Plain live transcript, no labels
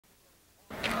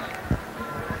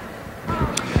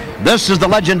This is the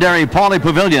legendary Pauley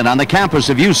Pavilion on the campus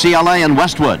of UCLA in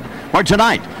Westwood, where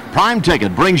tonight, Prime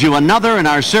Ticket brings you another in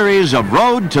our series of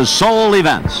Road to Seoul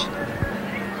events.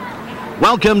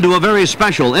 Welcome to a very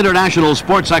special international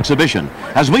sports exhibition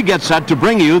as we get set to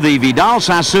bring you the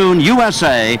Vidal-Sassoon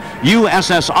USA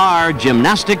USSR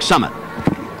Gymnastics Summit.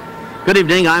 Good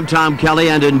evening, I'm Tom Kelly,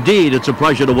 and indeed it's a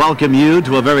pleasure to welcome you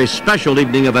to a very special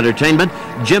evening of entertainment.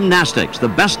 Gymnastics, the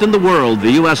best in the world,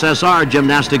 the USSR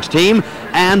gymnastics team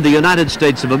and the United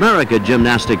States of America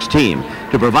gymnastics team.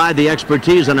 To provide the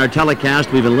expertise on our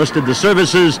telecast, we've enlisted the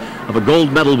services of a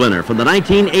gold medal winner from the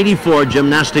 1984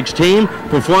 gymnastics team,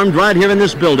 performed right here in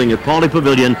this building at Pauley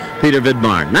Pavilion, Peter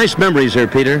Vidmar. Nice memories here,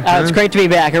 Peter. It's great to be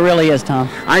back. It really is, Tom.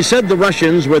 I said the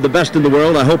Russians were the best in the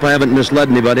world. I hope I haven't misled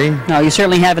anybody. No, you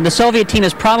certainly haven't. The Soviet team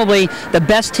is probably the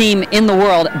best team in the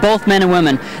world, both men and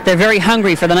women. They're very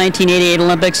hungry for the 1988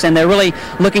 Olympics, and they're really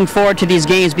looking forward to these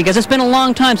games because it's been a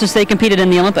long time since they competed in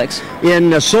the Olympics.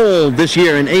 In Seoul this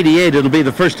year, in '88, it'll be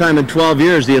the first time in 12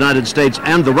 years the United States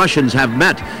and the Russians have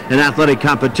met in athletic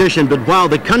competition. But while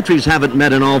the countries haven't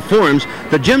met in all forms,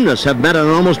 the gymnasts have met on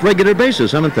an almost regular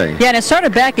basis, haven't they? Yeah, and it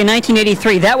started back in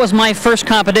 1983. That was my first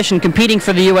competition competing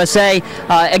for the USA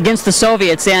against the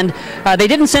Soviets, and they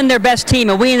didn't send their best team,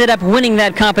 and we ended up winning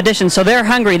that competition. So they're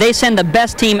hungry. They send the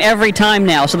best team every time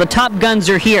now. So the top guns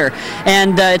are here,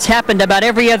 and it's happened about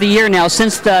every other year now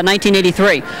since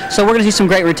 1983. So we're going to see some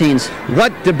great routines.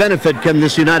 What benefit can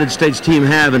this United States team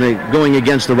have in going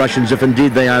against the Russians if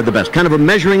indeed they are the best? Kind of a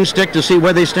measuring stick to see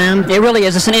where they stand? It really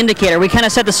is. It's an indicator. We kind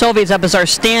of set the Soviets up as our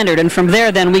standard, and from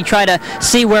there then we try to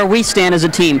see where we stand as a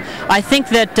team. I think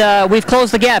that we've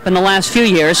closed the gap in the last few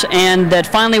years, and that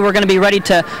finally we're going to be ready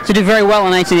to do very well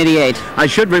in 1988. I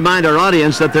should remind our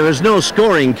audience that there is no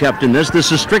scoring kept in this.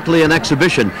 This is strictly an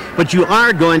exhibition, but you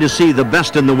are going to see the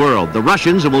best in the world. The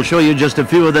Russians, and we'll show you just a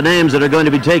few of the names that are going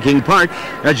to be taking part.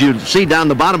 As you see down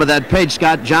the bottom of that page,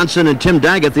 Scott Johnson and Tim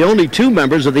Daggett, the only two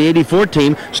members of the '84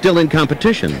 team still in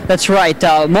competition. That's right.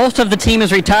 Most of the team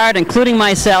is retired, including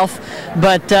myself,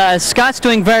 but Scott's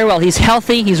doing very well. He's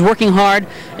healthy, he's working hard,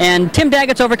 and Tim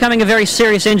Daggett's overcoming a very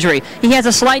serious injury. He has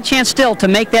a slight chance still to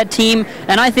make that team,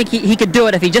 and I think he could do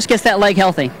it if he just gets that leg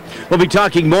healthy. We'll be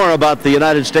talking more about the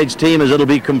United States team as it'll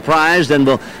be comprised, and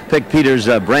we'll pick Peter's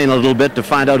brain a little bit to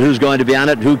find out who's going to be on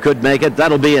it, who could make it.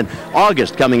 That'll be in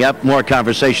August coming up. More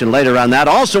conversation later on that.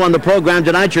 Also on the program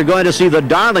tonight, you're going to see the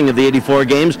darling of the '84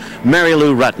 games, Mary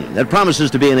Lou Retton. It promises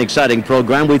to be an exciting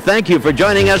program. We thank you for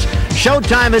joining us.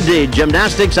 Showtime indeed.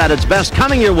 Gymnastics at its best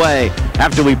coming your way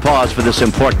after we pause for this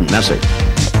important message.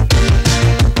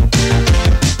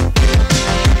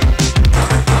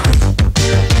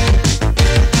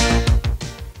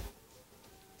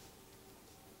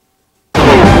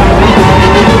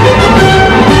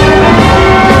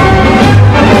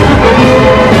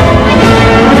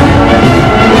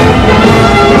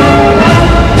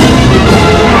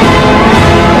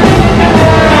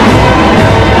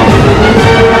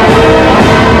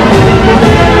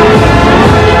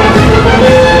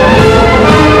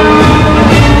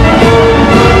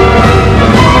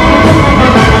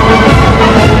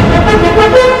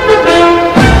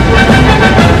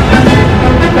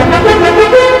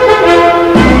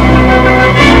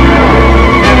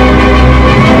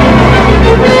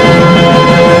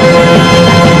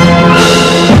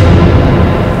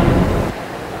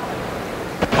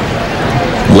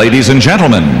 Ladies and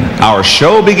gentlemen, our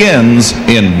show begins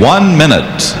in 1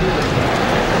 minute.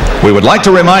 We would like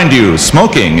to remind you,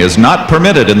 smoking is not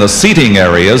permitted in the seating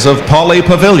areas of Pauley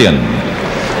Pavilion.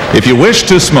 If you wish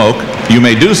to smoke, you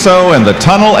may do so in the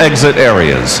tunnel exit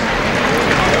areas.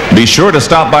 Be sure to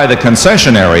stop by the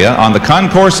concession area on the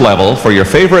concourse level for your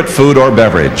favorite food or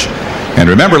beverage. And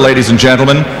remember, ladies and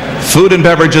gentlemen, food and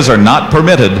beverages are not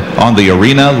permitted on the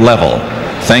arena level.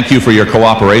 Thank you for your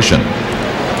cooperation.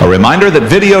 A reminder that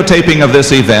videotaping of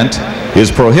this event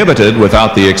is prohibited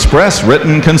without the express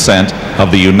written consent of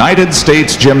the United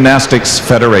States Gymnastics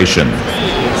Federation.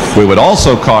 We would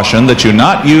also caution that you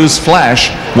not use flash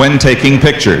when taking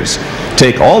pictures.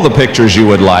 Take all the pictures you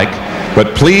would like,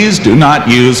 but please do not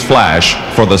use flash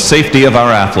for the safety of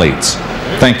our athletes.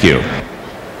 Thank you.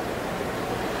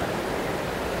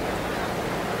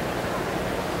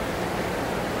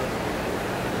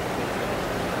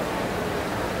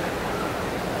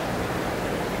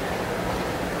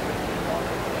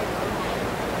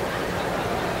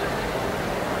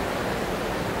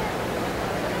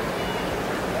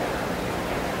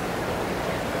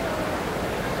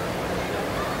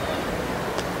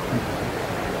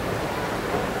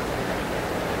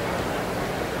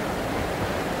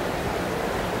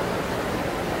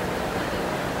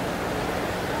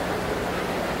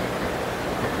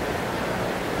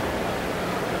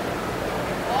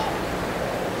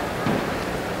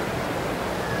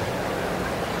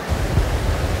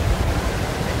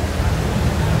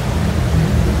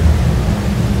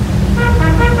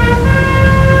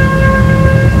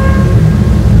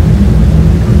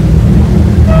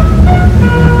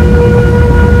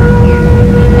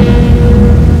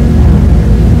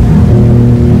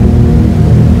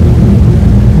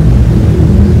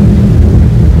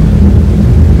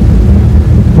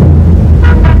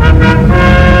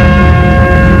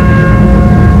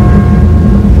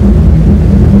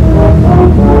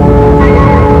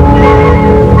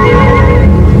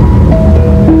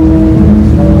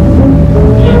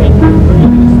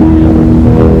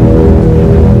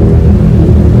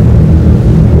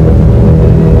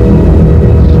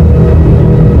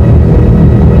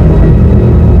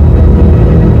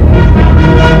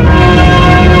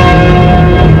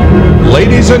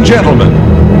 and gentlemen,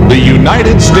 the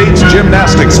United States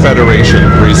Gymnastics Federation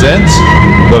presents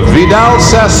the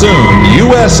Vidal-Sassoon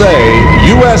USA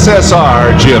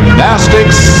USSR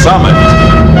Gymnastics Summit.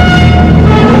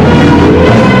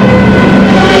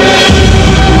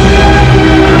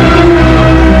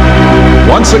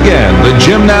 Once again, the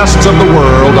gymnasts of the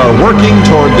world are working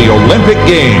toward the Olympic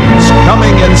Games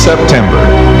coming in September.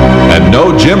 And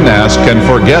no gymnast can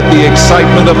forget the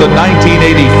excitement of the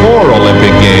 1984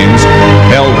 Olympic Games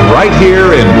held right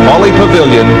here in Pauley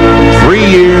Pavilion 3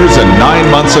 years and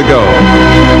 9 months ago.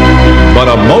 But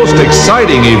a most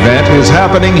exciting event is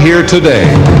happening here today.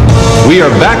 We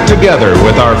are back together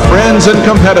with our friends and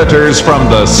competitors from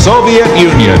the Soviet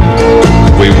Union.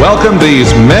 We welcome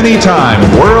these many-time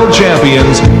world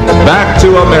champions back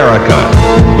to America.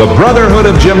 The brotherhood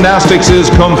of gymnastics is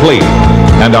complete,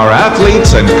 and our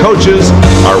athletes and coaches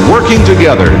are working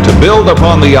together to build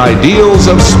upon the ideals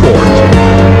of sport.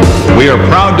 We are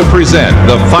proud to present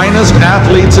the finest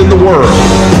athletes in the world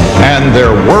and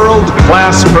their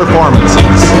world-class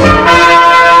performances.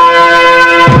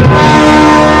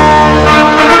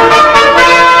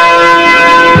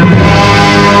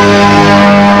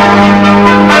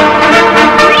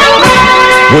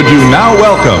 Would you now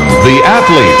welcome the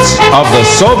athletes of the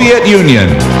Soviet Union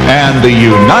and the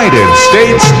United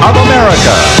States of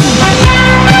America.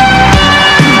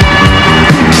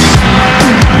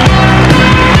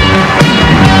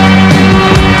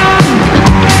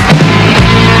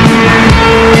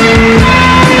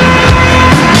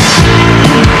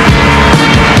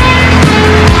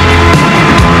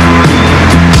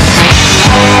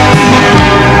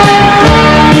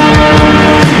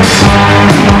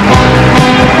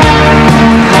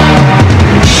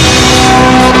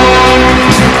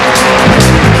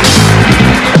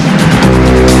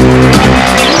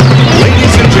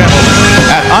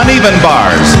 Uneven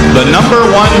bars, the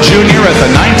 #1 junior at the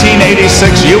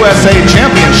 1986 USA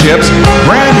Championships,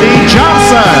 Brandy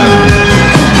Johnson.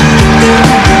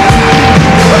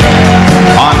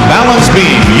 On balance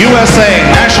beam, USA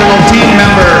national team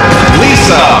member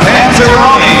Lisa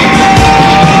Panzeroni.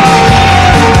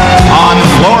 On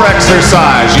floor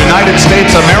exercise, United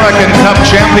States American Cup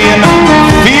champion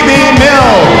Phoebe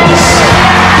Mills.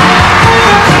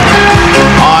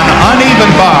 On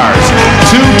uneven bars,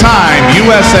 two-time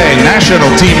USA national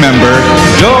team member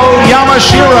Do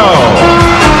Yamashiro.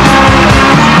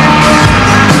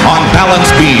 On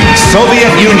balance beam,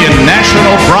 Soviet Union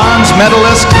national bronze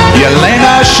medalist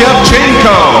Yelena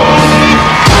Shevchenko.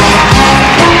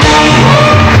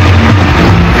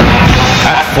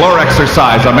 At floor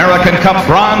exercise, American Cup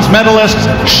bronze medalist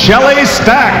Shelley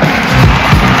Stack.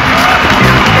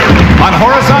 On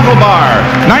horizontal bar,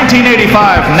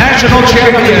 1985 national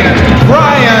champion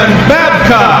Brian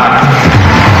Babcock.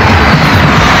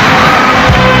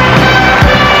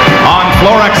 On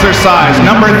floor exercise,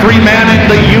 #3 man in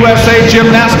the USA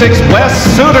Gymnastics, Wes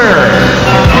Suter.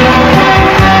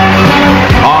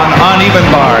 On uneven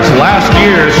bars, last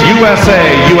year's USA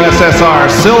USSR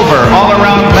silver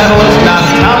all-around medalist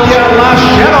Natalia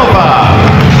Lashenova.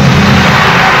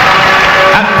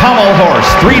 Pommel horse,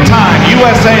 three-time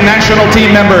USA national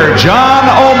team member John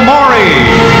Omori.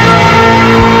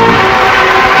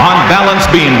 On balance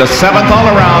beam, the 7th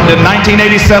all-around in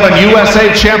 1987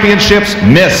 USA Championships,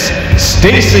 Miss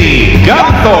Stacy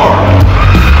Gunthorpe.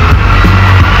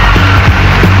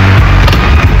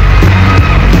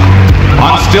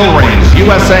 On still rings,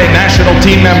 USA national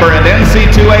team member and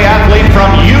NC2A athlete from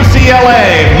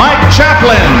UCLA, Mike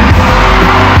Chaplin.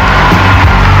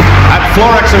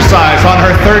 Floor exercise on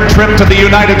her 3rd trip to the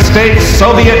United States,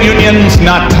 Soviet Union's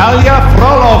Natalia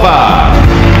Frolova.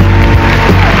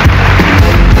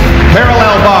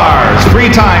 Parallel bars,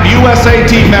 3-time USA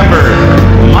team member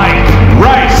Mike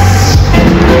Rice.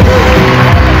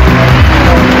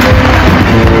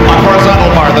 On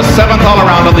horizontal bar, the 7th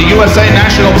all-around of the USA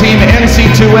national team,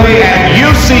 NC2A and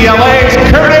UCLA's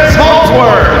Curtis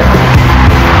Holdsworth.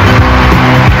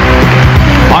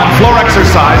 On floor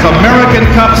exercise, American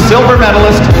Cup silver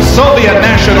medalist, Soviet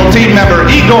national team member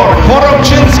Igor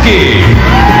Korobchinsky.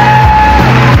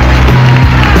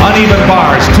 Uneven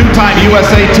bars, 2-time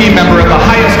USA team member and the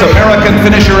highest American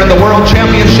finisher in the World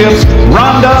Championships,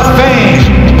 Rhonda Fain.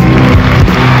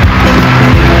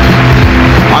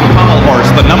 On pommel horse,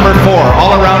 the #4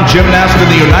 all-around gymnast in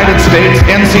the United States,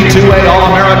 NC2A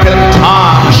All-American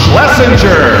Tom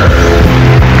Schlesinger.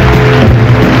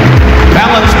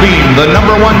 Balance beam, the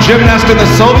 #1 gymnast in the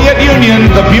Soviet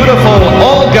Union, the beautiful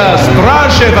Olga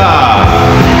Strasheva.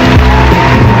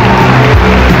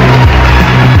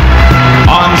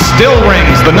 On still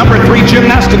rings, the #3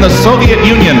 gymnast in the Soviet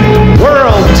Union,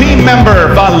 world team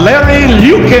member Valery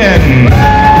Lyukin.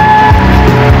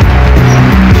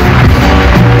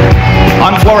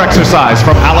 floor exercise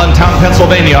from Allentown,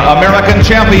 Pennsylvania, American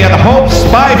champion Hope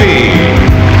Spivey.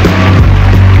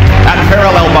 At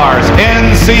parallel bars,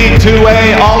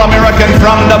 NC2A All-American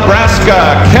from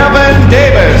Nebraska, Kevin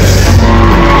Davis.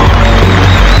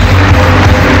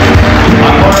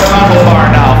 On horizontal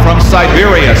bar now from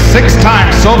Siberia,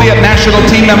 six-time Soviet national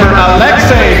team member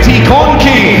Alexei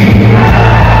Tikhonki.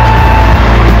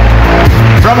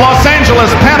 From Los Angeles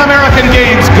Pan American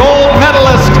Games, gold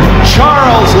medalist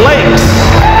Charles Lakes.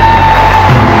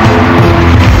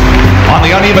 On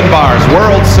the uneven bars,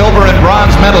 world silver and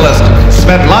bronze medalist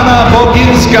Svetlana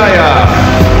Boginskaya.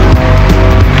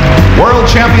 World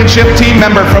championship team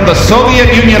member from the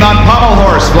Soviet Union on pommel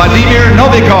horse, Vladimir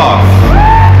Novikov.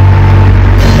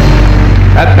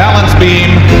 At balance beam,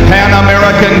 Pan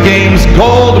American Games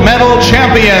gold medal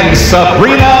champion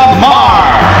Sabrina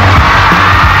Marr.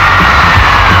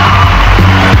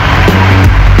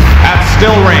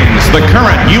 Still rings, the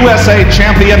current USA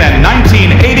champion and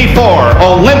 1984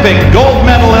 Olympic gold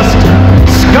medalist,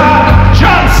 Scott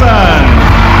Johnson.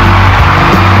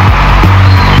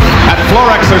 At floor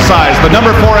exercise, the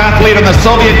 #4 athlete in the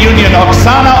Soviet Union,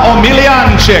 Oksana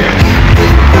Omelianchik.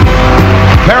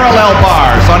 Parallel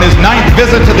bars on his 9th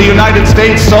visit to the United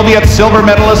States, Soviet silver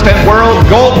medalist and world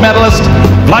gold medalist,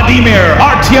 Vladimir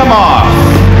Artyomov.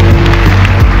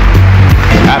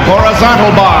 At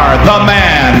horizontal bar, the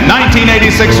man,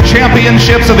 1986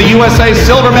 championships of the USA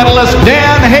silver medalist,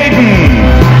 Dan Hayden.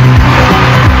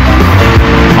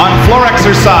 On floor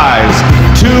exercise,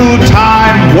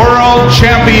 two-time world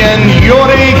champion,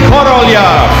 Yuri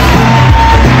Korolev.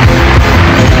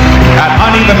 At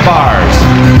uneven bars,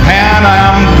 Pan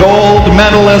Am gold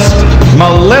medalist,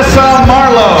 Melissa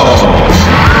Marlowe.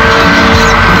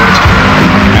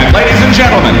 And ladies and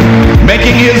gentlemen,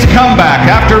 making his comeback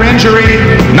after injury,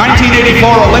 1984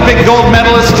 Olympic gold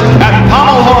medalist at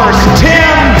pommel horse,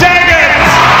 Tim Daggett!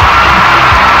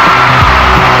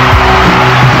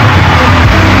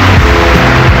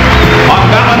 On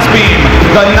balance beam,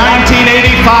 the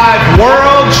 1985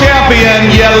 world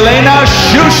champion, Yelena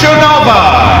Shushunova.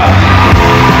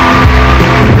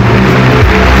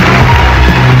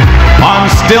 On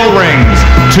still rings,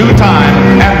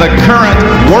 two-time and the current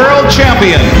world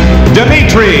champion,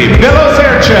 Dmitry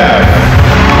Bilozerchev.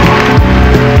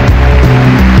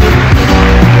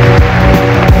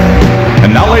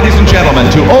 And now, ladies and gentlemen,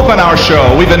 to open our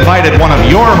show, we've invited one of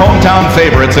your hometown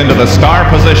favorites into the star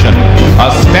position,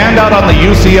 a standout on the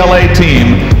UCLA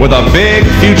team with a big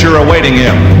future awaiting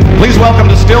him. Please welcome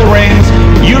to still rings,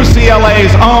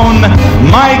 UCLA's own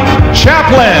Mike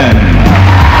Chaplin.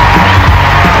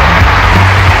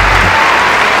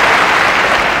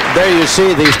 There you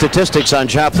see the statistics on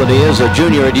Chaplin. He is a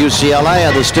junior at UCLA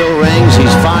at the still rings.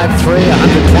 He's 5'3",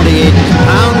 128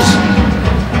 pounds.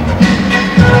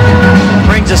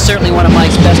 Rings is certainly one of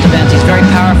Mike's best events. He's very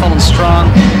powerful and strong.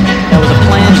 That was a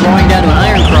flange lowering down to an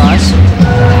iron cross.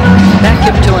 Back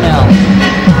hip to an L.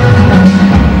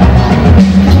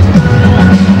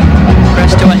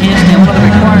 Press to a handstand, one of the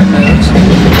required moves.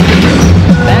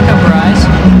 Back up rise.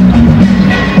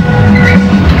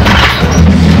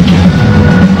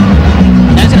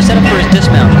 Now he's going to set up for his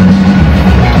dismount.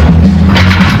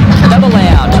 Double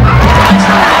layout. Nice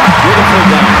landing. Beautifully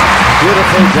done.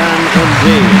 Beautifully done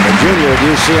indeed. The junior at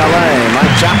UCLA,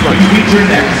 Mike Chaplin.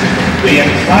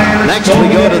 Next we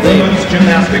go to the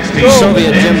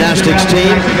Soviet gymnastics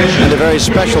team and a very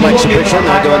special exhibition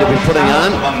they're going to be putting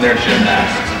on.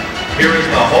 Here is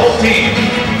the whole team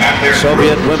at their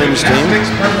Soviet women's team,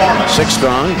 6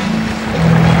 strong.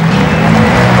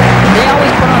 They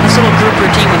always put on this little group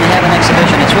routine when they have an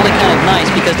exhibition. It's really kind of nice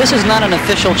because this is not an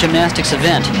official gymnastics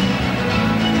event.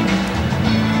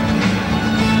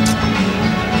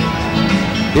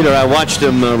 Peter, I watched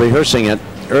him rehearsing it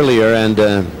earlier, and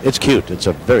it's cute. It's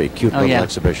a very cute little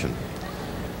exhibition.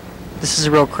 This is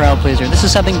a real crowd pleaser. This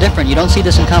is something different. You don't see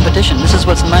this in competition. This is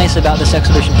what's nice about this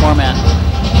exhibition format.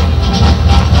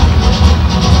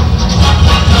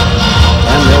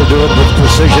 And they'll do it with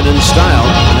precision and style.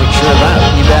 Make sure of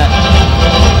that. You bet.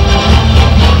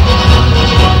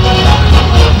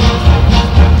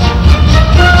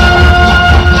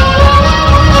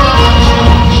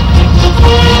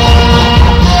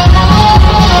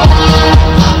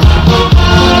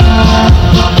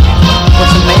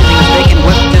 What's amazing is they can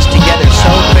whip this together so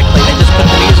quickly. They just put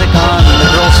the music on and the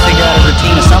girls figure out a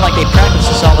routine. It's not like they practice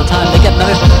this all the time. They've got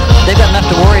enough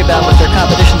to worry about with their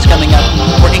competitions coming up,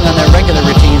 working on their regular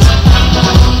routines.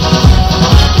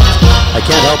 I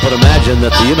can't help but imagine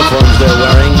that the uniforms they're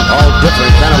wearing, all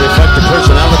different, kind of reflect the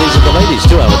personalities of the ladies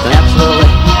too, I would think. Absolutely.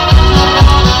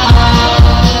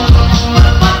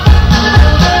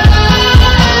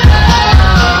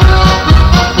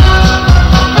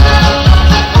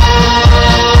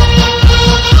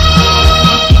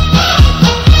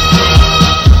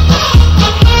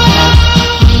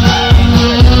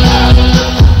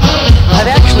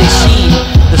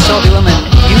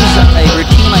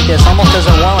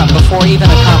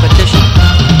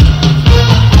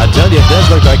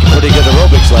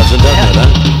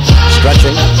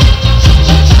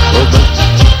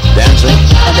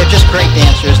 they're just great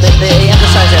dancers. They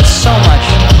emphasize that so much.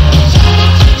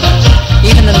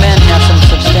 Even the men have some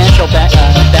substantial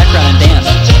background in dance.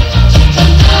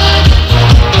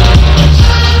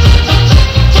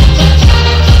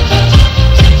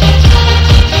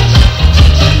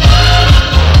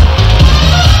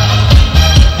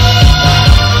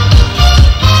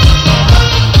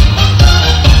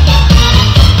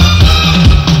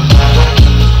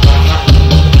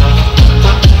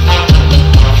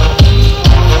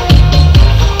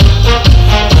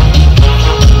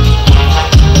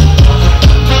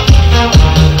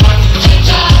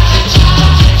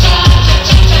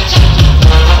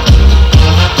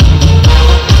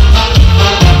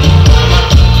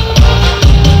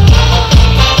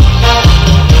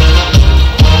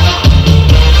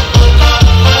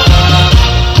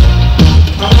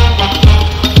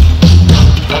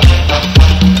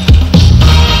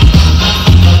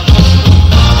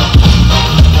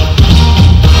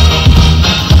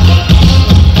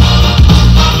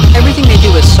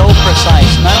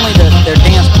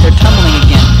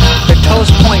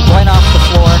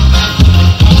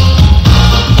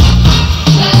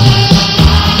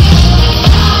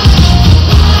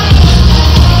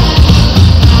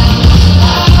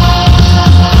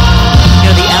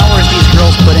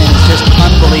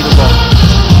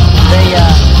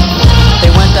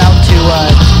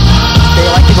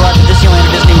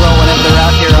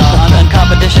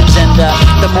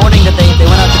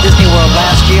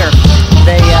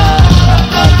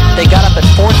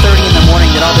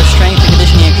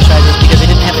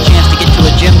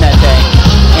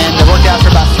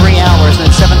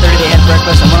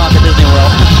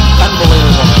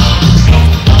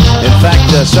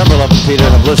 Several of them, Peter,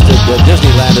 have listed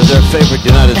Disneyland as their favorite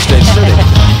United States city.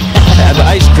 And the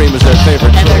ice cream is their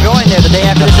favorite. And they're going there the day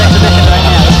after this exhibition right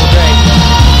now. This is great.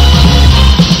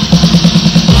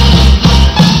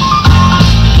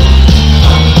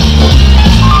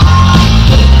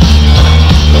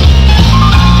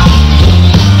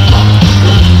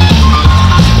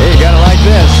 Hey, you gotta like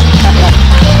this.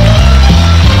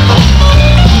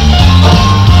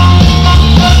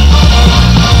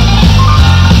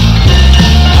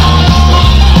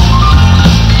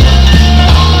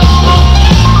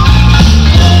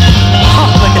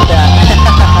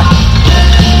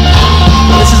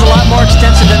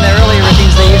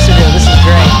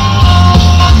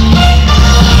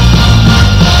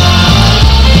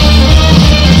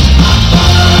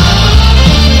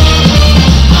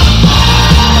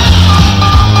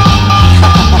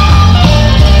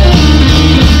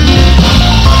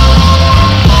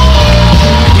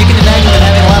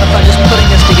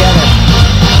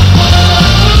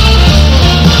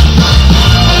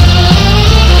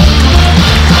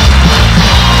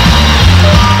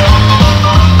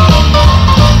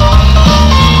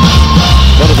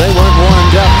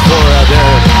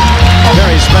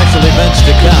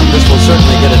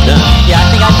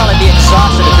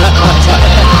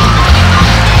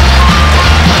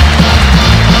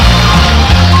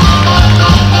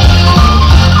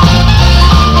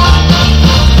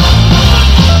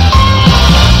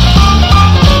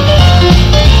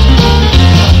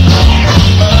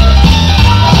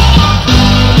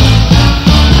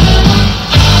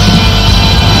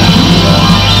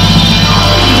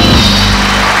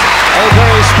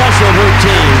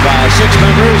 Routine by 6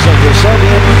 members of the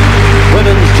Soviet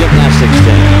women's gymnastics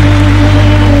team.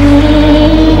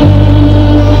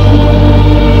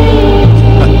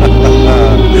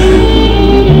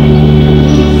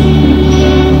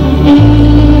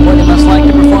 Boy, they must like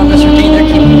to perform this routine. They're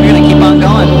going to keep on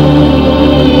going.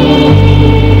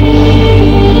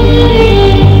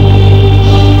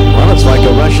 Well, it's like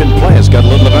a Russian play. It's got a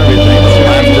little of everything. A little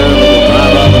laughter, a little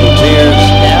drama, a little tears.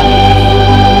 Yeah.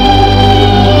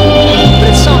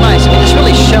 It's so nice. I mean, this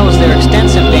really shows their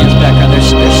extensive dance background. They're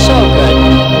so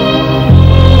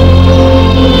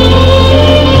good.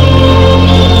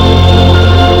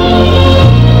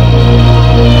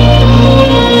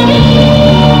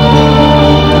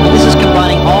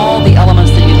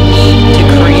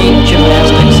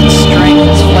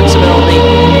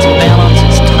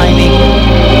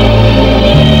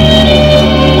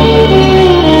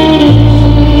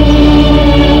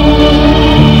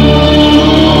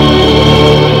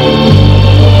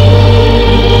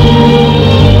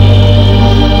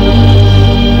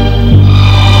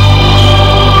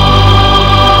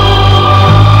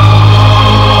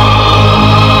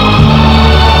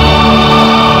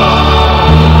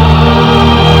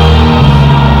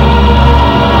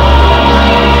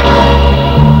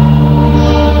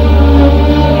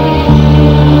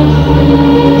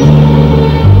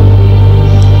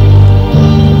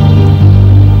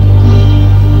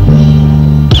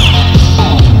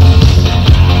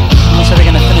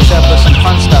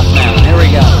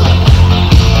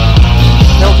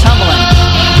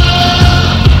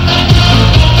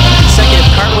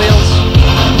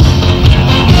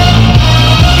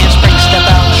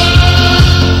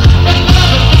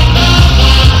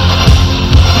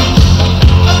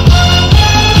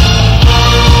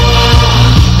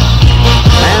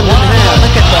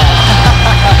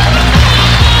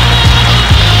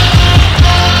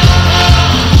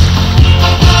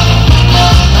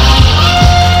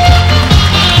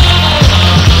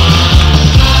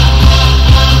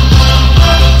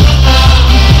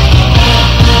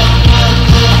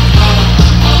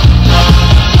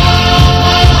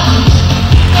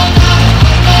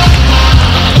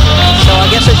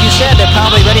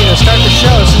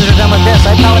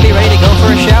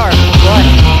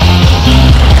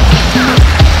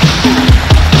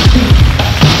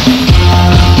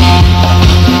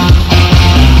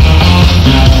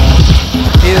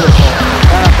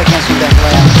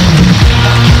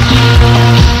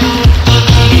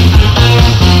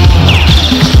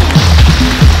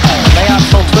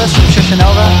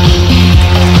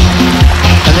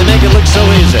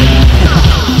 music.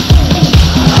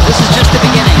 This is just the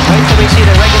beginning. Wait till we see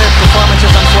the regular performances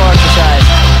on floor exercise.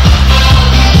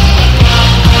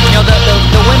 You know,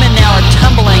 the women now are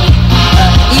tumbling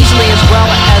easily as well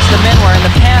as the men were. In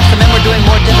the past, the men were doing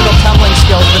more difficult tumbling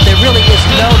skills, but there really is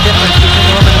no difference between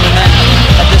the women and the men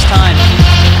at this time.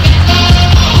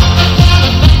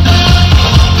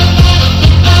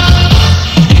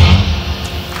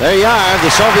 There you are,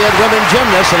 the Soviet women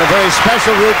gymnasts in a very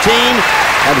special routine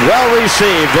and well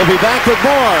received. We'll be back with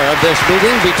more of this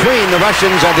meeting between the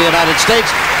Russians and the United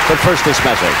States, but first this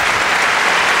message.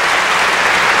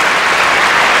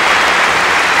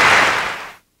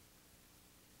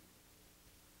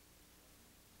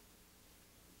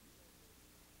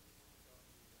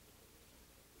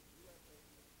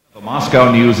 The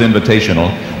Moscow News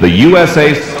Invitational, the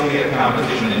USA Soviet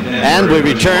competition. And we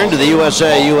return to the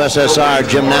USA-USSR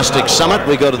Gymnastics Summit.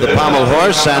 We go to the pommel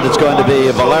horse, and it's going to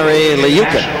be Valery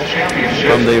Lyukin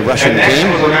from the Russian team.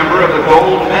 Was a member of the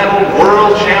gold medal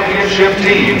world championship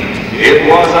team. It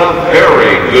was a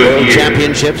very good year.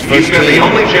 Championships, first team, the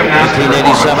only gymnast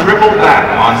 1987. Triple back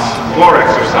on floor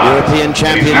exercise. European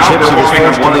Championships, he was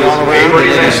first in the all-around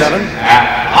in 87.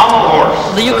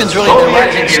 Lyukin's really the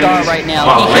rising star right now.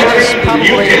 He hits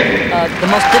probably the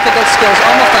most difficult skills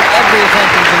almost on every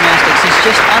event in gymnastics. He's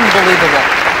just unbelievable.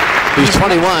 He's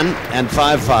 21 and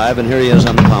 5'5", and here he is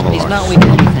on the pommel horse. He's not weak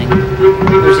to anything.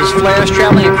 There's his flares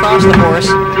traveling across the horse,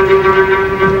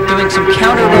 doing some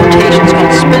counter rotations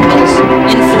called spindles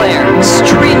in flare.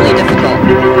 Extremely difficult.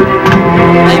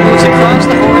 Now he moves across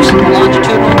the horse in a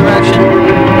longitudinal direction,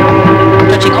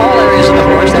 touching all areas of the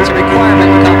horse. That's a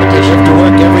requirement in competition. You have to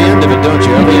work every end of it, don't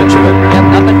you? Every inch of it. Yep,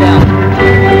 up and down.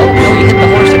 Oh, no, you hit the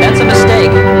horse there. That's a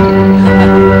mistake. No,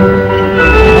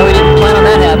 we didn't plan on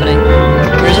that happening.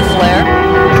 Here's a flare.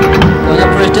 Going up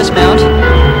for his dismount.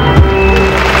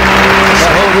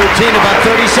 That whole routine about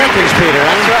 30 seconds, Peter.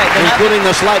 That's right. Including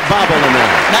the slight bobble in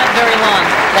there. Not very long.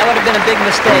 That would have been a big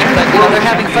mistake, but you know, they're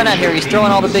having fun out here. He's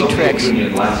throwing all the big tricks.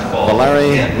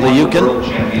 Valery Lyukin.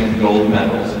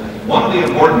 One of the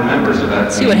important members of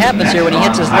that. See what happens here when he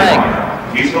hits his leg.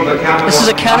 This is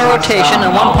a counter rotation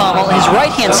on one pommel. His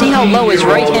right hand, see how low his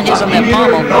right hand is on that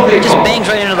pommel? It just bangs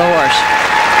right into the horse.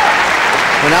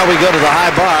 And now we go to the high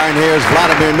bar, and here's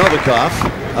Vladimir Novikov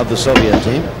of the Soviet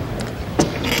team.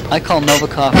 I call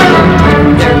Novikov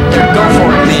their go for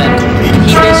it man.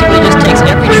 He basically just takes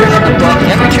every trick in the book,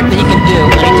 every trick that he can do,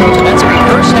 and he throws it. That's a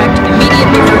reverse hack, immediate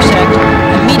reverse hack,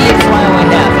 immediate flyaway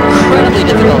half. Incredibly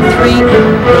difficult. 3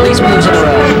 release moves in a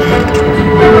row.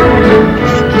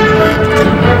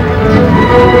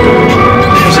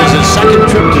 This is his second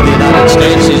trip to the United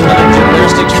States. He's been in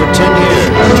gymnastics for 10 years.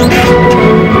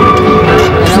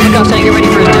 And Novikov's going to get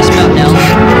ready for his dismount now.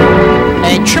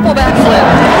 And a triple backflip.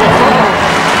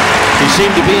 He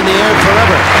seemed to be in the air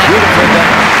forever. Beautiful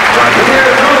done.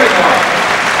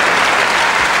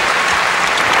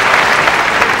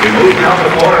 We move now to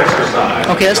floor exercise.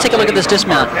 Okay, let's take a look at this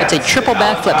dismount. It's a triple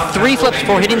backflip. 3 flips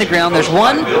before hitting the ground. There's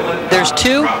 1, there's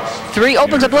 2, 3.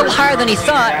 Opens up a little higher than he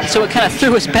thought, so it kind of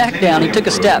threw his back down. He took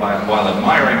a step. While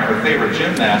admiring her favorite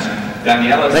gymnast,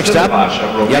 Daniela Next up,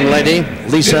 young lady,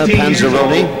 Lisa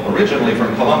Panzeroni. Originally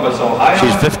from Columbus, Ohio.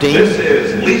 She's 15. This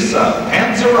is Lisa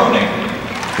Panzeroni.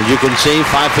 As you can see,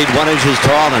 5 feet 1 inches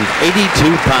tall and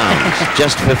 82 pounds.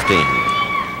 Just 15.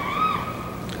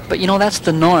 But you know, that's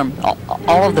the norm.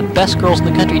 All of the best girls in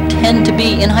the country tend to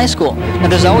be in high school. Now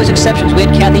there's always exceptions. We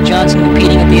had Kathy Johnson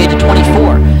competing at the age of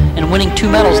 24 and winning 2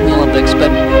 medals in the Olympics,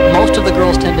 but most of the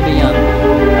girls tend to be young.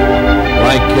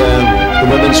 Like the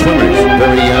women's swimmers,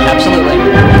 very young. Absolutely.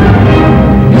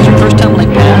 Here's your first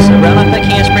tumbling pass, a round off back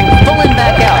handspring, full in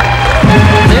back out.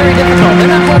 Very difficult.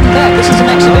 They're not holding back. This is an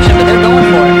exhibition, but they're going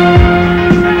for it.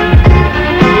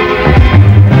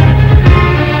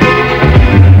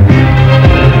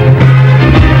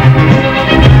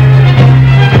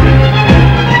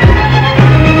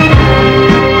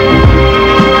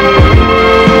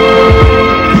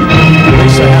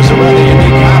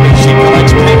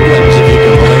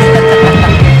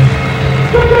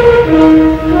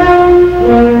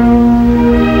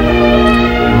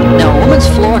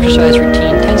 Exercise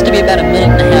routine tends to be about 1.5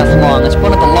 minutes long. It's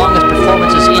one of the longest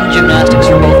performances in gymnastics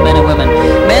for both men and women.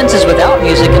 Men's is without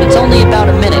music, and it's only about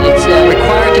 1 minute. It's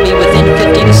required to be within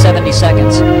 50 to 70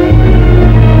 seconds.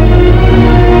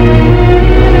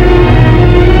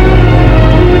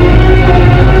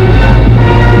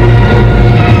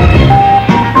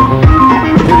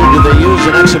 Do they use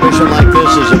an exhibition like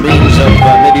this as a means of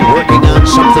maybe working on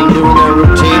something new in their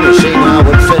routine or seeing how it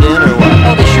would fit in or what?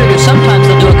 Oh, they sure do. Sometimes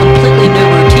they'll do a completely new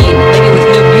routine, maybe with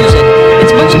new music.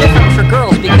 It's much different for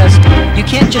girls because you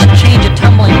can't just change a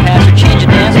tumbling pass or change a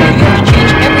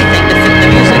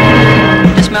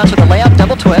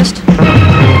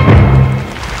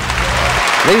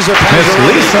Lisa Miss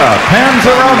Panzaroni. Lisa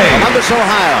Panzaroni. Columbus,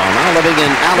 Ohio, now living in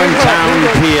Allentown,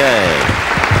 PA.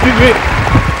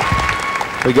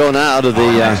 We go now to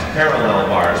the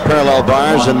parallel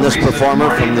bars, and this performer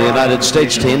from the United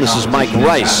States team, this is Mike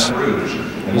Rice.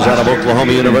 He's out of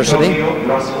Oklahoma University.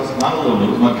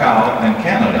 Macau, and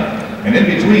Canada. And in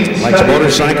between, likes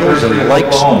motorcycles and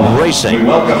likes racing.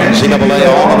 NCAA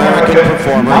All-American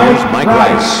performer, here's Mike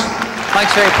Rice.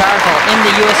 Mike's very powerful. In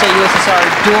the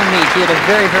USA-USSR dual meet, he had a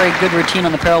very, very good routine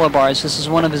on the parallel bars. This is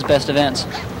one of his best events.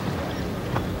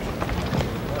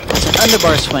 It's an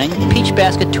underbar swing, peach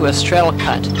basket to a straddle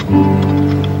cut.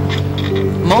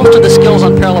 Most of the skills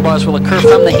on parallel bars will occur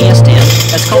from the handstand.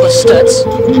 That's called a stutz.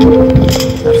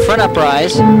 A front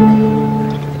uprise.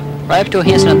 Right up to a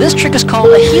handstand. Now this trick is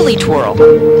called a Healy twirl.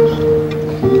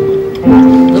 A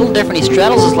little different. He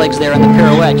straddles his legs there on the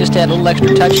pirouette. Just to add a little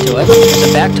extra touch to it. There's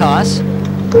a back toss.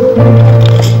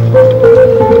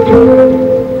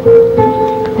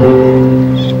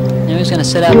 Now he's going to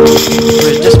set up for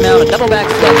his dismount, a double back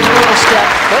flip, twirl step.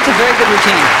 That's a very good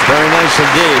routine. Very nice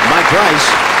indeed. Mike Rice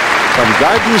from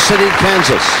Garden City,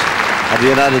 Kansas, of the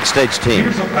United States team.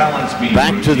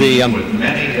 Back to the with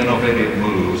many innovative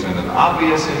moves and an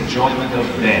obvious enjoyment of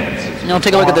dance. Now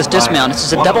take a look at this dismount. This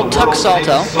is a double tuck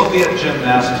salto.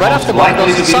 Right off the bar,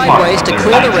 goes sideways to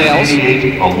clear the rails.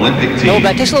 Double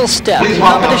back, takes a little step. In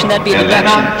competition, that'd be an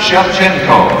induction.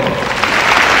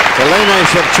 Elena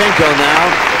Shevchenko now,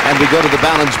 and we go to the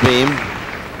balance beam.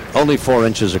 Only 4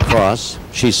 inches across.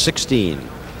 She's 16.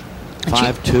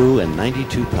 5'2" and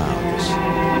 92 pounds.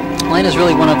 Elena's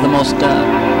really one of the most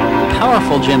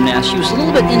powerful gymnasts. She was a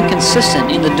little bit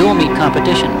inconsistent in the dual meet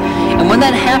competition. And when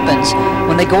that happens,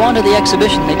 when they go on to the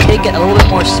exhibition, they take it a little bit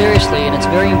more seriously, and it's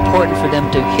very important for them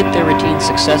to hit their routine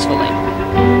successfully.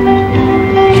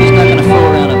 She's not going to fool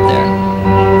around up there.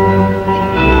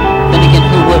 Then again,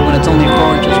 who would when it's only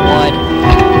 4 inches wide?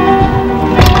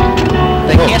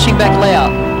 The catching back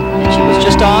layout. She was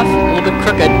just off, a little bit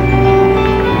crooked.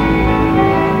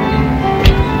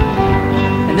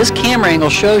 And this camera angle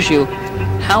shows you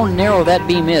how narrow that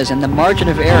beam is, and the margin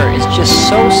of error is just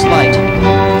so slight.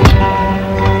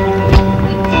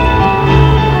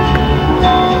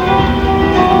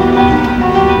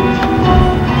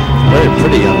 Very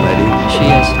pretty young lady. She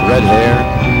is. Red hair,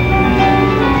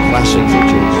 classic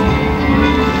features.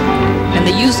 And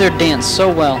they use their dance so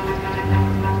well.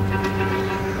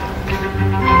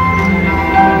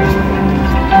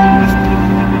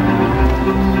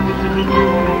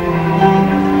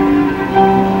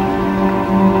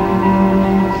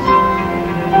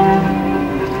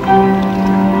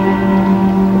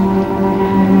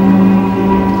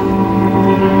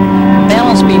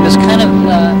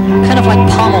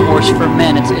 For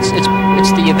men, it's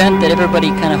the event that everybody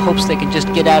kind of hopes they can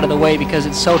just get out of the way because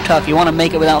it's so tough. You want to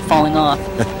make it without falling off.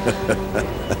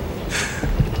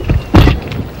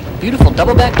 Beautiful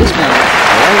double back dismount.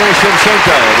 Elena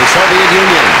Shevchenko, the Soviet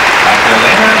Union.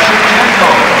 Elena Shevchenko.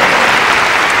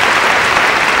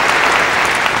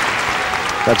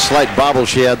 That slight bobble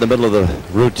she had in the middle of the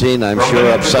routine, I'm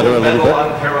sure, upset her a little bit.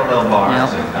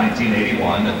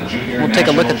 We'll take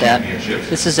a look at that.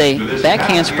 This is a back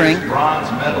handspring,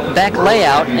 back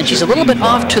layout, and she's a little bit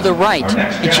off to the right,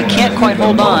 and she can't quite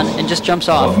hold on and just jumps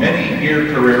off.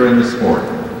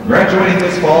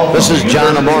 This is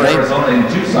John Amore. In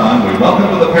Tucson, we welcome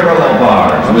to the parallel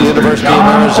bars. From the University of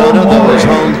Arizona, though his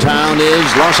hometown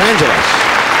is Los Angeles.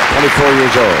 24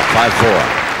 years old,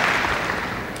 5'4".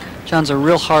 John's a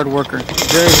real hard worker,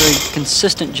 very, very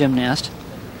consistent gymnast.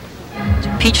 It's a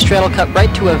peach straddle cut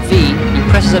right to a V. He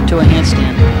presses up to a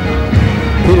handstand.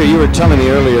 Peter, you were telling me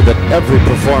earlier that every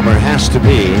performer has to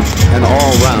be an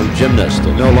all-round gymnast.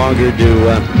 And no longer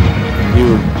do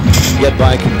you get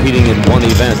by competing in one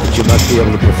event, that you must be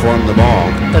able to perform them all.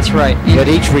 That's right.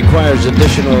 But each requires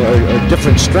additional or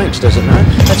different strengths, does it not?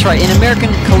 That's right. In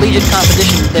American collegiate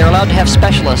competition, they're allowed to have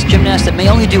specialists, gymnasts that may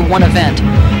only do one event.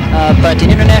 But in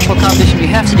international competition,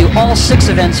 you have to do all 6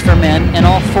 events for men and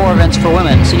all 4 events for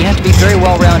women. So you have to be very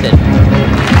well-rounded.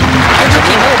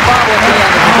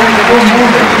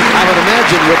 I would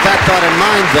imagine with that thought in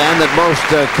mind then that most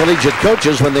collegiate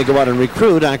coaches, when they go out and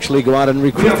recruit, actually go out and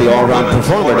recruit the all-round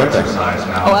performer, don't they?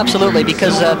 Oh, absolutely,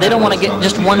 because they don't want to get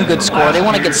just one good score. They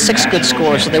want to get 6 good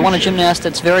scores. So they want a gymnast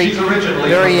that's very,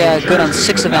 very good on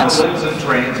 6 events.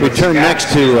 We turn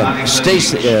next to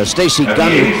Stacy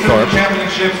Gunthorpe.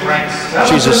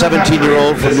 She's a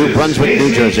 17-year-old from New Brunswick,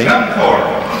 New Jersey.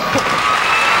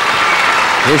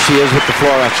 Here she is with the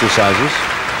floor exercises.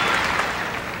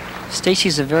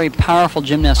 Stacy's a very powerful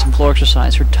gymnast in floor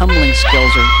exercise. Her tumbling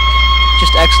skills are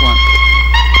just excellent.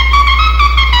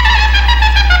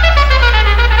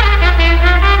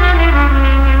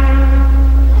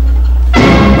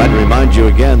 remind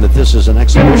you again that this is an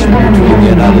exhibition between the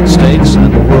United States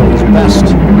and the world's best,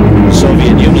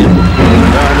 Soviet Union.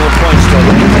 There are no points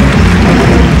taken.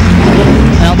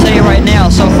 And I'll tell you right now,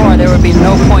 so far there would be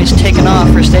no points taken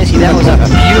off for Stacy. That was a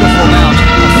beautiful mount.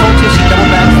 A full 2C double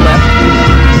back flip.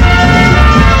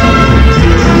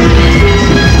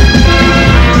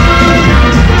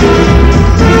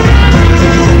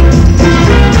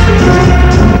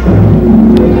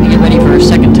 Get ready for her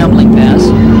second tumbling pass.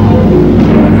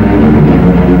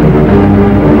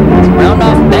 Round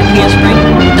off back handspring,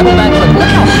 double back flip. Look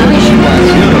how high she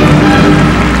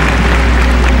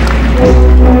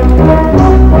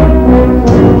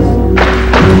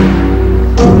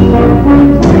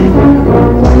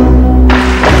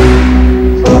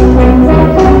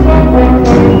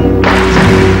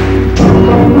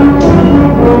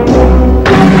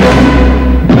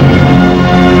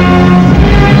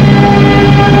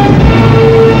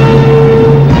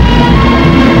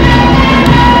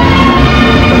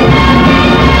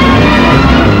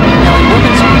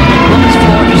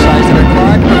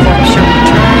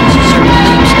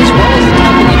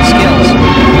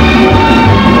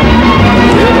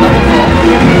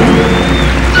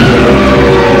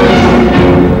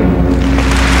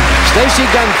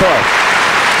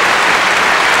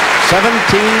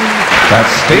That's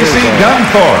Stacy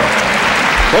Gunthorpe.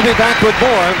 We'll be back with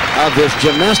more of this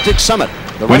Gymnastics Summit.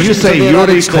 When you say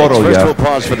Yuri Korolev, first we'll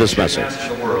pause for this message.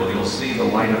 In the world, you'll see the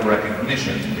light of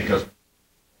recognition because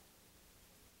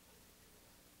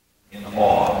in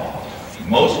awe.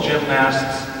 Most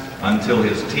gymnasts, until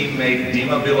his teammate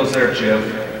Dima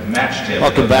Bilozerchev matched him.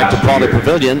 Welcome back to Pauley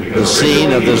Pavilion, the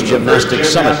scene of this Gymnastics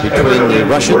Summit between the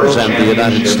Russians and the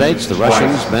United States. The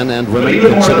Russians, men and women,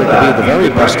 considered to be the very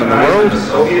best in the world.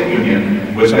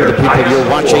 Some of the people you're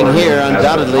watching here,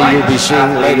 undoubtedly you'll be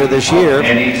seeing later this year,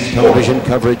 television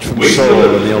coverage from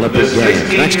Seoul in the Olympic Games.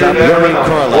 Next up, Yuri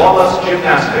Korolev.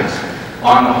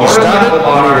 He started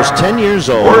when he was 10 years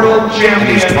old, and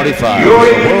he's 25.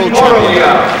 World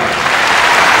champion.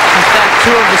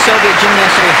 Two of the Soviet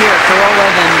gymnasts that are here,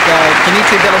 Korolev and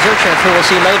Dmitry Belozerchev, who we'll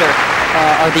see later,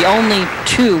 are the only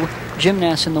two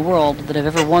gymnasts in the world that have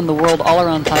ever won the world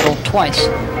all-around title twice.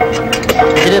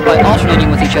 They did it by alternating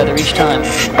with each other each time.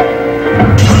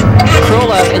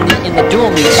 Korolev in the dual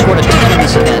meet scored a 10 in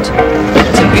this event.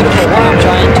 It's a beautiful one-arm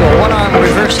giant to a one-arm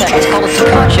reverse hack. It's called a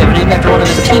Tkachev, named after one of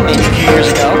his teammates a few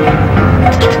years ago.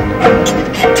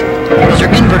 Those are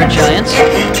inverted giants.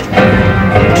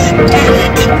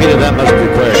 Peter, that must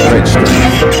require great strength.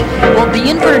 Well, the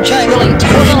inverted giant really,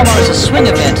 horizontal bar is a swing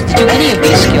event. To do any of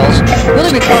these skills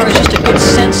really requires just a good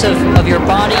sense of your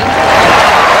body.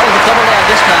 That was a double layout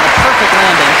discount, a perfect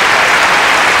landing.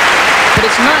 But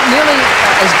it's not nearly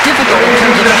as difficult in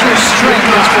terms of sheer strength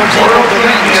as, for example, the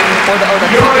rings or the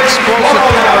quick explosive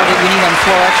power that you need on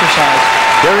floor exercise.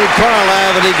 Yuri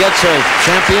Korolev, and he gets a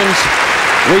champion's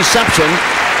reception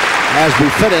as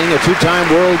befitting a two-time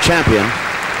world champion.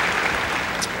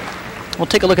 We'll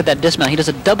take a look at that dismount. He does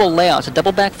a double layout. It's a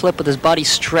double back flip with his body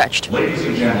stretched. Ladies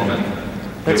and gentlemen,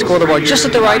 let's score the bar just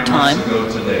at the right time.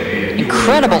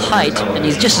 Incredible height, and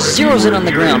he just zeroes in on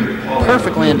the ground.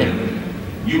 Perfect landing.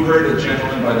 You heard a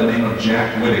gentleman by the name of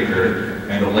Jack Whitaker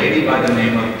and a lady by the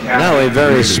name of Catherine. Now a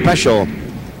very special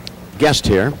guest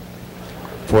here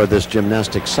for this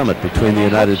Gymnastics Summit between the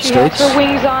United States. She has her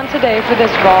wings on today for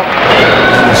this vault.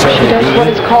 She does what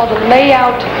is called a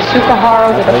layout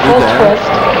Sukahara with a full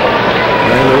twist.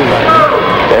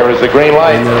 There is the green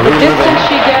light. The distance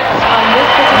she gets on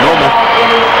this particular vault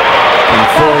is from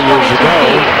 4 years ago.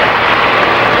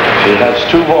 She has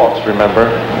two vaults,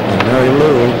 remember. And Mary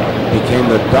Lou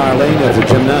became the darling of the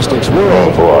gymnastics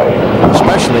world,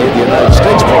 especially the United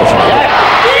States portion.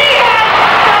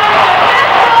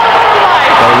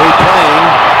 They're replaying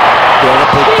the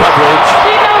Olympic coverage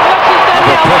of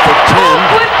a perfect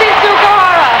 10.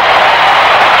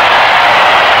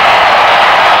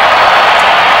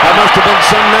 That must have been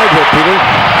some night here, Peter.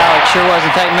 Oh, it sure was.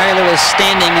 In fact, Mary Lou was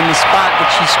standing in the spot that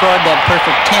she scored that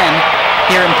perfect 10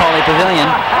 here in Pauley Pavilion.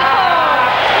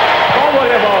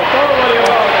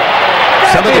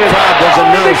 Some of the crowd doesn't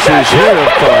know she's here,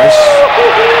 of course.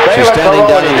 She's standing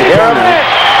down in the corner.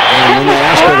 And when they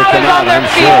ask her to come out, I'm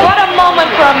sure what a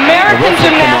moment for American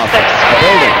gymnastics.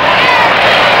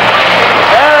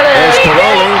 There's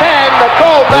Pauley.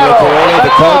 Mira Pauley,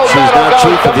 the coach, who's now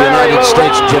chief of the United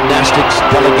States Gymnastics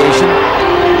delegation.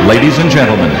 Ladies and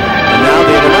gentlemen, And now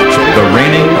the introduction. the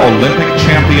reigning Olympic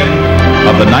champion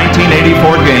of the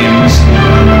 1984 Games,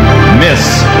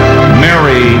 Miss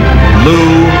Mary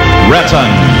Lou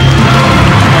Retton.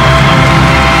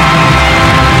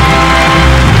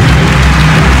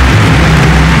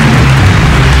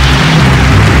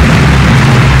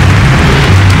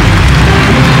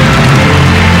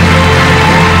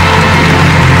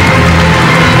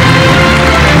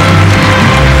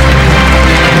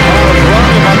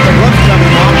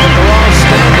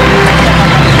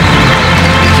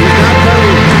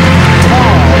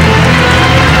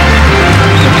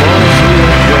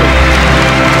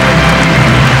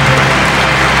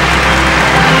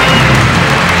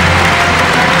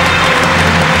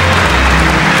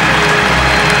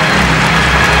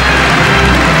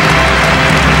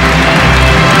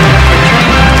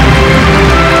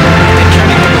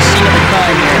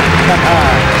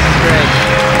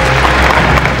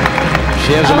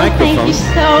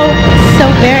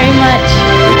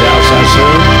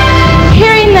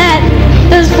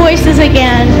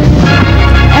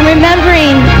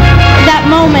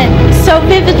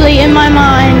 vividly in my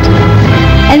mind.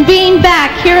 And being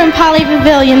back here in Pauley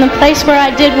Pavilion, the place where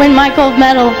I did win my gold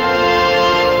medal,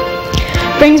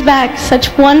 brings back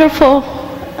such wonderful,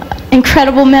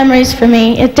 incredible memories for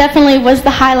me. It definitely was the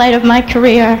highlight of my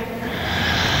career.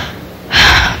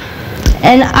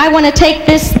 And I want to take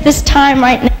this time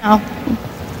right now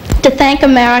to thank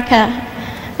America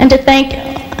and to thank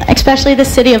especially the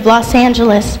city of Los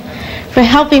Angeles for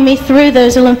helping me through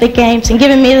those Olympic Games and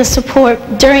giving me the support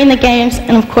during the Games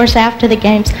and of course after the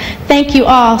Games. Thank you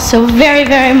all so very,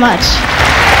 very much.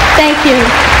 Thank you.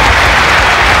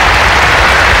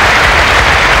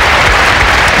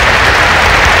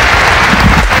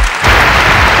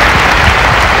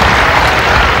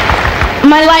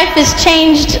 My life has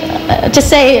changed, to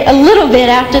say a little bit,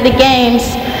 after the Games.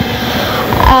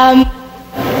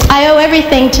 I owe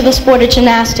everything to the sport of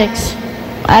gymnastics.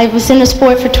 I was in the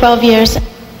sport for 12 years.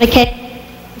 I came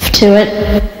to it.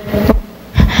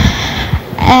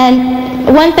 And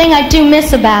one thing I do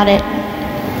miss about it,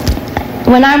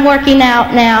 when I'm working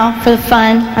out now for the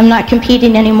fun, I'm not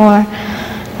competing anymore.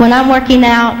 When I'm working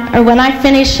out, or when I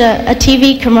finish a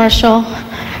TV commercial,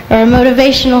 or a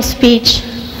motivational speech,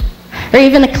 or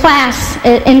even a class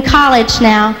in college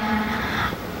now,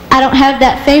 I don't have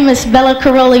that famous Bella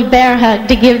Caroli bear hug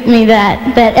to give me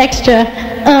that extra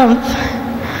oomph.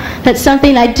 That's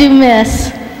something I do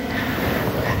miss.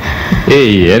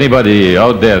 Hey, anybody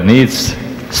out there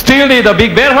still need a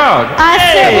big bear hug? I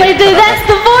certainly do. That's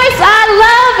the voice I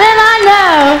love and I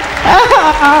know.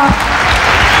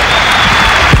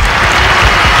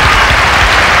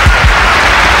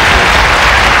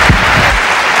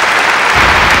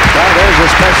 There's a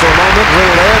special moment,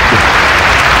 little Ed.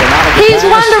 He's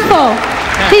wonderful.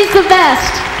 He's the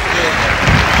best.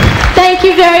 Thank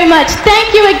you very much.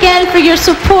 Thank you again for your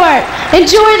support.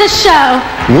 Enjoy the show.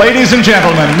 Ladies and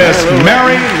gentlemen, Miss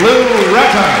Mary Lou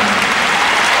Retton.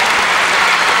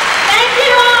 Thank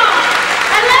you all.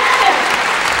 I love you.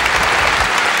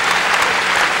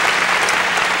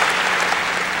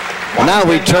 Well, now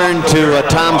we turn to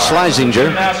Tom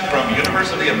Schlesinger.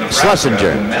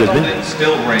 Schlesinger, excuse me,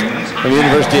 from the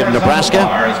University of Nebraska.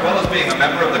 As well as being a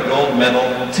member of the gold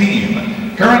medal team.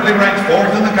 Currently ranked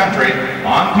 4th in the country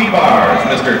on P-bars,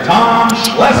 Mr. Tom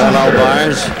Schlesinger. Hello,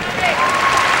 bars.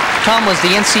 Tom was the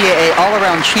NCAA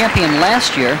all-around champion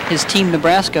last year. His team,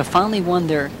 Nebraska, finally won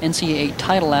their NCAA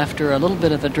title after a little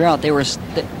bit of a drought. They were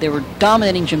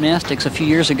dominating gymnastics a few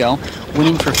years ago,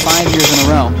 winning for 5 years in a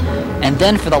row. And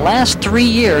then for the last 3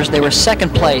 years, they were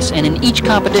second place, and in each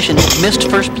competition missed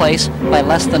first place by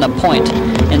less than a point.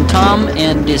 And Tom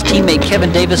and his teammate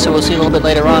Kevin Davis, who we'll see a little bit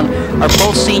later on, are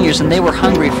both seniors, and they were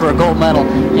hungry for a gold medal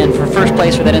and for first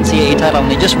place for that NCAA title, and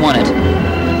they just won it.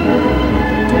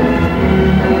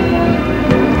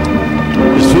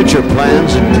 His future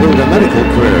plans include a medical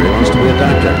career. He wants to be a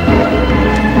doctor.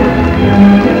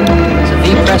 It's a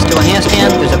V press to a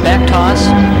handstand. There's a back toss,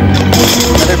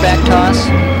 another back toss,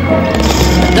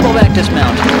 a double back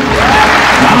dismount.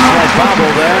 Nice slight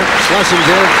bobble there.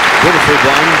 Schlesinger, beautifully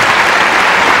done.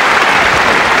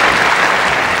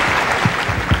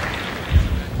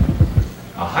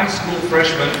 A high school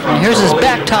freshman from and here's his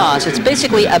back toss. It's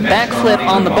basically a backflip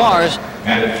on the bars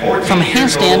from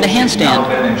handstand to handstand.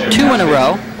 2 in a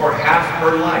row. For half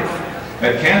her life.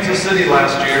 At Kansas City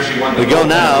last year, she won the We go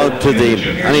now to the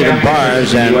uneven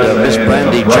bars and Miss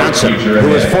Brandy Johnson,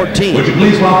 who is 14.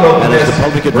 And as the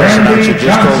public address announcer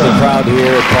just told the crowd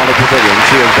here at Pauley Pavilion,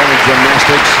 she has been in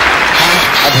gymnastics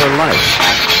half of her life.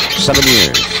 7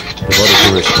 years devoted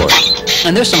to her sport.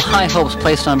 And there's some high hopes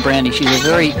placed on Brandy. She's a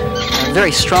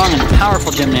very strong and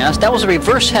powerful gymnast. That was a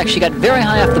reverse hex. She got very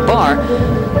high off the bar,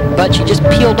 but she just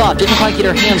peeled off. Didn't quite get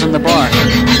her hands on the bar.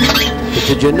 But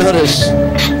did you notice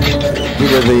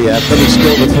the funny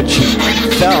skill with which she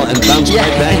fell and bounced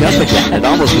right back up again? It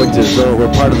almost looked as though it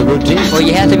were part of the routine. Well,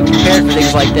 you have to be prepared for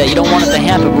things like that. You don't want it to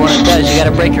happen, but when it does, you got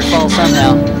to break your fall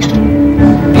somehow.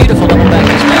 Beautiful double back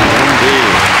dismount. Indeed.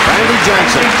 Brandy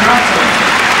Johnson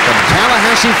from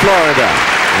Tallahassee, Florida.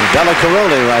 And Bella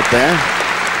Caroli right there.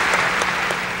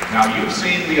 Now you've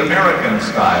seen the American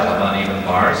style of uneven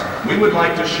bars. We would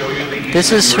like to show you the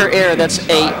This is her air. That's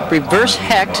a reverse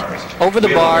hecht over the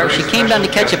bar. She came down to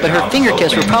catch it, but her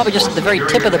fingertips were probably just at the very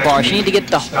tip of the bar. She needed to get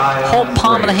the whole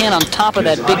palm of the hand on top of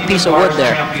that big piece of wood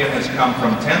there. Champion has come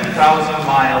from 10,000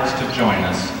 miles to join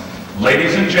us.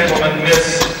 Ladies and gentlemen,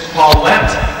 Miss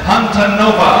Paulette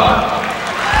Huntanova.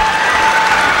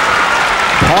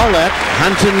 Paulette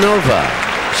Huntanova.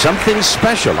 Something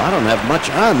special. I don't have much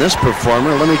on this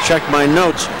performer. Let me check my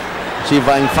notes. See if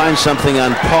I can find something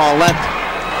on Paulette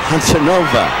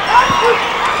Huntanova.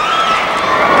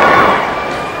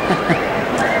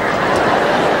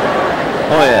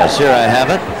 Oh yes, Yes, here I have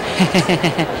it.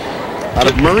 Out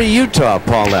of Murray, Utah,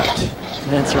 Paulette.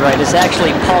 That's right. It's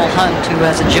actually Paul Hunt, who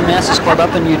has a gymnastics club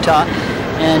up in Utah,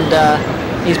 and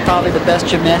he's probably the best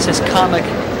gymnastics comic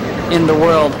in the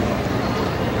world.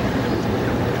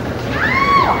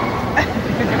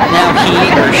 Now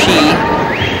he or she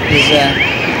is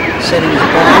setting his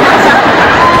ball.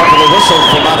 A couple of whistles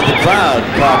from out of the crowd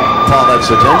caught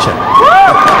Paulette's attention.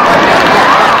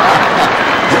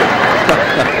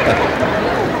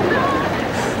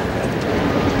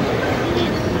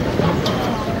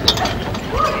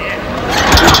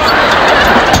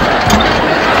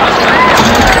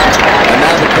 And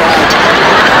now the crowd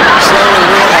slowly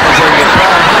realizing that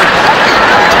Paul Hunt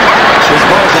is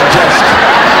more than just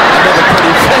another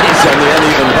pretty face on the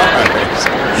uneven bars.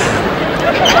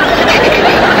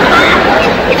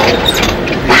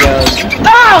 He goes.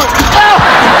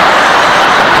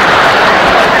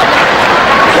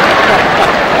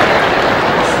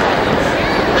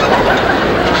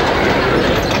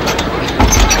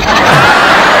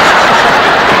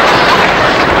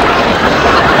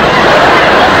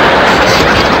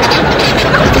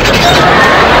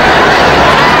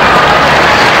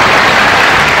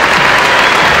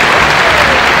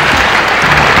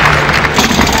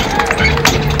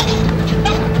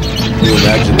 Can you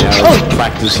imagine the hours of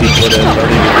practice he put in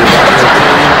learning to do that?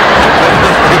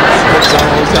 It's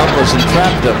almost helpless and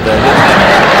trapped up there.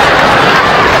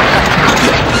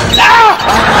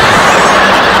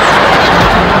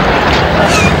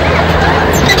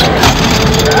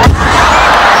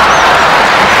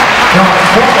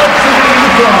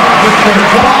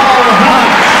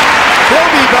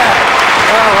 He'll be back.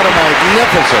 Oh, what a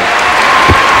magnificent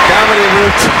comedy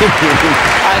routine.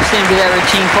 I've seen him do that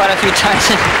routine quite a few times.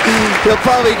 He'll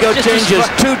probably go change his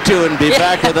tutu and be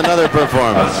back with another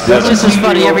performance. It's just as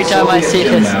funny every time I see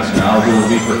this.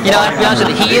 You know, I have to be honest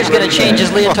with you, he is going to change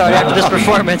his leotard after this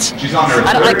performance.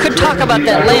 I could talk about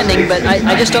that landing, but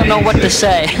I just don't know what to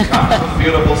say.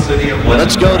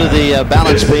 Let's go to the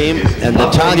balance beam, and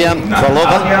Natalia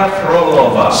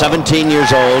Frolova, 17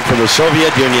 years old, from the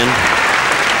Soviet Union.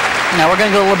 Now we're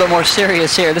going to go a little bit more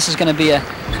serious here. This is going to be a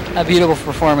beautiful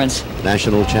performance.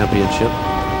 National championship.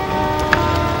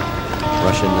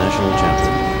 Russian national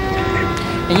champion.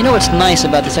 And you know what's nice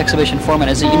about this exhibition format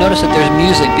is that you notice that there's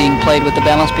music being played with the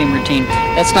balance beam routine.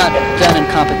 That's not done in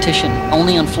competition.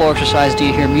 Only on floor exercise do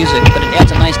you hear music, but it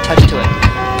adds a nice touch to it.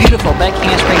 Beautiful back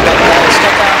handspring, back wall,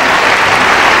 step out.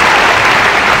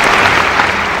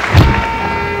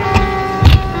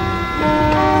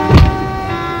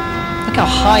 Look how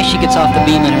high she gets off the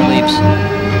beam in her leaps.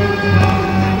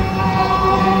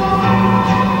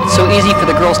 It's so easy for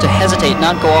the girls to hesitate,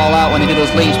 not go all out when they do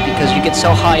those leaps, because you get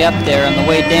so high up there on the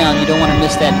way down, you don't want to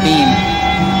miss that beam.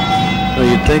 Well,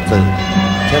 you'd think the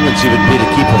tendency would be to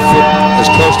keep a foot as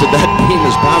close to that beam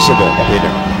as possible, Peter.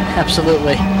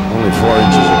 Absolutely. Only 4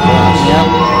 inches across. Yep.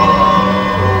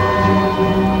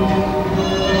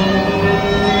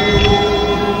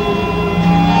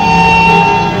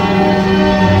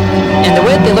 And the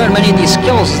way that they learn many of these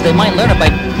skills is they might learn it by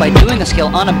doing a skill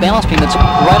on a balance beam that's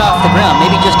right off the ground,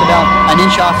 maybe just about an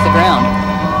inch off the ground.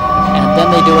 And then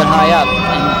they do it high up.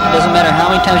 And it doesn't matter how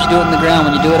many times you do it on the ground,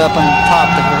 when you do it up on top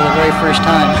for the very first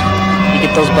time, you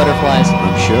get those butterflies.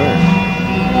 I'm sure.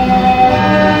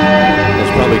 It's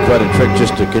probably quite a trick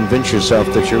just to convince yourself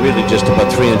that you're really just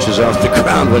about 3 inches off the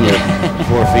ground when you're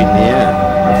 4 feet in the air,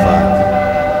 or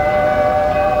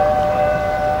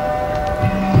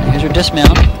 5. Here's her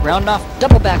dismount, round off,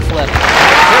 double backflip. Very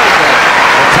good.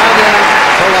 Natalia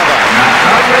Frolova.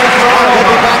 We'll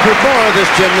be back with more of this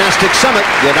gymnastics summit,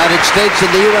 United States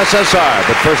and the USSR,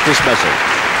 but first this message.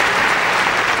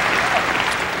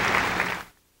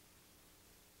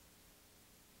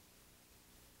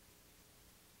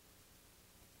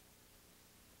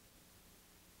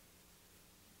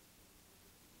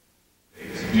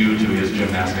 Due to his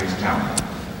gymnastics talent.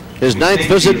 His 9th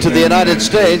visit to the United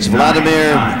States,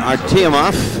 Vladimir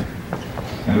Artyomov,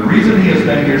 And the reason he has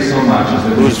been here so much is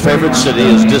that whose favorite city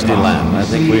is Disneyland. I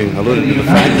think we alluded to the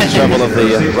fact that several of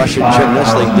the Russian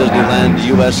gymnasts think Disneyland,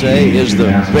 USA, is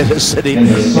the greatest city in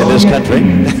this country.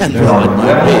 And well, it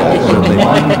might be. I certainly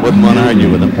wouldn't want to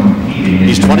argue with him.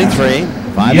 He's 23,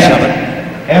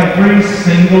 5'7". Every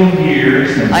single year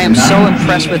since I am so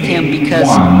impressed with him because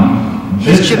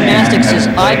his gymnastics is,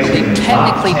 I believe,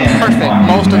 technically perfect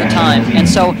most of the time. And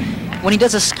so when he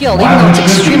does a skill, even though it's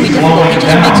extremely difficult, he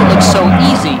just makes it look so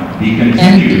easy.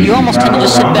 And you almost tend to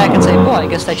just sit back and say, boy, I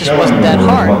guess that just wasn't that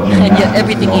hard. And yet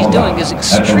everything he's doing is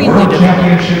extremely difficult.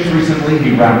 Championships recently,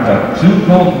 he racked up 2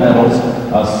 gold medals,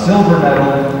 a silver medal,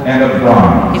 and a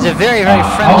bronze. He's a very, very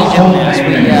friendly gymnast.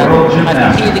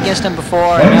 I've competed against him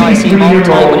before, and now I see him all the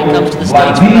time when he comes to the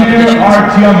States for competitions.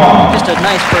 Just a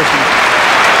nice person.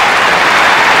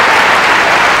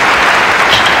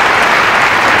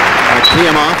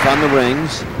 Artyomov on the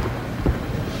rings.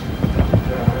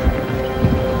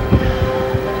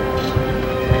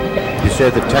 You say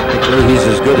that technically he's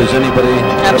as good as anybody?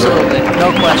 Absolutely,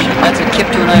 no question. That's a kick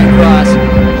to an iron cross.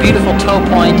 Beautiful toe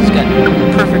point. He's got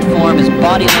perfect form. His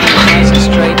body line is nice and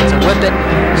straight. It's a whip it,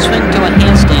 swing to a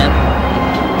handstand.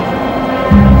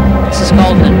 This is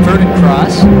called an inverted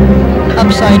cross.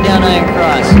 Upside down iron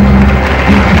cross.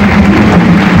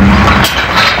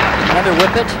 Another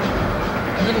whip it.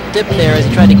 A little dip there as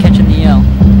he tried to catch in the L.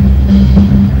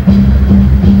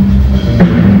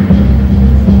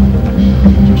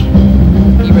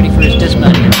 Be ready for his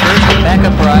dismount here. First, back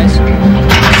up rise.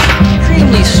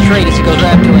 Extremely straight as he goes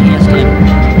right up to a handstand.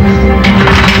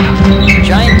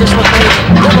 Giant dislocate,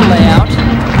 double layout. A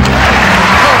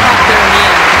little hop there in the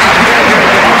end. Very, very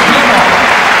good.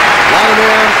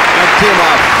 Vladimir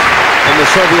Artyomov from the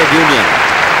Soviet Union.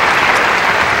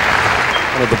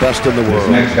 One of the best in the world.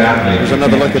 Here's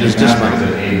another look at his dismount.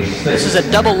 This is a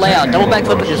double layout, double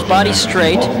backflip with his body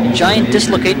straight, giant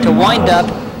dislocate to wind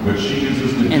up,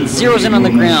 and zeroes in on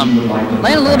the ground.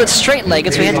 Landed a little bit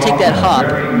straight-legged, so he had to take that hop.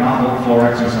 Very novel floor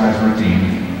exercise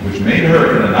routine, which made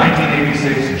her the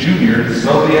 1986 Junior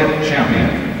Soviet champion.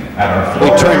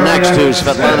 We turn next to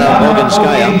Svetlana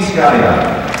Boginskaya.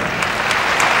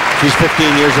 She's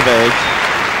 15 years of age.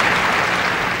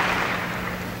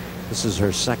 This is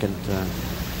her second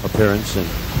appearance in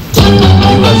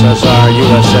USSR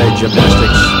USA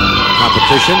Gymnastics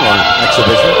competition or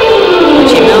exhibition.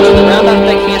 She mounts with a round off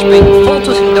back handspring, full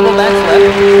twisting double backflip.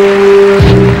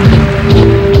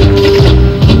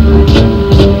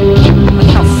 Look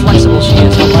how flexible she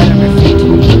is, how light on her feet.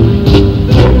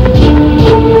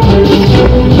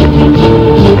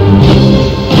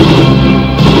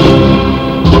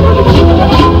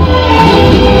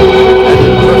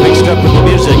 Perfect step with the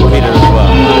music, Peter, as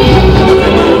well.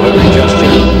 Every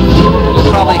gesture. We'll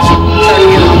probably start to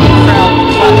get the crowd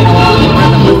clapping along in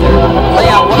rhythm with their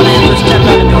layout. One man who stepped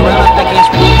out into a round off back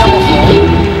handspring, double full,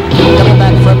 double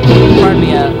backflip, pardon me,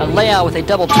 a layout with a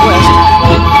double twist.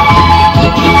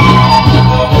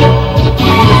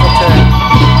 Beautiful turn.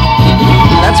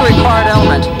 That's a required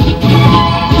element.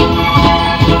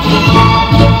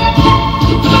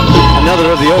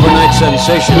 Another of the overnight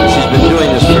sensations. She's been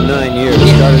doing this for 9 years.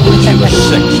 Started when she was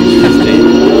 6. She's 15.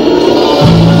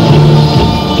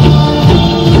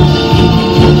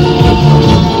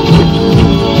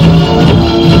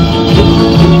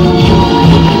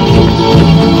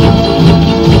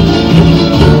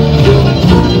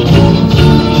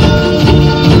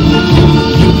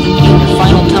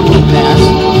 Final tumbling pass.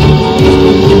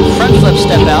 Front flip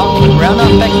step out. Round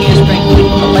off back handspring.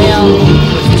 A layout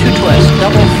with 2 twists.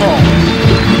 Double full.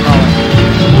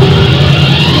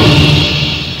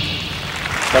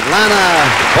 Svetlana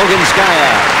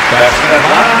Boginskaya. That's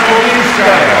Svetlana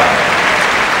Boginskaya.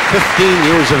 15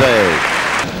 years of age.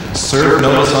 Served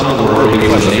notice on the world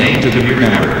because a name to be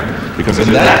remembered. Because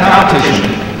in that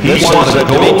competition, he won the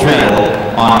gold medal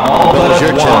on all but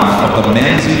one of the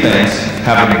men's events,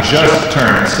 having just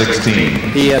turned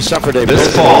 16. He suffered a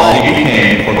This fall, he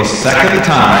became, for the second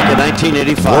time, in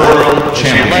 1985. world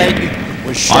champion.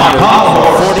 On pommel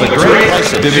horse, the great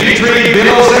Dmitry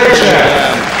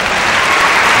Bilozerchev.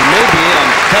 Maybe a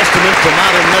testament to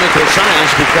modern medical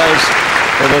science, because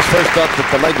it was first thought that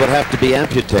the leg would have to be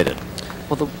amputated.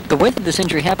 Well, the way that this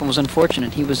injury happened was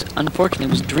unfortunate. He was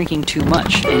drinking too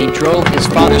much, and he drove his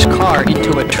father's car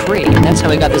into a tree, and that's how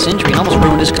he got this injury. It almost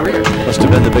ruined his career. Must have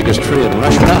been the biggest tree in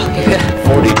Russia. Oh, yeah.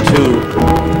 42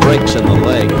 breaks in the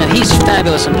leg. Now, he's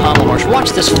fabulous in pommel horse.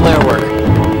 Watch this flare work.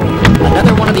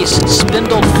 Another one of these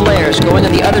spindled flares going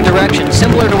in the other direction,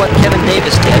 similar to what Kevin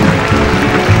Davis did.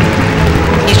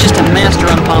 He's just a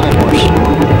master on pommel horse.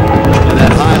 And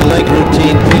that high leg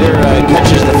routine, Peter,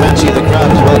 catches the fancy of the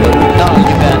crowd as well. Oh,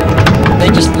 you bet. They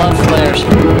just love flares.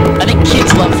 I think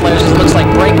kids love flares. It looks like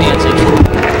breakdancing.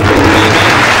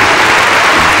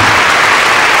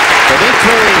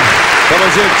 Dmitry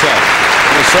Bilozerchev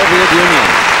from the Soviet Union.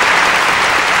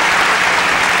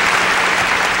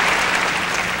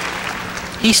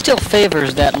 He still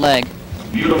favors that leg.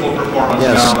 Beautiful performance.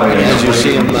 Yes, as you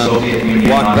see him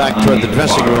walk back toward the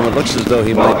dressing room, it looks as though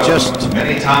he might just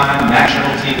many-time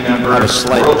national team member, have a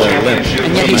slight limp.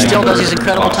 And yet he still does these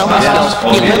incredible tumbling skills.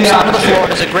 He limps onto the floor,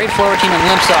 does a great floor routine, and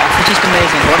limps off. It's just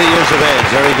amazing. 20 years of age.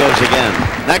 There he goes again.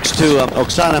 Next to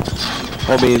Oksana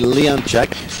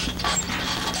Obilyanchuk.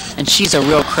 and she's a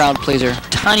real crowd pleaser.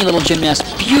 Tiny little gymnast,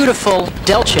 beautiful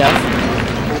Delchev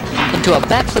into a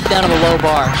backflip down to the low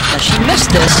bar. Now she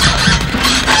missed this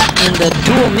in the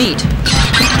dual meet,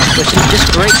 which is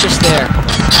just great just there.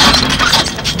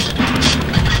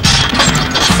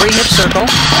 Free hip circle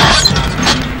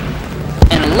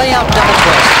and a layout double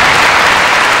twist.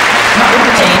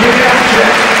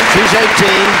 She's 18,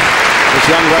 this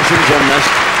young Russian gymnast,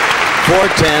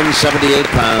 4'10", 78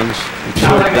 pounds,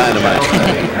 pure dynamite.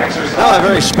 Now a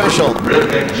very special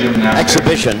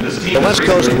exhibition. The West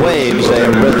Coast Waves,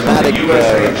 a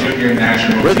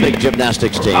rhythmic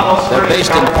gymnastics team. They're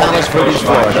based in Palos Verdes,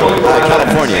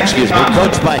 California, excuse me,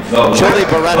 coached by Jolie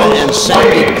Beretta and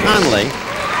Sandy Conley.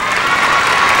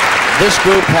 This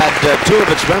group had two of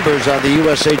its members on the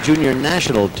USA Junior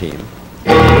National team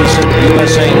in the recent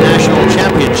USA National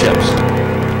Championships.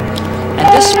 And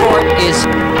this sport is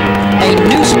a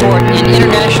new sport in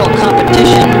international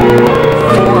competition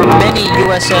for many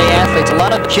USA athletes. A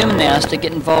lot of gymnasts that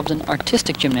get involved in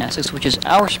artistic gymnastics, which is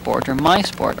our sport or my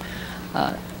sport,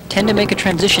 tend to make a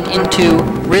transition into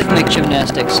rhythmic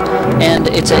gymnastics. And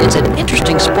it's an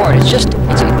interesting sport. It's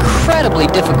incredibly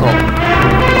difficult.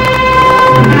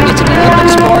 It's an Olympic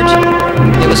sport.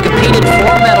 It was competed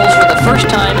for medals for the first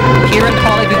time here in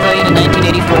Pauley Pavilion in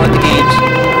 1984 at the Games.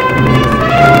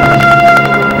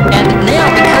 And now,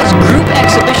 because group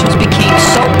exhibitions became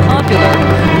so popular,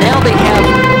 now they have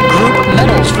group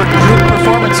medals for group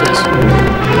performances.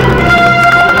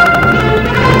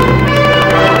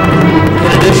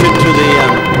 In addition to the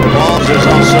balls, there's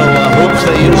also hoops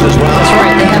they use as well. That's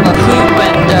right. They have a hoop,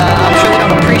 and I'm sure they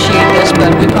don't appreciate this,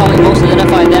 but we probably most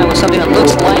identify that with something that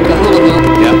looks like a hula hoop.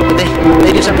 Yep. But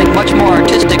they do something much more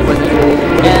artistic with it.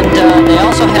 And they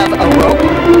also have a rope.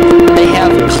 They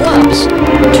have clubs, 2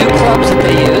 clubs that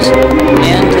they use,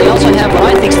 and they also have what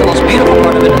I think is the most beautiful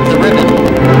part of it, the ribbon.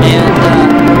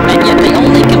 And yet they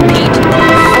only compete 4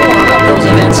 of those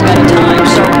events at a time.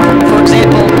 So, for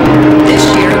example, this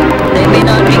year they may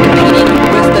not be competing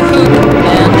with the hoop,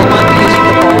 and they might be using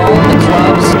the ball, the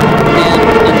clubs, and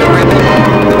the ribbon,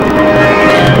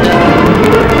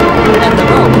 and the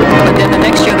rope. But then the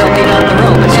next year they'll be on the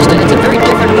rope. It's a very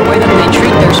different in the way that they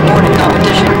treat their sport in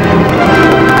competition.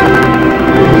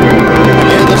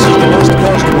 Again, this is the West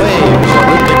Coast Waves, a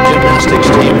rhythmic gymnastics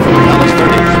team from Palos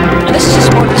Verdes. And this is a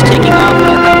sport that's taking off in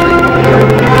our country.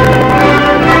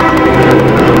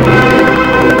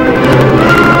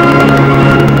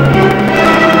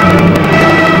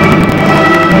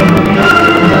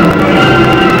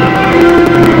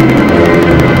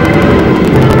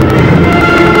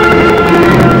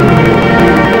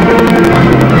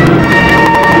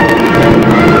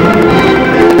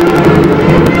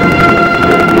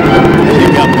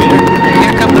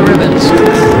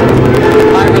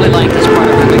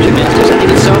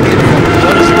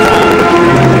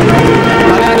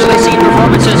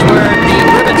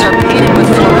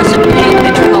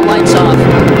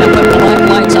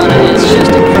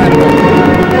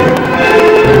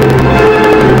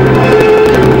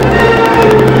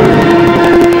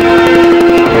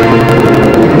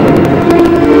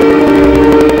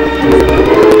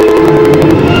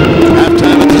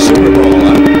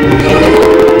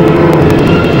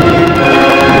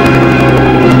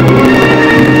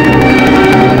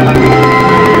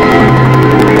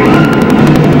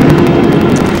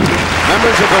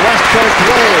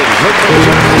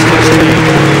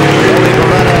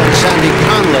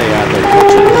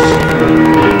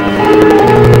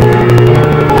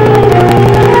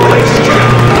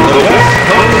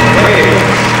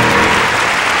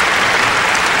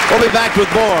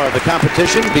 With more of the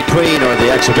competition between, or the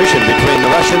exhibition between the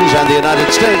Russians and the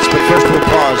United States, but first we'll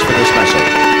pause for this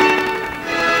message.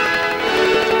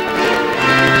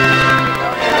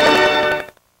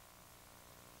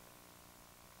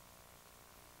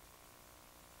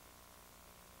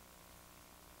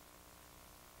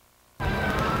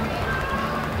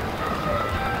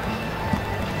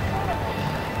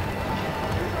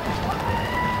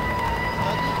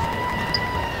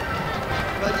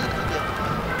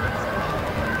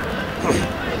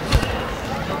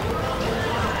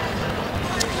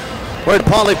 We're at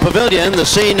Pauley Pavilion, the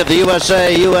scene of the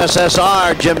USA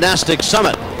USSR Gymnastics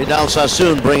Summit. Vidal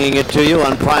Sassoon bringing it to you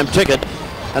on Prime Ticket.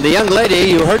 And the young lady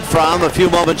you heard from a few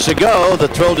moments ago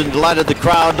that thrilled and delighted the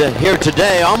crowd here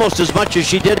today almost as much as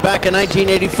she did back in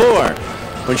 1984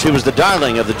 when she was the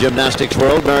darling of the gymnastics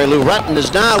world. Mary Lou Retton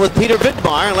is now with Peter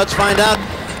Vidmar. Let's find out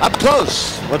up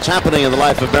close what's happening in the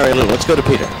life of Mary Lou. Let's go to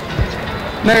Peter.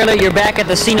 Mary Lou, you're back at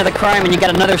the scene of the crime and you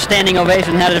got another standing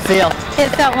ovation. How did it feel?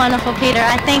 It felt wonderful, Peter.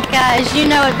 I think, as you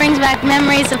know, it brings back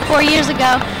memories of 4 years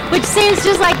ago, which seems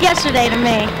just like yesterday to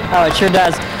me. Oh, it sure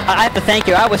does. I have to thank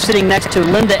you. I was sitting next to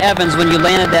Linda Evans when you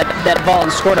landed that ball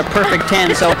and scored a perfect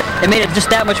 10, so it made it just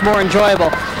that much more enjoyable.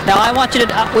 Now,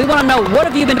 we want to know, what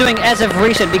have you been doing as of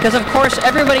recent? Because, of course,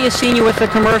 everybody has seen you with the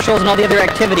commercials and all the other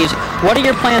activities. What are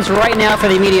your plans right now for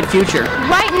the immediate future?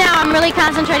 Right now, I'm really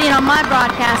concentrating on my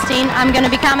broadcasting. I'm going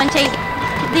to be commentating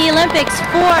the Olympics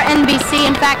for NBC.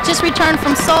 In fact, just returned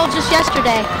from Seoul just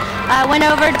yesterday. I went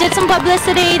over, did some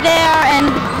publicity there,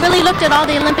 and really looked at all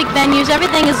the Olympic venues.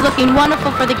 Everything is looking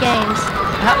wonderful for the Games.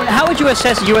 How would you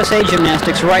assess USA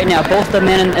Gymnastics right now, both the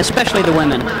men and especially the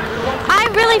women? I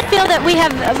really feel that we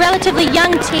have relatively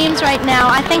young teams right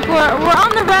now. I think we're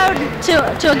on the road to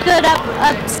a good,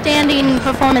 upstanding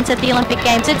performance at the Olympic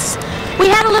Games. We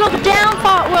had a little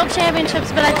downfall at World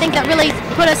Championships, but I think that really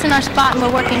put us in our spot, and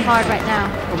we're working hard right now.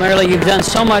 Well, Marilee, you've done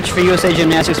so much for USA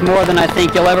Gymnastics, more than I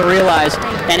think you'll ever realize,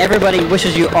 and everybody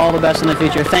wishes you all the best in the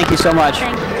future. Thank you so much.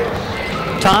 Thank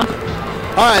you. Tom?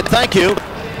 All right, thank you.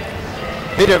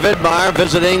 Peter Vidmar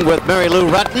visiting with Mary Lou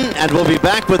Rutten, and we'll be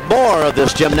back with more of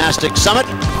this Gymnastics Summit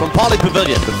from Pauley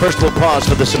Pavilion. But first, we'll pause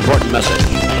for this important message.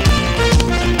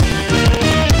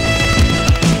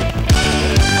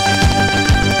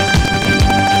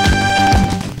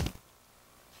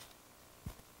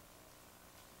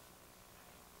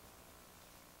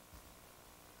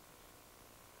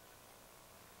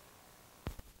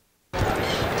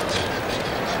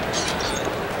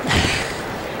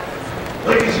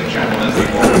 Ladies and gentlemen,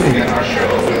 before we begin our show,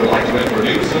 we would like to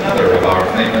introduce another of our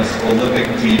famous Olympic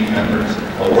team members,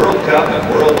 a World Cup and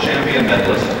World Champion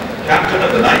medalist, captain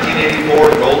of the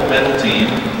 1984 gold medal team,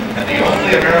 and the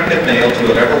only American male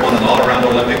to have ever won an all-around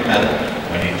Olympic medal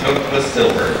when he took the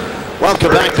silver.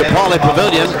 Welcome back to Pauley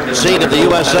Pavilion, scene of the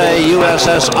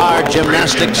USSR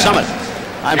Gymnastics Summit.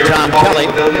 I'm Tom Kelly,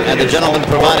 and the gentleman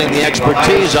providing the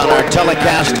expertise on our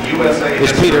telecast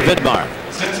is Peter Vidmar.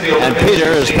 And Peter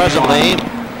is presently,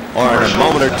 or in a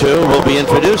moment or two, will be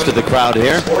introduced to the crowd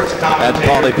here at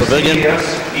Pauley Pavilion.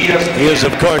 He is,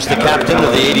 of course, the captain of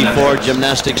the '84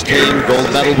 gymnastics team, gold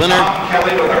medal winner.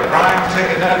 Kelly with our Prime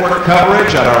Ticket Network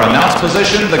coverage at our announced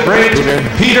position, the great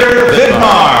Peter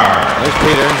Vidmar. There's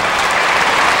Peter.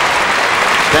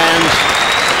 Stands,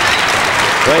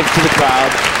 waves to the crowd.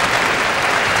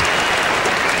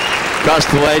 Across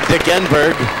the way, Dick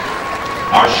Enberg.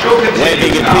 Our show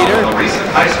continues now Peter. with a recent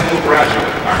high school graduate.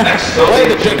 Our next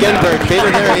Wave at Dick Enberg, Peter.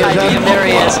 There he is. There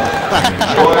he is.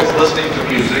 Enjoys listening to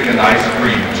music and ice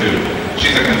cream, too.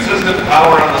 She's a consistent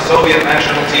power on the Soviet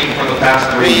national team for the past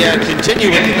 3 years. We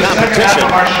continue with the Beginning second competition.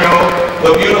 half of our show,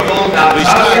 the beautiful We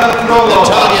start Natalia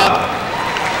Natalia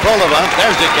Frolova.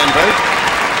 There's Dick Enberg.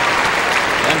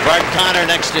 And Bart Connor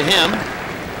next to him.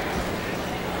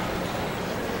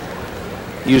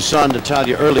 You saw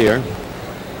Natalia earlier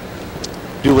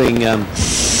doing a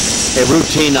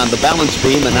routine on the balance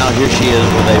beam, and now here she is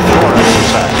with a floor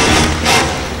exercise.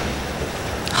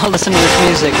 I'll listen to this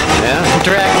music. Yeah?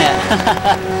 Dragnet.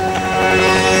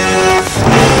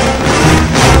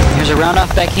 Here's a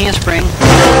round-off back handspring.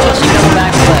 Just double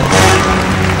back flip.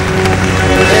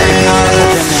 Very powerful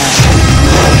gymnast.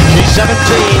 She's 17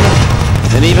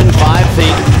 and even 5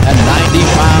 feet and 90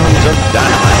 pounds of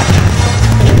dynamite.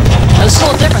 Now, this is a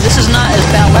little different. This is not as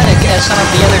balletic as some of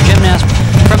the other gymnasts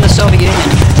from the Soviet Union.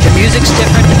 The music's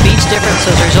different, the beat's different,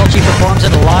 so as a result, she performs it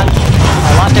a lot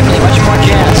differently, much more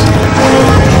jazz.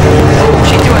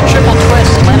 She threw a triple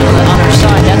twist and landed on her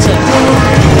side.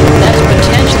 That's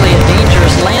potentially a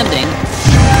dangerous landing.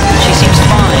 She seems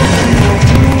fine.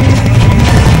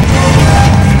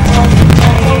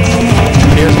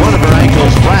 Here's one of her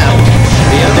ankles wrapped,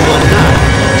 the other one not.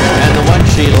 And the one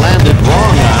she landed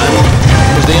wrong on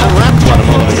was the unwrapped one a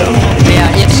moment ago.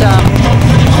 Yeah, it's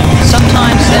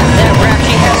sometimes that wrap,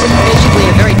 she has basically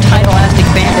a very tight elastic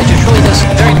bandage, which really does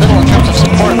very little in terms of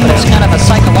support, but it's kind of a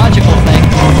psychological thing.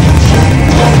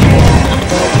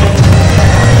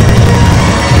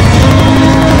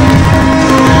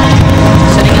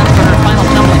 Setting up for her final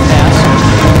tumbling pass.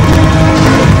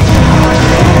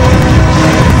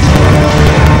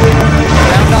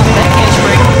 Round off back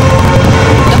handspring.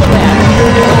 Double back.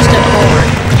 Double step forward.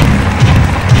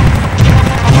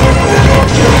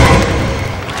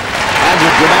 And the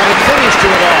dramatic finish to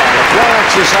it all. A floor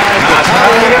exercise.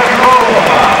 Natalia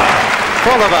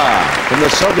Frolova from the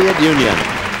Soviet Union.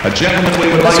 A gentleman we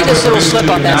would Let's like see to this little introduce slip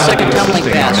to on you that now second tumbling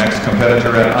assisting our pass. next competitor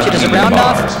at She does a uneven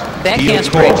round-off bars. back He, of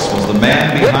handspring, course, was the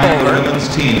man whip behind the over, women's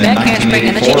team in back handspring,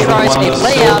 and then she 1984 who tries won a the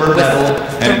layout silver with medal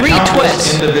and 3 countless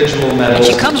twists. individual medals. And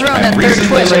she comes around that third recently,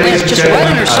 twist and lands ladies and just right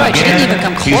on her side. She didn't even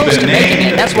come gentlemen, he's close been to making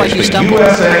it. named That's why she the stumbled.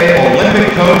 USA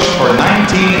Olympic coach for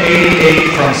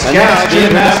 1988 from And now Scat the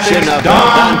introduction Gymnastics, of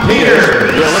Don Peters.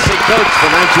 the Olympic coach for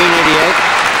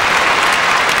 1988.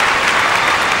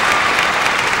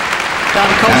 Don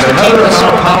And Coates, the team another was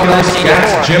of our silver medal popular back in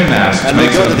Scats 84. gymnasts And we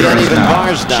makes go an to the appearance uneven now.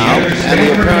 bars now, and the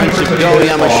appearance of Go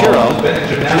Yamashiro.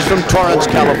 She's from Torrance,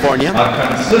 California.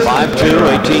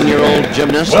 5'2", 18-year-old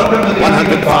gymnast,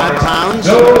 105 pounds.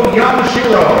 Go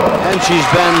Yamashiro. And she's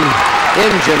been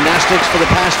in gymnastics for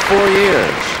the past 4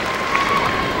 years.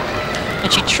 And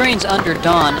she trains under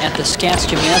Don at the Scats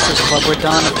Gymnastics Club, where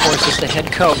Don, of course, is the head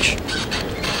coach.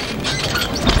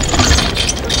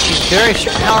 She's very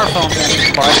powerful in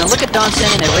these bars. Now look at Don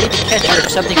standing there, ready to catch her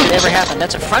if something could ever happen.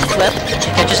 That's a front flip.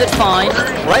 She catches it fine,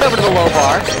 right over to the low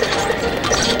bar.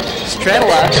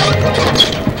 Straddle out.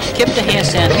 Kip to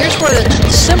handstand. Here's where the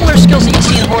similar skills that you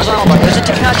see in horizontal bar. There's a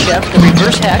Tkachev, the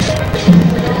reverse heck.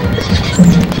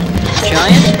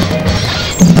 Giant.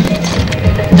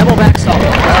 Double back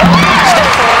salto. Step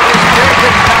forward. Very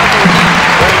good and powerful routine.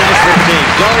 Very nice routine.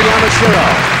 Go Yamashiro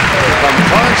from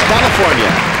Torrance,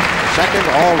 California. Second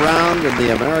all-round in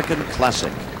the American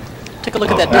Classic. Take a look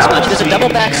at that dismount. She does a double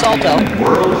back salto.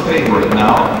 World favorite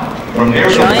now. From near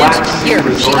the Giant. Black Sea Here,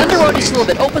 she Resort underwrote just a little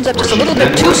bit. Opens up just a little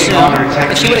bit too soon.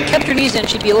 If she would have kept her knees in,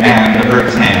 she'd be a little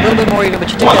bit more even.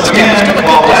 But she took that Once step. again, Still a good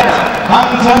Paulette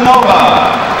dismount. Antonova.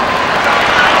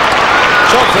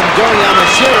 So from Go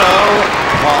Yamashiro,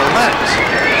 Paulette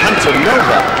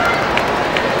Antonova.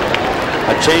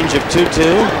 A change of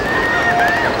 2-2.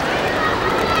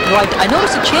 Well, I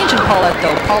noticed a change in Paulette,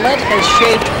 though. Paulette has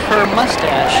shaved her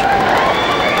mustache.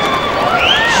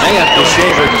 May have to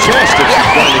shave her chest if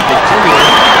she's going to continue.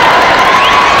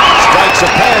 Strikes a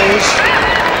pose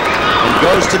and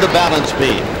goes to the balance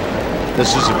beam.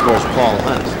 This is, of course, Paul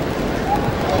Hunt,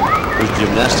 whose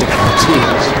gymnastic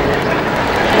routines.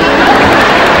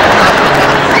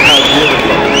 How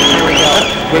beautiful. Here we go.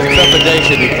 With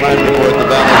trepidation, he climbed aboard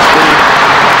the balance beam.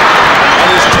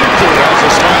 And his tutu has a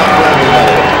smile for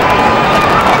everybody.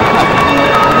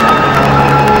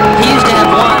 He used to have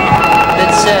one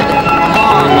that said,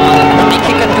 Mom, on it. When he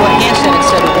kicked up to a handstand, it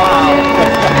said, wow.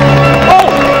 Oh!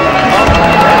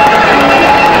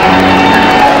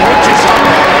 Hurt yourself.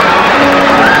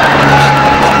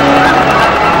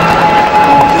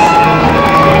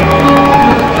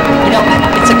 You know,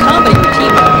 it's a comedy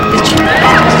routine, but his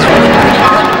gymnastics is really pretty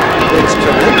incredible. It's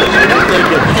tremendous. You don't think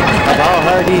of how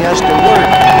hard he has to work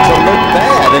to look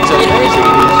bad. It's amazing.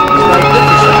 He's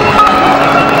magnificent.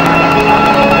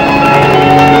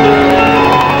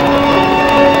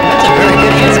 That's a very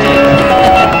good handstand.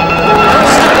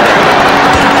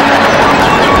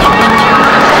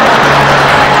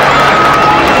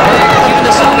 Even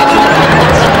the Soviets are not like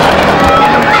this.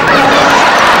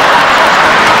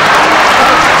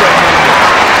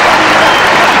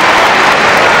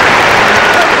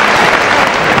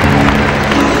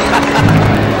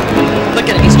 Look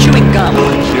at him, he's chewing gum.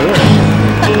 Sure.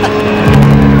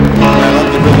 I love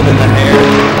the ribbon in the hair.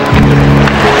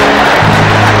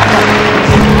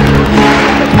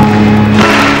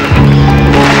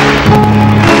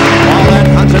 Paulette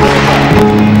Antonova.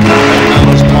 That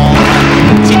was Paul.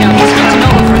 See, now he's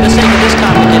Antonova for the sake of this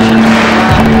competition.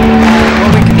 When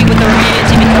we compete with the Romanians,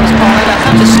 he becomes Paulette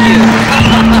Antonescu.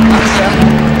 So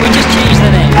we just changed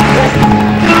the name.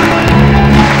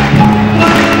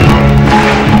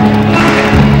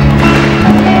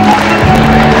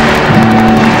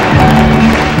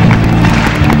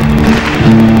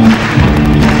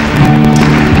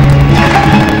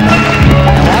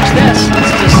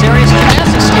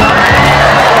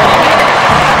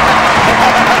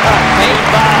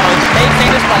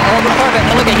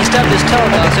 His toe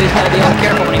now, so he's got to be all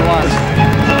careful when he walks.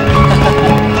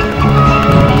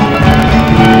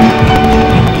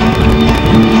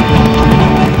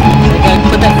 They got to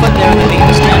put that foot there and make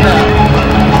him stand up.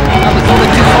 I was a little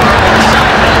bit too far on the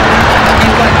side, but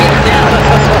can't quite get it down.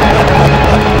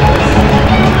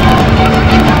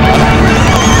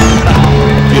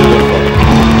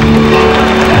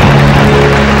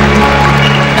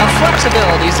 Now,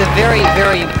 flexibility is a very,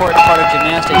 very important part of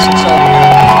gymnastics, and so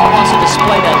Paul wants to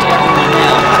display that to everyone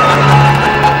now.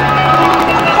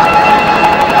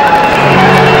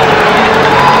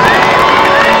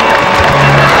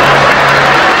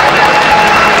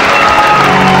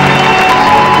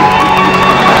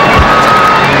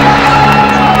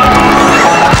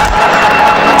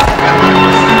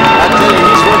 I tell you,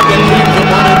 he's worked that team from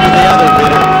one end to the other,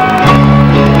 Peter.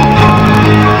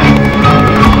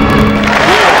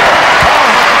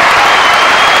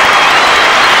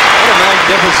 What a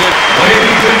magnificent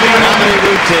comedy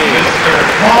routine.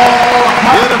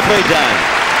 Beautifully done.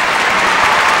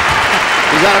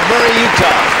 He's out of Murray,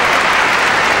 Utah.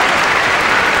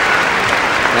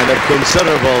 And of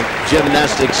considerable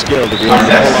gymnastic skill to be I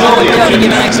went down to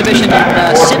give an exhibition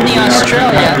in Sydney,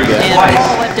 Australia, and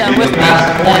Paul went down with me,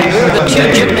 and we were the two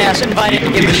gymnasts invited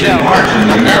to give the show.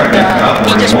 And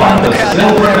he just wanted the crowd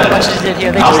down there as much as he did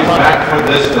here. They just loved it. For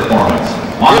this performance.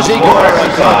 Here's Igor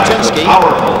Korobchinsky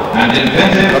and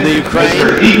inventive from the Ukraine.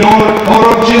 Mr. Igor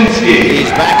Korobchinsky.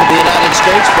 He's back in the United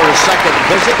States for a second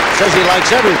visit. Says he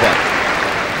likes everything.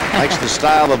 Likes the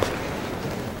style of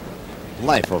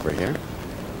life over here.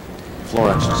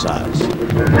 Floor exercise.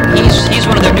 He's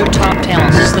one of their new top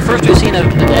talents. This is the first we've seen of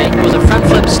him today. It was a front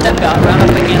flip step out, round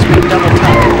up against big double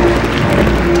tuck.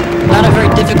 Not a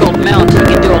very difficult mount. He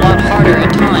can do a lot harder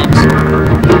at times.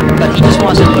 But he just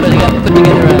wants to put together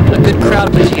a good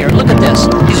crowd please here. Look at this.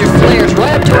 These are flares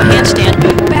right up to a handstand,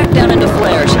 back down into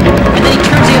flares. And then he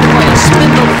turns the other way and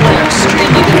spindle flares.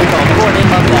 Extremely difficult. Boy, they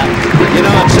love that. You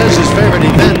know, it says his favorite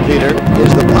event, Peter,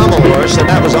 is the pommel horse, and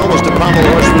that was almost a pommel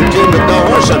horse routine with no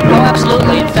horse under it. Oh,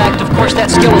 absolutely. In fact, of course,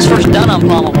 that skill was first done on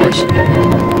pommel horse.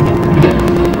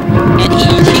 And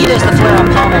he does the flare on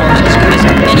pommel horse as good as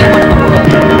anyone in the world.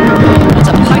 That's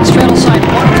a pike straddle side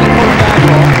 1 3/4 back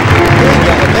roll. Big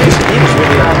elevation. He was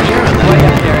really out here in that. Way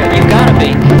up there. You've got to be.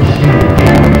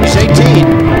 He's 18.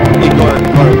 Igor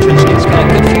Korobchinsky. He's got a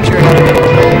good future ahead of him.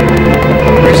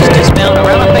 Here's his dismount.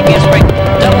 Around up against right.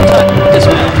 Double tuck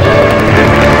dismount.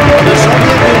 The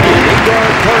Soviet Union, Igor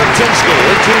Korobchinsky,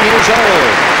 18 years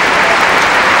old.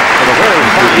 For the very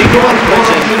fine Igor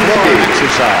Korobchinsky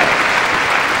exercise.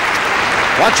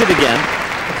 Watch it again.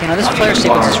 Okay, now this flare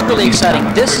sequence is really exciting.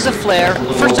 This is a flare,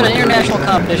 first in an international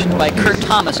competition by Kurt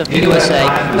Thomas of the USA,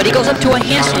 but he goes up to a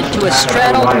handstand, to a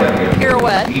straddle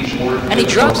pirouette, and he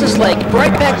drops his leg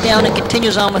right back down and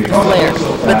continues on with the flare.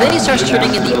 But then he starts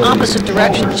turning in the opposite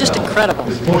direction. It's just incredible.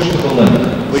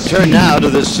 We turn now to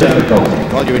this,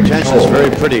 call your attention, this very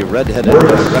pretty red-headed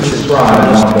Russian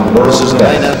gymnast. This is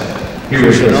Elena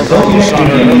Khrushchenova. You saw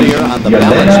her earlier on the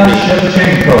balance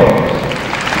beam.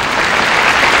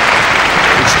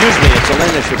 Excuse me, it's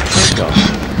Elena Shevchenko.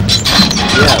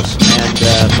 Yes,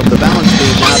 and from the balance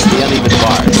beam now to the uneven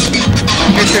bars.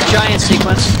 Here's her giant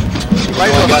sequence.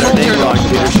 Right about her name wrong,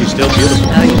 Peter. She's still beautiful.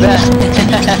 Oh, you bet.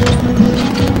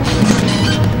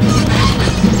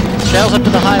 Straddles up to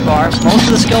the high bar. Most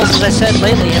of the skills, as I said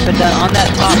lately, have been done on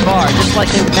that top bar, just like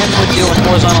the men would do on a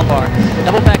horizontal bar.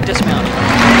 Double back dismount.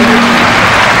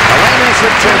 Elena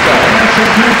Shevchenko.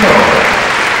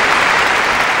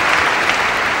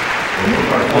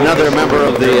 Another member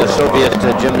of the Soviet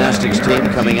gymnastics team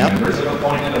coming up,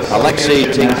 Alexei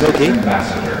Tinkoki,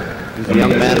 who's a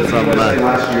young man from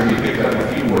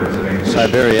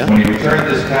Siberia. When he returned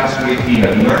this past week, he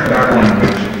had learned our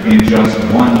language in just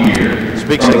 1 year.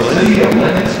 Speaks English.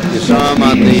 You saw him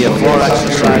on the floor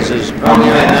exercises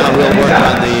earlier, and now he'll work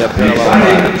on the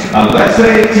parallel.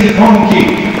 Alexei Tinkoki.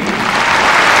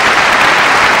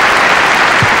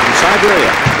 From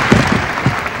Siberia.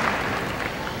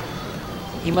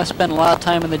 He must spend a lot of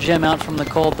time in the gym out from the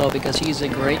cold, though, because he's a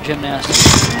great gymnast.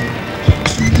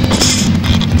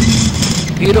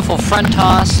 Beautiful front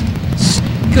toss.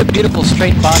 Good, beautiful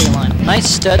straight body line. Nice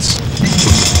studs.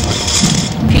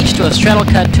 Peach to a straddle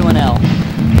cut to an L.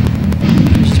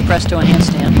 Just press to a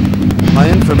handstand. My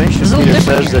information, Peter,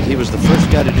 says that he was the first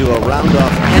guy to do a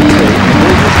round-off entry.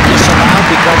 Disallowed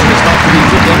because it was thought to be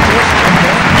too dangerous?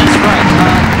 That's right.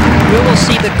 We will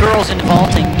see the girls in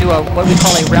vaulting do what we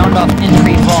call a round-off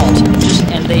entry vault.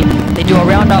 And they do a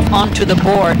round-off onto the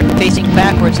board, facing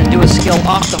backwards, and do a skill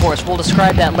off the horse. We'll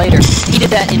describe that later. He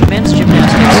did that in men's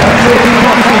gymnastics. You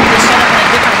vault in a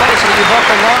different way, so you vault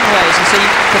the long ways, and so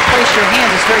to place your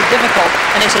hands is very difficult.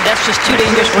 And they said, that's just too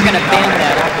dangerous, we're going to ban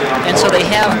that. And so they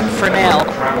have for now.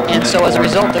 And so as a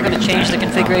result, they're going to change the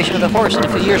configuration of the horse. In a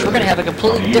few years, we're going to have a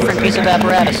completely different piece of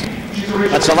apparatus.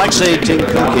 That's Alexei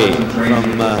Tinkoki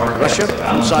from Russia,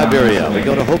 from Siberia. We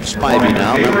go to Hope Spivey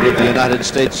now, member of the United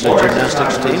States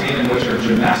gymnastics team.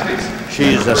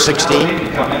 She's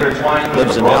 16,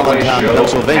 lives in Allentown,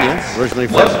 Pennsylvania, originally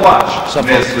from Suffolk,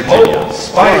 Virginia.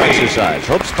 Floor exercise,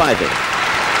 Hope Spivey.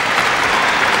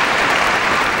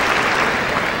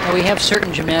 Now we have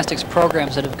certain gymnastics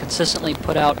programs that have consistently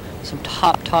put out some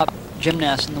top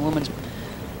gymnasts in the women's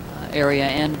area,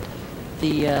 and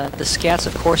the Scats,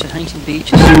 of course, at Huntington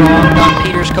Beach is strong. Don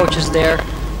Peters coaches there.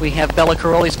 We have Bella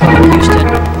Caroli's from Houston.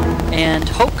 And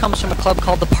Hope comes from a club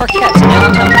called the Parkettes in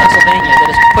Allentown, Pennsylvania, that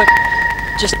has put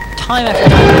just time after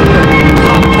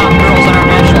time top girls on our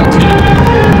national team.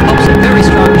 Hope's a very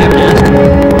strong gymnast.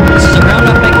 This is a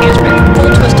round-off back handspring, full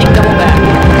twisting double back.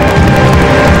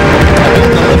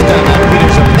 The lift on that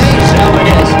Peter's amazing. Oh, it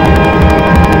is.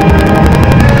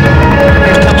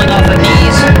 Here's tumbling off the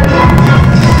knees.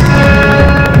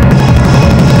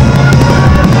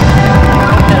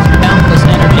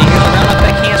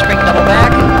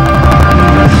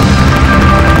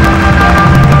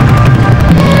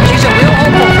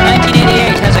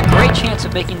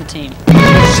 making the team.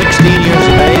 16 years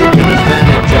of age and has been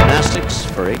in gymnastics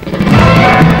for 8 years.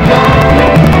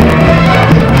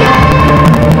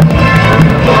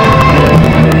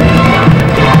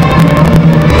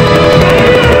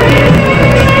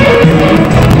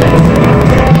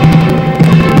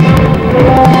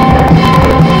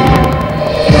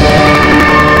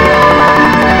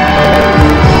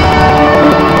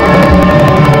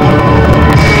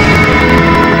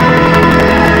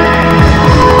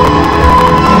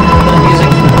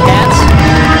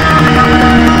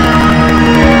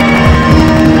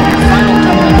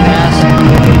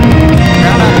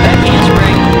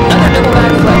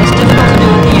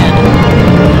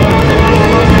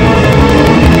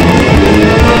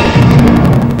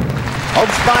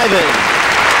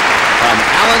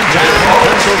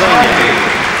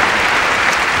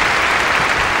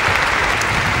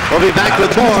 We'll be back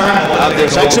with more of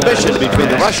this exhibition between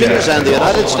the Russians and the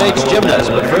United States gymnasts.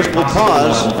 But first, we'll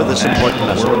pause for this important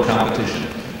message. Competition.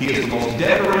 He is the most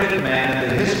decorated man in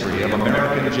the history of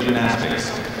American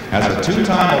gymnastics. As a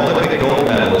two-time Olympic gold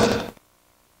medalist,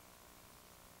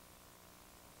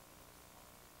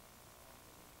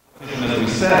 as we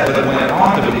said, but went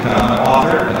on to become an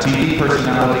author, a TV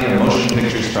personality, and motion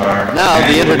picture star. Now,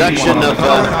 the introduction of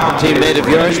a teammate of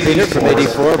yours, Peter, from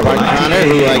 '84, Bart Connor,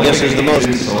 who I guess is the most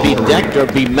bedecked or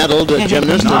bemedaled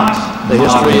gymnast in the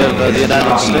history of the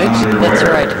United States. That's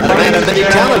right. And a man of many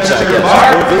talents, I guess.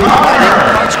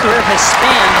 Bart's career has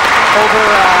spanned over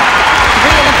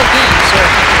 3 Olympic Games. So he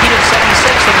competed in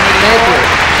 76 and in 84.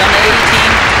 He's on the 80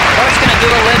 team. Bart's going to do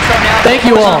a little intro now. Thank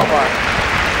you all.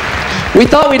 We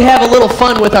thought we'd have a little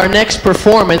fun with our next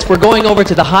performance. We're going over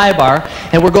to the high bar,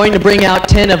 and we're going to bring out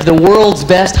 10 of the world's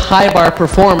best high bar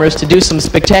performers to do some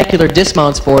spectacular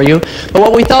dismounts for you. But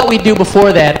what we thought we'd do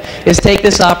before that is take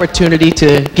this opportunity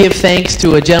to give thanks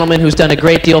to a gentleman who's done a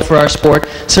great deal for our sport,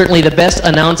 certainly the best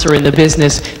announcer in the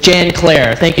business, Jan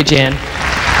Clare. Thank you, Jan.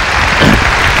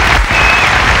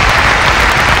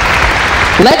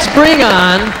 Let's bring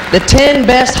on the 10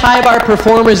 best high bar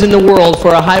performers in the world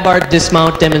for a high bar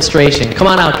dismount demonstration. Come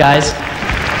on out, guys.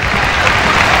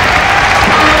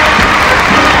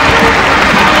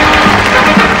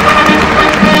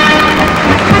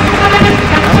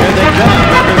 Here they come,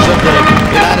 members of the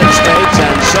United States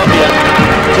and Soviet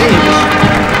teams.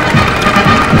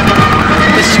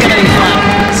 This is going to be fun.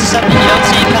 This is something you don't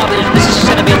see in competition. This is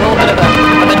going to be a little bit of a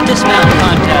dismount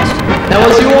contest. Now,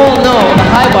 as you all know, the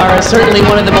high bar is certainly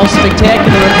one of the most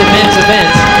spectacular of the men's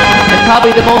events. And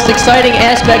probably the most exciting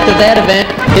aspect of that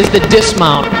event is the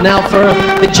dismount. Now, for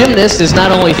the gymnast, it's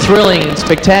not only thrilling and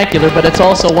spectacular, but it's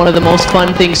also one of the most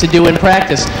fun things to do in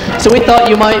practice. So we thought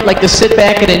you might like to sit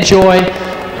back and enjoy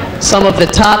some of the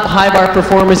top high bar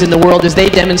performers in the world as they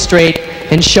demonstrate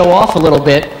and show off a little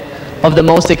bit of the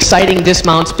most exciting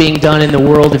dismounts being done in the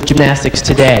world of gymnastics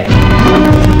today.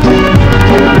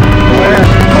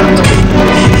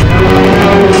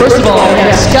 First of all, we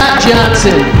have Scott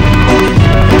Johnson,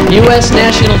 U.S.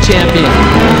 national champion.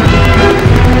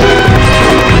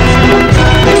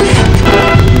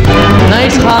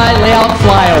 Nice high layout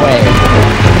flyaway.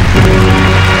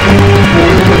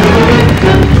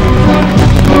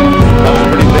 That was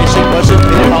pretty basic, wasn't it?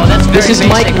 Oh, that's very This is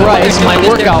Mike basic. Rice, my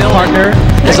workout partner,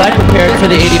 as I prepared for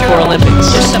the '84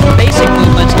 Olympics. Just some basic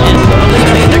movements, and believe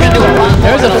me, they're going to do a lot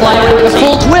more. There's a flyaway with a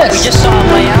full We twist. just saw a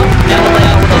layout, now a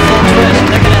layout with a full twist.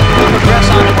 They're going to progress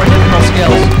on to more difficult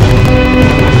skills.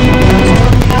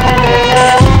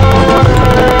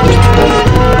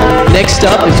 Next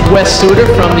up is Wes Suter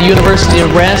from the University of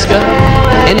Nebraska,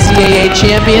 NCAA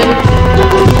champion.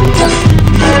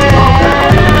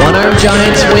 One-arm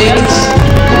giant swings.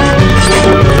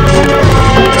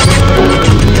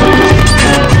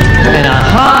 And a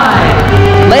high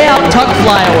layout tuck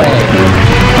flyaway.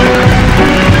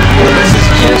 This is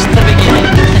just the beginning.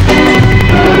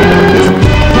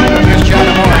 Here's John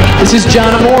Amori. This is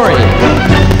John Amori.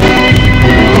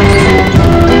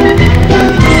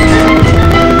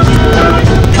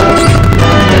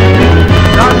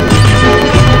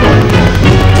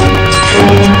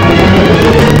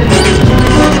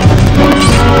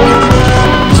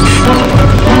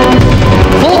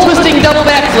 Full twisting double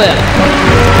backflip.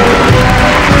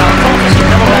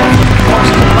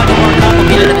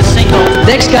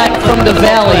 Next guy from the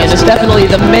Valley, and is definitely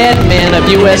the madman of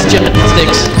U.S.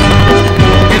 gymnastics.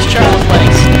 Here's Charles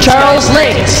Lakes. Charles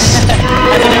Lakes.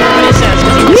 That's what everybody says.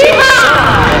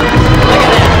 Yeehaw! Look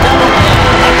at that.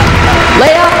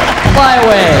 Layout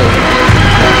flyaway.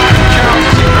 Charles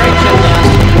is a great gymnast.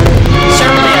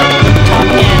 Certainly a top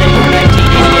candidate for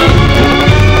 1988.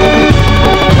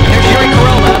 Here's Yuri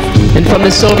Korolev. And from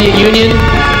the Soviet Union,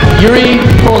 Yuri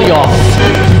Polyov.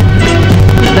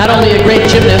 only a great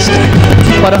gymnast,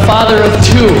 but a father of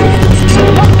two.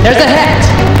 There's the hat.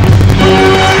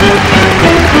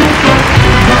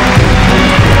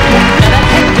 Now that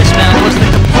head dismount was the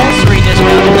compulsory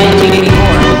dismount in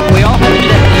 1984. We all had to do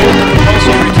that at the end of the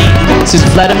compulsory routine. This is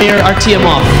Vladimir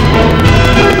Artyomov.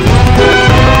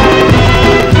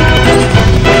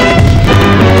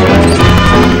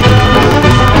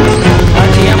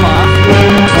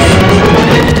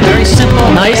 Very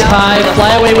simple. Nice high,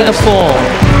 fly away with a full.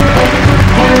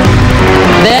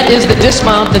 That is the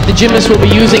dismount that the gymnasts will be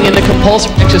using in the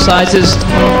compulsory exercises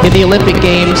in the Olympic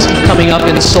Games coming up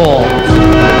in Seoul.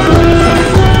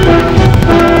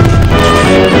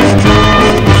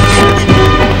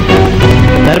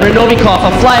 Vladimir Novikov,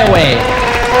 a flyaway.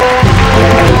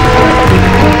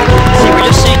 See, we're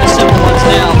just seeing the simple ones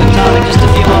now, but Tom, in just a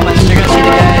few moments, you're going to see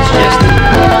the guys just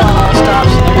pulling all the stops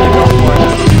and they're going to go for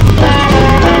it.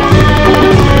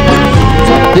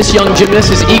 This young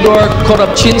gymnast is Igor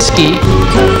Korobchinsky.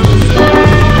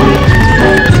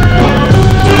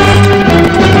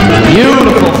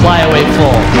 Beautiful flyaway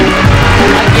full.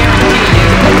 I guarantee you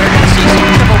that we're going to see some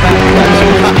triple back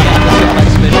flips on the USSR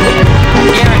Exhibition.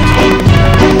 Guaranteed.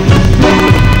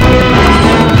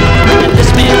 And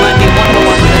this man might be one of the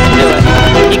ones that can do it.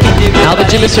 He can do Now the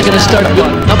gymnasts are going to start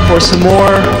building up for some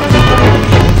more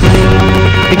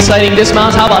exciting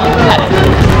dismounts. How about that?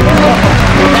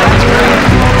 That was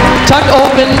great. Tuck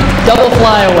open, double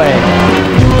flyaway.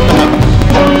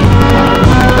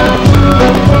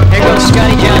 Here goes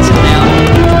Scotty Johnson now.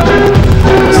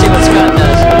 Let's see what Scott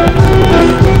does.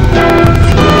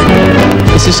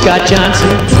 This is Scott Johnson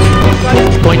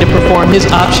going to perform his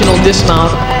optional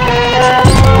dismount,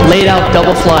 laid out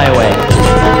double flyaway.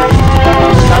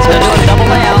 Scott's going to do a double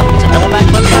layout. It's a double back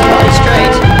flip body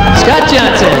straight. Scott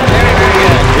Johnson. Very, very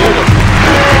good. Beautiful.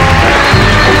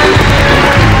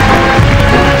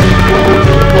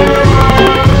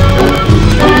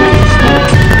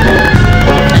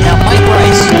 And now Mike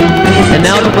Rice. And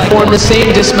now to perform the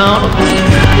same dismount,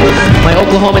 my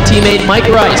Oklahoma teammate Mike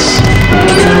Rice.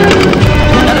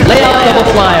 Layout double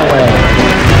flyaway.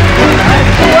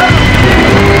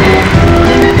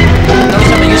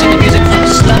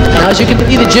 Now as you can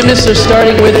see, the gymnasts are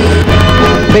starting with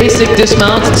basic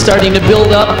dismounts and starting to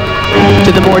build up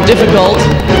to the more difficult.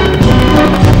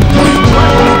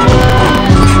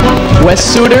 Wes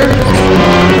Suter,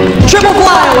 triple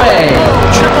flyaway.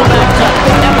 Triple back flip.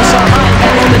 That was so high.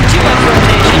 That was the 2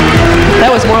 interpretation. That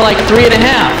was more like 3.5.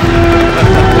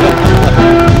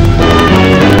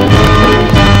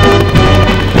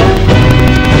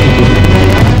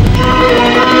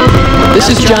 This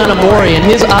is John Amori, and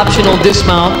his optional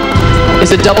dismount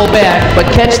is a double back,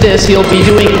 but catch this, he'll be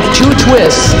doing 2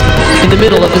 twists in the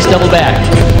middle of this double back.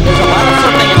 There's a lot of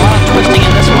flipping and a lot of twisting in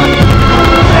this one.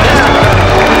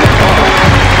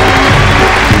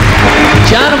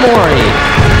 John Amori.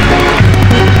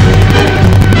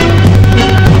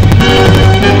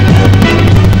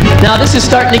 Now this is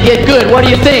starting to get good. What do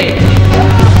you think?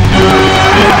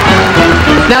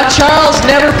 Now Charles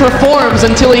never performs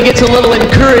until he gets a little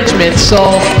encouragement,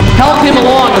 so help him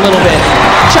along a little bit.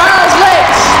 Charles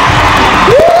Lakes!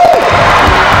 Woo!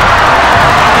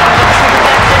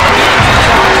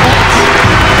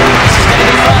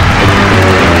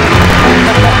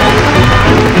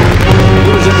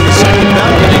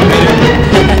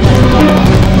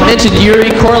 Mentioned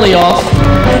Yuri Korleov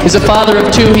is a father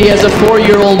of 2. He has a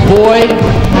 4-year-old boy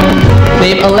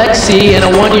named Alexei and a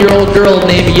 1-year-old girl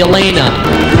named Yelena.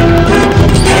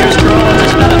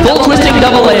 Full twisting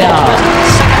double layout.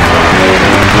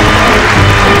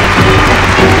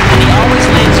 And he always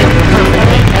lands it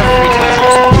perfectly every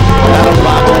time. Not a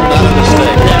problem, not a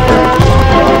mistake. Never.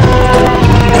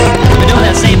 We've been doing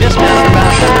that same dismount for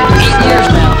about 8 years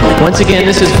now. Once again,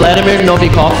 this is Vladimir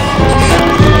Novikov.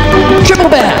 Triple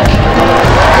back.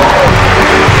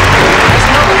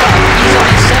 He's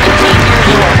only 17 years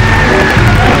old.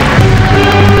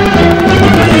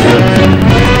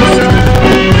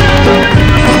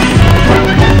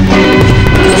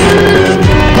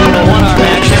 One-arm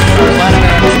action for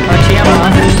Vladimir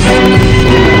Artyomov.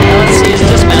 Let's see his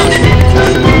dismount.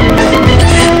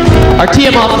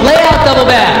 Artyomov, layout double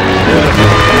back.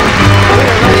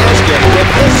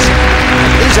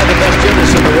 These are the best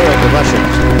gymnasts in the world, the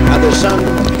Russians. Are there some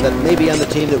that may be on the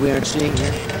team that we aren't seeing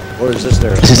here? Or is this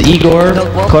their... This is Igor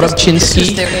Korobchinsky.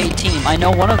 This is Korobchinsky. their A team. I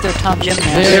know one of their top gymnasts.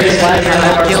 There's Vladimir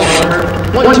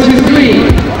Mogilny. 1, 2,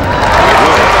 3.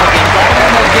 Vladimir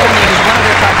Mogilny, who's one of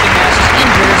their top gymnasts, is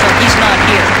injured, so he's not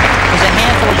here. There's a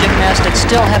handful of gymnasts that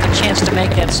still have a chance to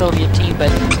make that Soviet team,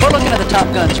 but we're looking at the top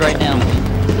guns right now.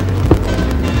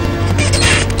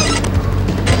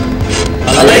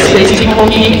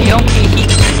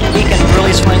 He can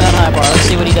really swing on high bar. Let's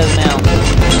see what he does now.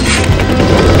 Beautiful.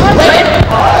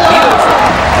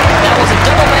 That was a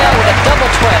double layout with a double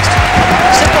twist.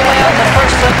 Simple layout in the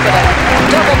first flip, but a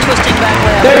double twisting back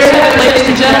layout. There you have it, ladies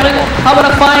and gentlemen. How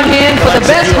about a fine hand for the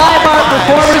best high bar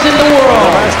performers in the world?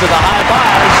 The rest of the high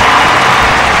bars.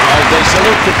 As they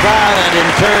salute the crowd, and in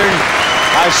turn,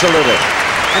 I salute it.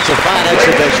 It's a fine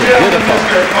exhibition. Beautiful.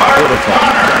 Beautiful.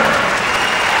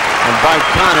 And Bart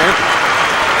Connor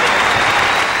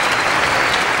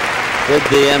did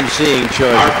the emceeing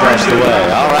chores across the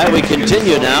way. All right, we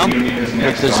continue now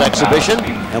with this exhibition,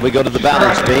 and we go to the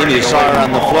balance beam. You saw her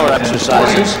on the floor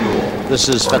exercises. This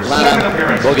is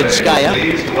Svetlana Boginskaya,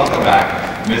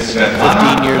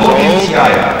 15 years old,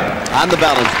 on the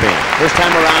balance beam. First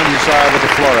time around, you saw her with the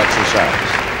floor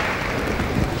exercise.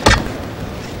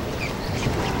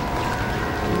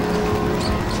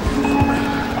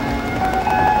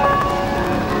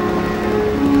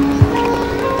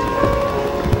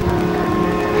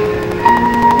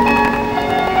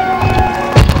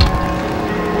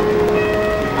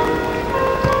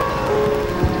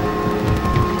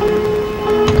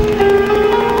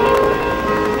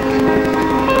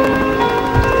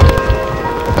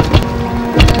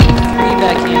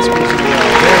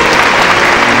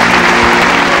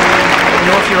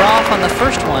 On the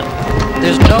first one,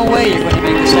 there's no way you're going to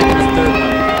make the second and third one.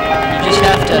 You just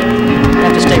have to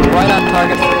stay right on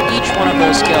target for each one of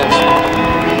those skills.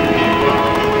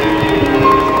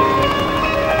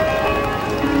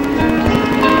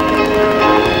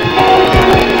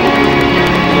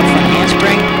 Look for an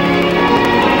handspring.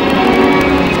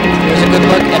 Here's a good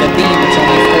look at a beam that's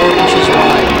only 4 inches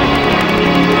wide.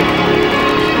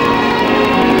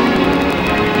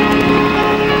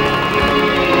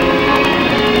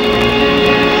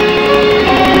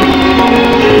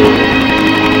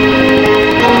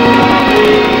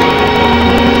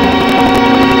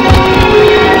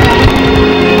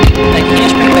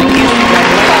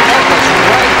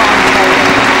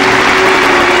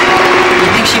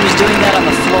 Doing that on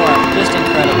the floor, just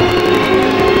incredible.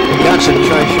 The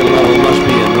concentration level must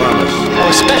be enormous.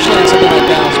 Oh, especially on something like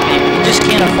balance beam. You just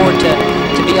can't afford to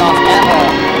be off at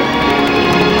all.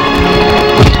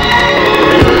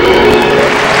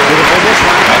 Beautiful this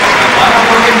one.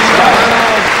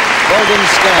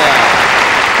 Boginskaya.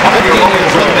 15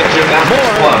 years old.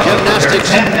 More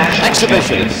Gymnastics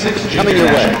Exhibition coming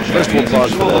your way. First we'll pause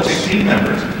for this. Team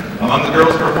members among the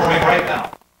girls performing right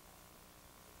now.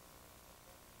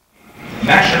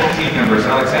 National team members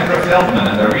Alexandra Feldman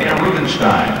and Irina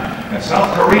Rubinstein, and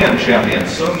South Korean champion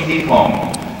Sung Hee-hong.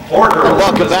 And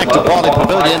welcome back to Pauley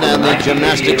Pavilion and the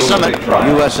Gymnastics Summit.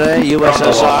 USA,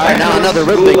 USSR, now another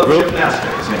real big group.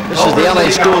 This is the LA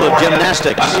School of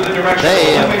Gymnastics.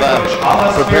 They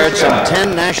have prepared some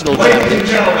 10 national champions,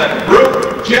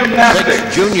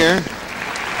 6 junior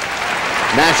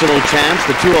national champs,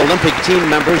 the 2 Olympic team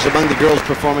members among the girls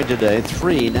performing today,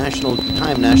 3 national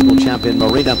champion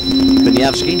Marina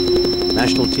Beniavsky,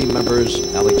 national team members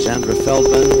Alexandra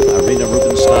Feldman, Irina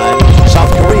Rubinstein,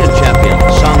 South Korean champion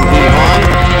Sung Hee-hong.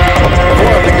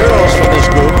 4 of the girls from this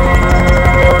group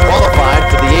qualified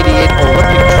for the '88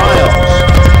 Olympic trials,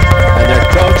 and they're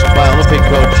coached by Olympic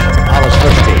coach Alice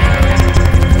Hursti.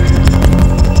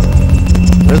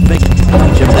 Rhythmic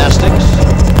gymnastics.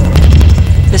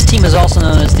 This team is also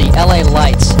known as the LA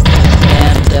Lights,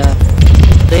 and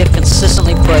they have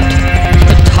consistently put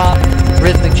the top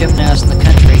rhythmic gymnasts in the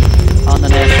country on the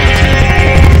national team.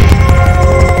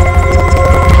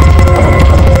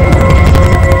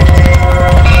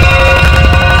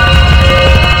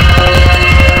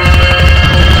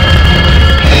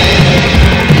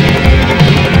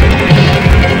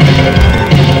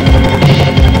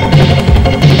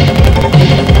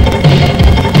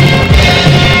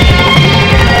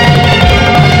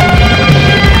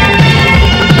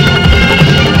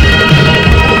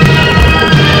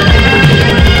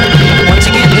 Once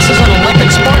again, this is an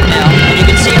Olympic sport now.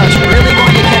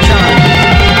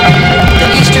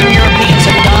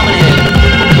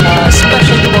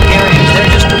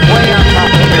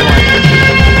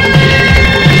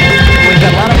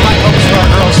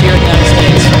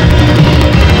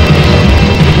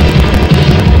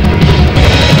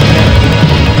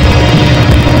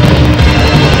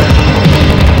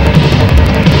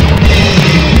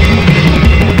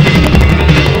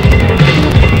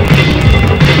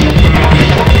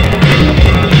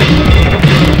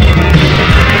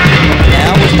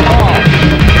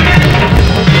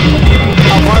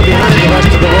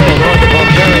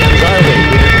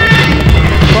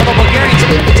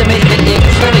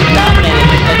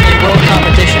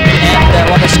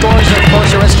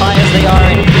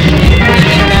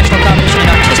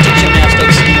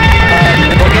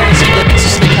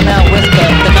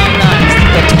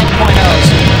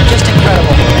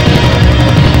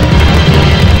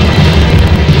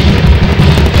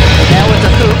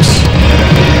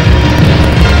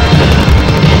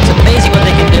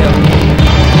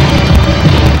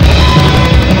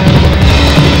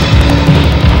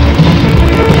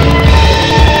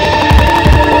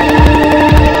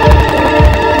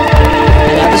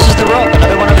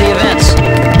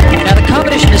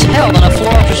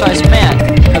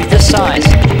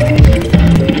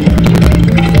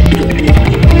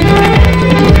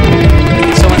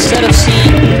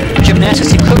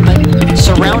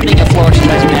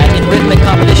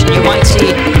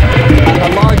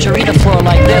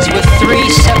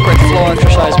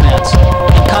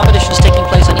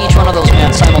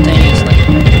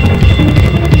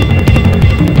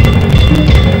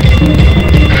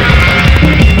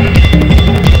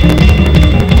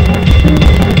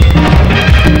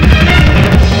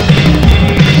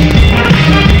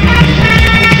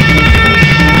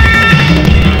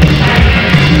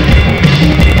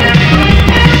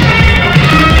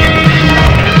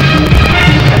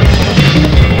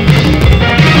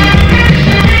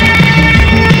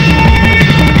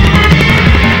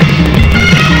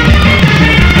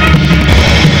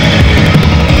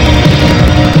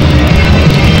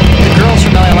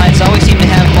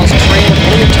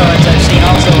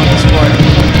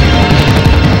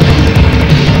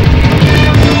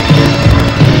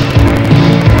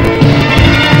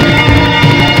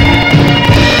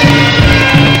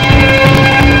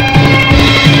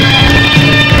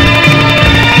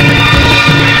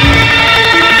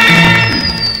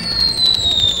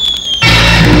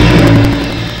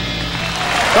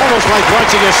 like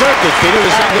watching a circus, Peter.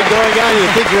 There's something going on. You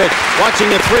think you're watching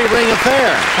a three-ring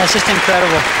affair. That's just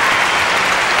incredible.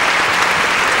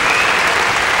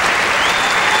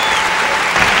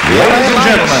 Ladies and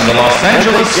gentlemen, the Los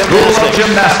Angeles School of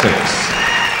Gymnastics.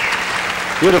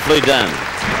 Beautifully done.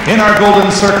 In our golden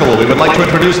circle, we would like to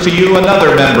introduce to you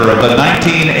another member of the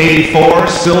 1984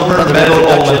 silver medal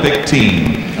Olympic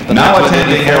team. Now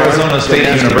attending Arizona State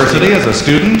University as a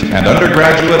student and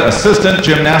undergraduate assistant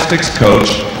gymnastics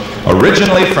coach,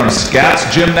 originally from Scats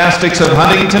Gymnastics of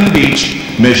Huntington Beach,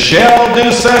 Michelle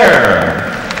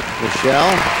Dussert.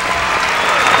 Michelle?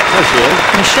 There she is.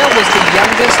 Michelle was the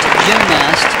youngest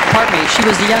gymnast, pardon me, she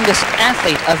was the youngest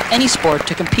athlete of any sport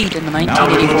to compete in the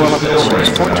 1984 Olympics. She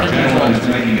was 14 years old. He's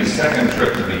making his second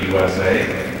trip to the USA,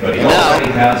 but he Now,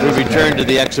 already has we return to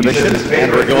the exhibition,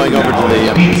 and we're going over to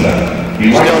the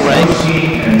He's still race.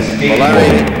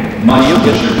 Pauley,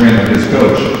 his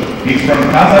coach. He's from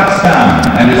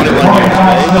Kazakhstan and is performing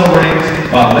on still rings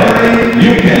Valeri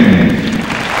Yukin.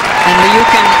 And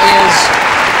Ryukin is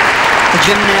the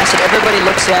gymnast that everybody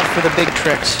looks at for the big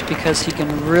tricks because he can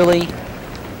really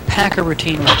pack a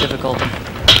routine with difficulty.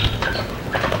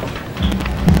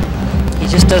 He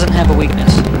just doesn't have a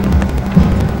weakness.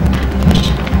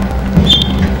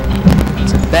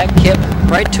 It's a back kip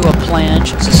right to a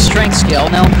planche. It's a strength skill.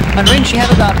 Now, on ring she had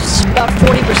about 40%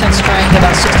 strength,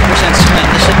 about 60% swing.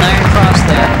 There's an iron cross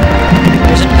there.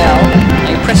 There's an L. Now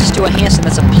he presses to a handstand.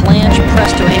 That's a planche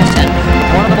press to a handstand.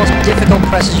 One of the most difficult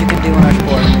presses you can do in our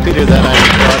sport. Peter, that iron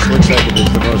cross looks like it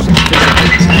is the most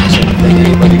difficult thing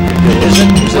anybody can do. Is it?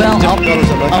 Well, I'll be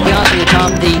honest with you,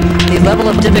 Tom. The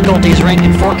level of difficulty is ranked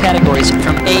in 4 categories,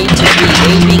 from A to D.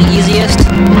 A being easiest.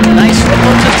 Nice,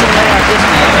 closest to the layout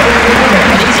dismount.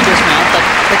 An easy dismount, but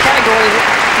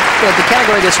the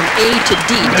category goes from A to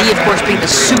D. D, of course, being the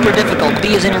super difficult.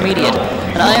 B is intermediate.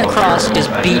 An iron cross is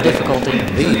B difficulty.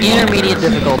 Intermediate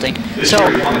difficulty. So,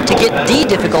 to get D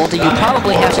difficulty, you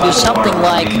probably have to do something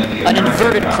like an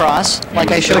inverted cross,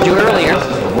 like I showed you earlier,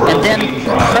 and then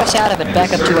press out of it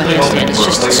back up to a handstand. It's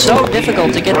just so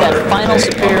difficult to get that final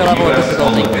superior level of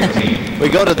difficulty. We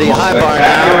go to the high bar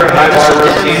now. High bar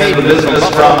team in the business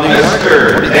from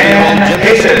Mr. Dan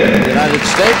Hayden, United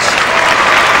States.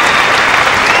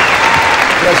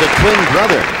 He has a twin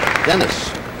brother,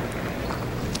 Dennis.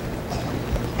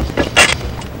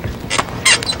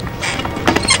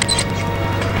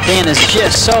 Dan is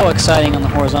just so exciting on the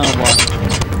horizontal bar.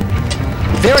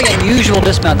 Very unusual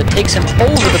dismount that takes him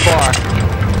over the bar.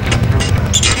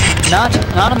 Not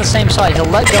on the same side. He'll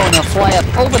let go and he'll fly up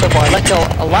over the bar. Let go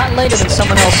a lot later than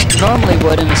someone else normally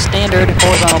would in a standard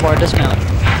horizontal bar dismount.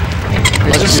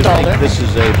 Here's a stalder. This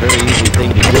is a very easy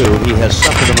thing to do. He has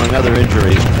suffered, among other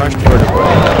injuries, crushed vertebrae,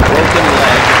 a broken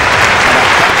leg, and a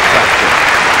back fracture.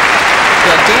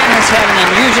 Yeah, Dan has had an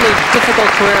unusually difficult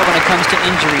career when it comes to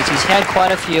injuries. He's had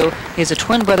quite a few. He has a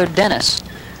twin brother, Dennis,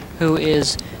 who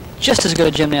is just as good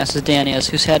a gymnast as Dan is,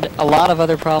 who's had a lot of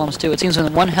other problems too. It seems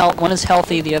when one is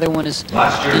healthy, the other one is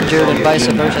injured, and vice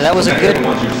versa. That was a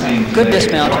good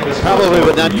dismount. Probably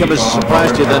would not come as a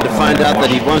surprise to you then to find out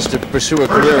that he wants to pursue a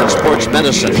career in sports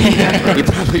medicine. He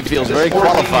probably feels very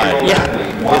qualified. Yeah.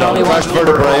 You know, crushed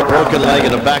vertebrae, broken leg,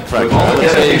 and a back fracture.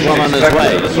 Let's say he's well on his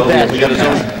way. He's got his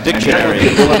own dictionary.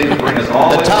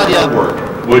 Natalia.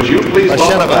 Would you please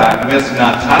welcome back Miss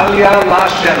Natalia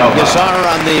Lashenova? You saw her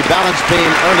on the balance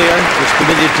beam earlier, this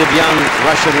diminutive young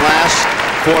Russian lass,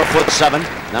 4'7".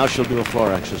 Now she'll do a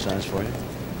floor exercise for you.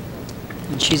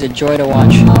 And she's a joy to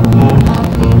watch.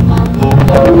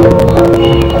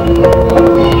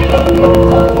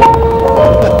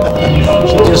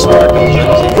 She just sparkles.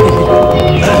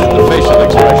 The facial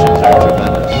expressions are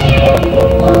tremendous.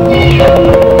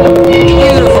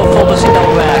 Beautiful full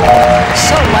double back.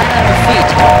 So light on her feet.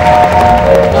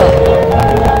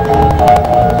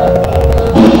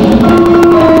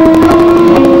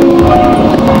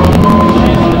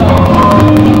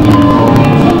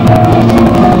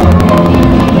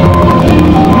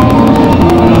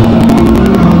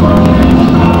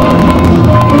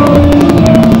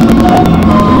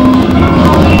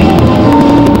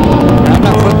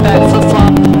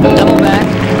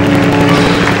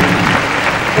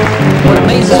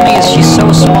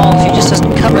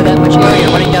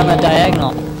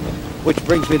 Which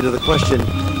brings me to the question,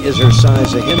 is her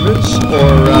size a hindrance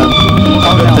or a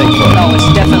good thing for her? No, it's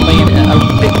definitely a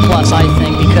big plus, I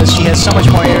think, because she has so much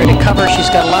more area to cover. She's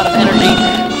got a lot of energy.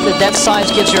 That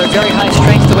size gives her a very high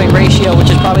strength-to-weight ratio,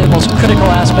 which is probably the most critical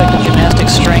aspect of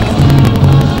gymnastics strength.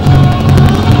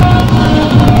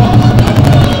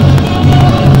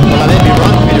 Well, I may be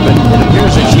wrong, Peter, but it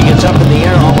appears that she gets up in the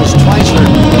air almost twice her,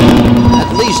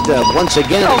 at least once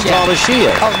again as tall as she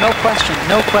is. Oh, no question,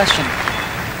 no question.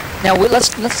 Now let's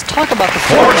talk about the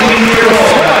floor. The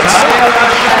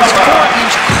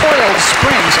 4-inch coiled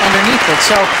springs underneath it.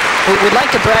 So we'd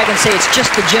like to brag and say it's just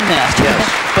the gymnast,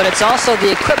 but it's also the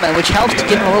equipment which helps to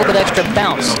give him a little bit extra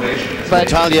bounce.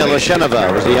 But Natalia Lashenova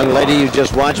was the young lady you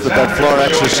just watched with that floor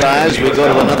exercise. We go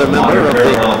to another member of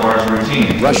the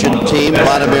Russian team,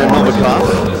 Vladimir Novikov.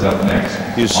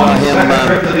 You saw him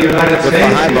with the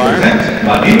high bar.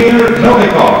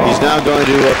 He's now going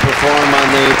to perform on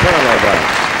the parallel bar.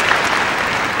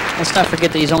 Let's not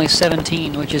forget that he's only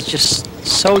 17, which is just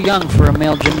so young for a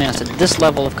male gymnast at this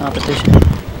level of competition.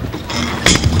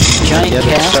 Giant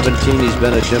cast. At 17, he's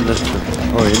been a gymnast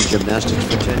or in gymnastics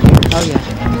for 10 years. Oh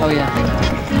yeah, oh yeah.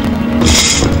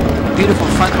 Beautiful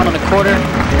front one on the quarter.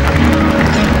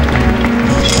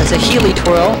 That's a Healy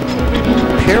twirl,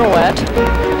 pirouette,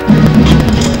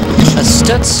 a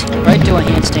stutz right to a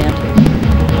handstand.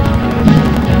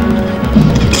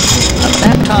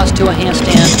 Back toss to a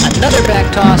handstand, another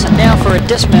back toss, and now for a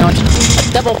dismount, a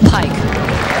double pike.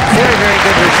 Very, very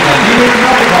good routine.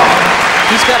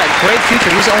 He's got a great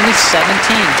future. He's only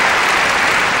 17.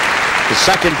 The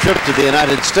second trip to the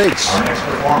United States.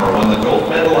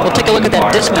 We'll take a look at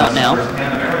that dismount now.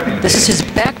 This is his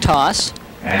back toss.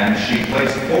 And she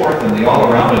placed fourth in the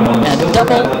all-around and won the and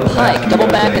double pike, double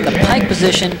back in the pike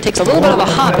position. Takes a little bit of a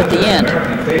hop at the end.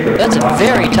 That's a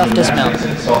very tough dismount.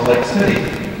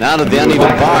 Now to the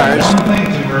uneven bars.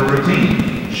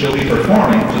 She'll be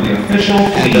performing for the official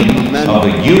theme of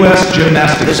the U.S.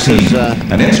 Gymnastics team,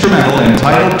 an instrumental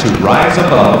entitled "To Rise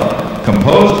Above,"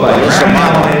 composed by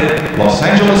Grammy-nominated Los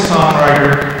Angeles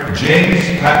songwriter James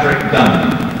Patrick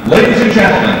Dunn. Ladies and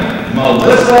gentlemen,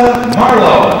 Melissa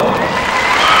Marlowe.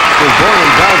 She was born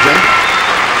in Belgium.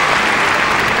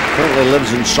 Currently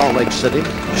lives in Salt Lake City.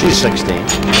 She's 16,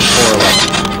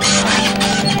 4'11".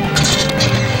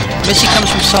 Missy comes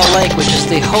from Salt Lake, which is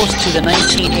the host to the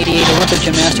 1988 Olympic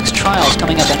Gymnastics trials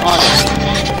coming up in August.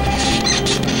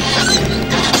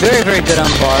 Very, very good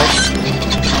on bars.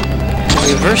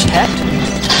 Reverse hecht.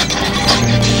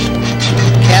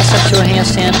 Cast up to a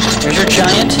handstand. There's her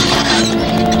giant.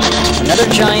 Another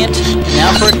giant.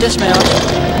 Now for a dismount.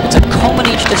 It's a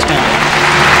Comaneci dismount.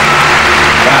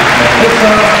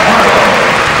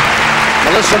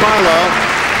 Melissa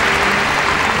Marlowe.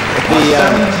 The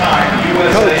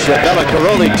coach, Bella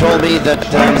Caroli, told me that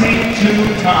there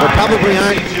probably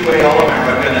aren't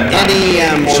any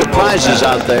surprises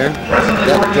out there,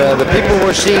 that the people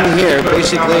we're seeing here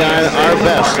basically are our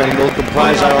best and will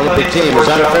comprise our Olympic team. Is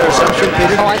that a fair assumption,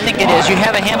 Peter? Oh, I think it is. You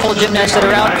have a handful of gymnasts that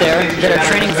are out there that are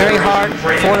training very hard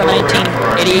for the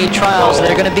 1988 trials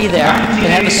that are going to be there.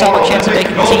 They have a solid chance of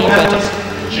making the team, but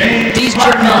these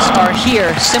gymnasts are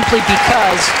here simply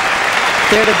because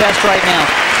they're the best right now.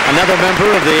 Another member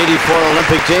of the 84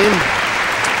 Olympic team,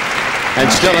 and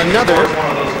still another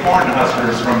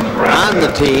on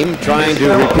the team trying to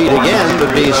repeat again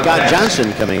would be Scott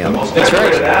Johnson coming up. That's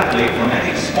right. Athlete from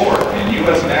any sport in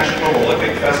U.S. National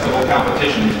Olympic Festival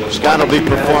competitions. Scott will be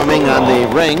performing on the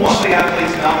rings. One of the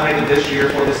athletes nominated this year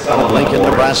for the Sullivan Lincoln,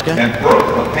 Nebraska. And broke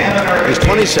the Pan American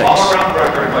 26 all-around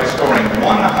record by scoring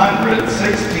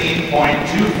 116.25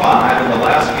 in the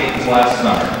last games last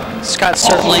summer. Scott's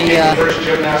certainly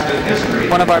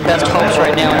one of our best hopes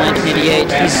right now in 1988.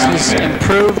 He's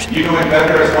improved.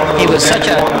 He was such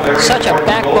a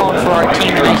backbone for our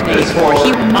team in 1984.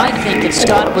 I think that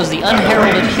Scott was the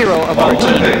unheralded hero of our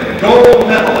team. Gold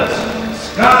medalist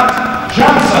Scott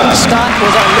Johnson. Scott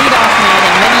was our leadoff man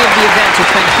in many of the events,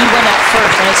 which meant he went up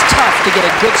first, and it's tough to get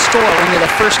a good score when you're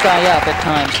the first guy up at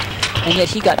times. And yet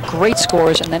he got great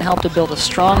scores and then helped to build a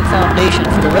strong foundation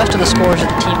for the rest of the scores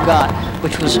that the team got,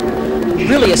 which was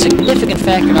really a significant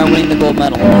factor in our winning the gold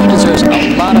medal. He deserves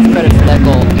a lot of credit for that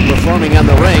gold. Performing on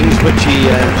the rings, which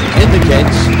he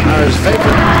indicates are his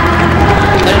favorite.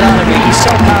 Let it out of me. He's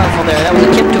so powerful there. That was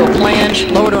a kip to a planche,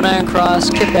 lower to an iron cross,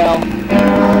 kip L.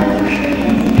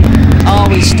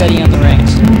 Always steady on the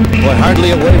rings. Boy,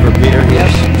 hardly a waver, Peter. Yes,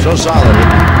 so solid.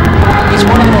 He's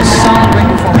one of the most solid ring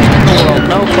performers in the world,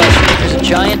 no question. There's a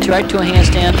giant right to a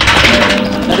handstand.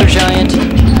 Another giant.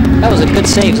 That was a good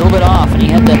save. It was a little bit off, and he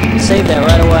had to save that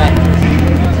right away.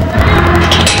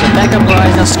 The back up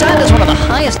rise. Now, Scott is one of the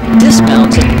highest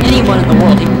dismounts of anyone in the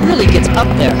world. He really gets up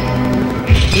there.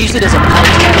 He usually does a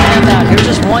pike half out. Here's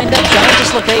his wind-up, giant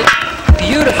dislocate.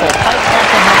 Beautiful pike half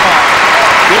and half out.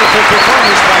 Beautiful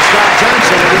performance by Scott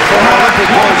Johnson, 84 Olympic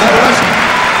gold medalist,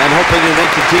 and hoping to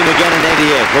make the team again in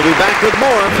 88. We'll be back with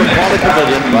more from Pauley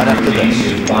Pavilion right after this.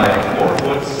 By a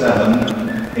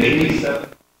 4'7", 87.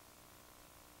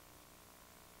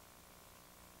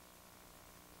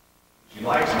 He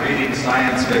likes reading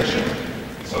science fiction.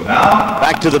 So now,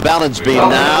 back to the balance beam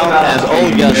now, and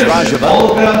Olga Strajeva.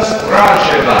 Olga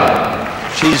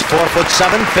Strajeva. She's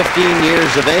 4'7", 15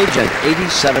 years of age, and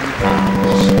 87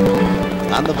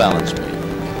 pounds on the balance beam.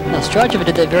 Now, Strajeva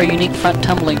did that very unique front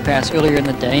tumbling pass earlier in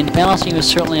the day, and balancing was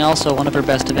certainly also one of her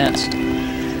best events.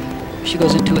 She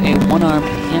goes into a one-arm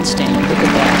handstand. Look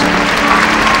at that.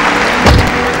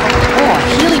 Oh, a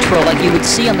heliotrope like you would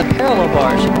see on the parallel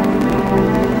bars.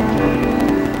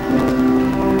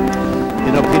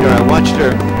 You know, Peter, I watched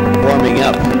her warming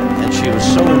up, and she was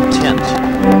so intent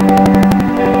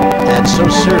and so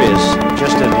serious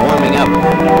just in warming up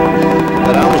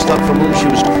that I always thought from whom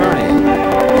she was crying.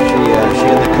 She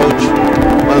and the coach,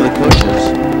 one of the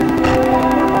coaches.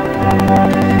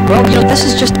 Well, you know, this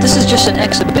is just an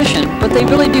exhibition, but they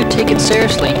really do take it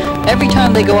seriously. Every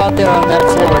time they go out there on that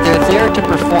floor, they're there to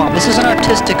perform. This is an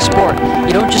artistic sport.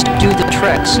 You don't just do the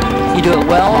tricks. You do it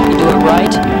well, you do it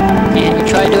right, and you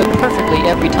try to do it perfectly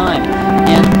every time.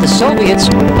 And the Soviets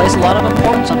place a lot of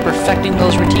importance on perfecting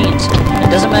those routines. It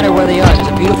doesn't matter where they are. There's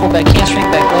a beautiful back handspring,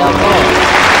 back layout.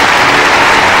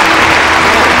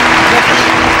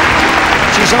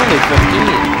 She's only 15.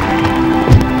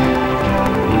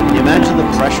 Can you imagine the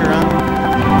pressure on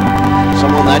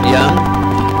someone that young?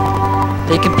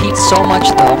 They compete so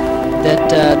much, though, that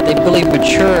they really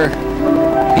mature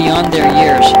beyond their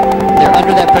years. They're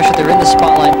under that pressure. They're in the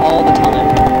spotlight all the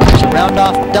time. There's a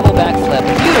round-off double backflip.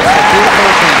 Beautiful, beautiful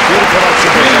routine. Beautiful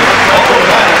exhibition.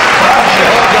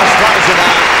 Olga Strajeva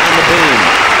on the beam.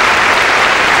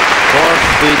 4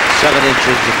 feet 7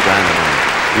 inches of dynamite.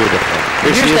 Beautiful.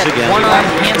 Here she is again. One-arm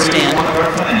handstand. One of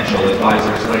our financial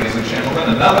advisors, ladies and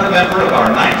gentlemen, another member of our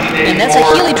 1984 And that's a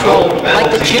heliotrope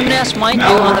like the gymnast might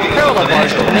do on the parallel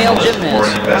bars with male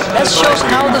gymnasts. That shows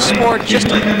how the sport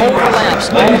just overlaps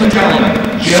all the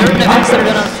time. Certain events that are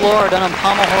done on floor are done on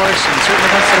pommel horse, and certain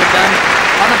events that are done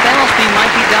on the balance beam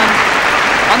might be done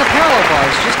on the parallel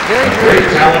bars. Just very, very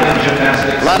talented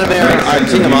gymnastics. Vladimir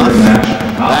Artyomov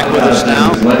back with us now.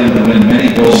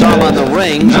 Saw him on the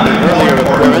rings in an earlier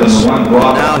appearance.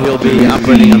 Now he'll be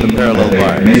operating on the parallel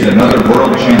bars. Made another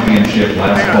world championship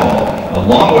last fall.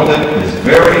 Along with it, his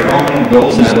very own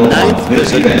gold medal. Ninth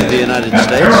visit to the United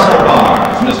States. Parallel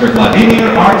bars, Mr.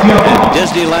 Vladimir Artyomov.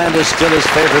 Disneyland is still his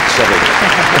favorite city.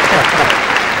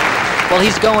 Well,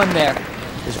 he's going there.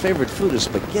 His favorite food is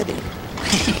spaghetti.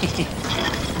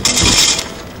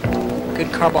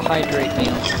 Good carbohydrate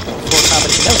meal before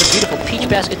competition. That was a beautiful peach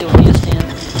basket doing handstand.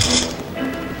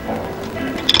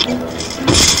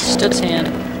 Stood his hand.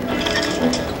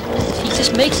 He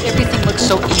just makes everything look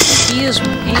so easy.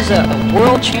 He's a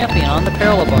world champion on the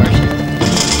parallel bars.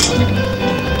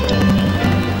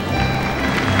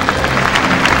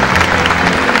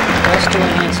 Let's do a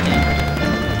handstand.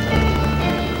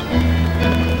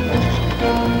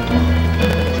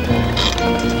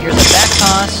 Here's a back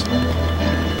toss.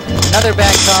 Another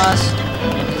back toss,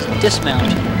 and his dismount.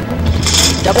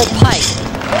 Double pike.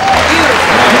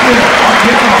 Beautiful.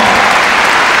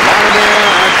 Vladimir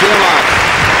Artyomov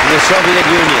from the Soviet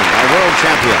Union, our world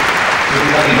champion.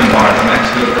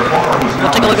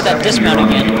 We'll take a look at that dismount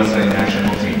again.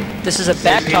 This is a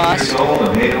back toss. Just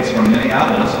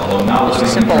a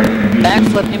simple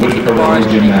backflip in between the bars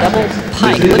and a double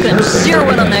pike. Look at him zero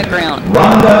in on that ground.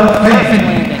 Perfect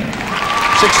landing.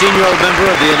 16-year-old member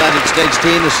of the United States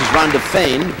team. This is Rhonda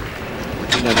Fain,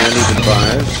 working on uneven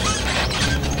bars.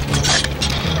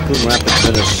 Coon Rapids,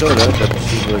 Minnesota, but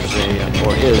she was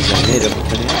or is a native of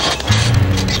Minneapolis.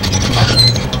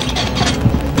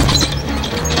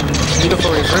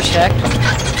 Beautiful reverse hack.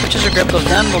 Switches her grip, goes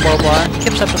down to the low bar,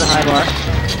 kips up to the high bar.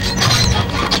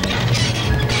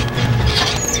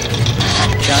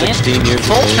 Giant.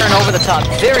 Full turn over the top.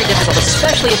 Very difficult,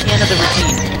 especially at the end of the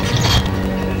routine.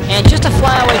 And just a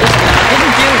flyaway dismount.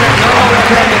 Didn't do her normal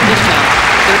repetitive dismount.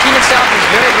 The routine itself was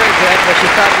very, very good, but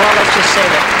she thought, well, let's just save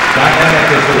it.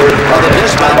 Well, the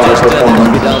dismount just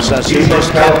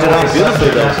kept it on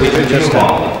beautifully, though. Peter just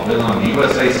been on the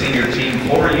USA senior team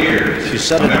 4 years. She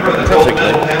set it perfectly.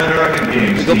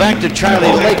 We go back to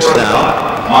Charlie Lakes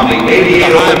now. On the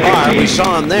The high bar, we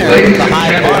saw him there, the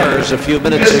high bars a few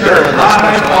minutes ago in that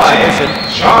special exhibition.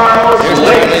 Here's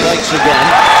Charlie Lakes again.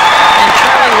 And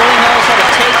Charlie really knows how to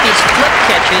take these flip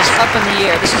catches up in the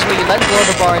air. This is where you let go of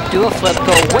the bar, do a flip,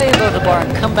 go way above the bar,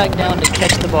 and come back down to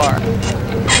catch the bar.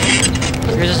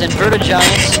 Here's his inverted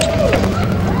giants.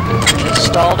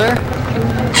 Stalled her.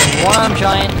 One-arm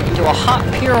giant into a hot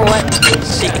pirouette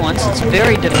sequence. It's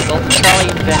very difficult.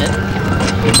 Charlie invented.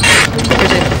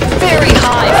 Here's a very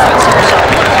high front somersault.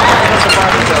 Look how high above the bar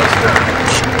he goes.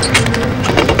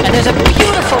 And there's a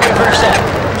beautiful reverse act.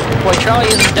 Boy, Charlie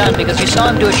isn't done because you saw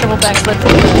him do a triple backflip from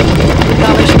the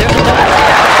combination. There's a double.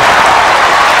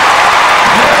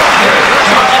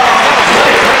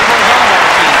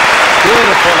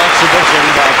 Beautiful exhibition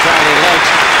by Charlie Lakes.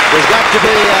 There's got to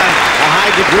be a high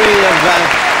degree of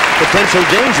potential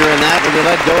danger in that when you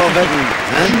let go of it.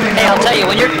 Hey, I'll tell you,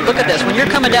 look at this. When you're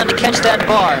coming down to catch that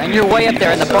bar and you're way up there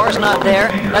and the bar's not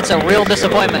there, that's a real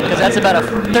disappointment because that's about a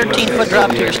 13-foot drop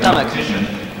to your stomach.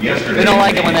 We don't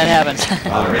like it when that happens.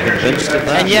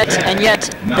 and yet,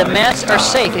 the mats are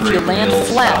safe. If you land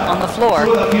flat on the floor,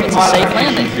 it's a safe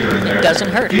landing. It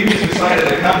doesn't hurt.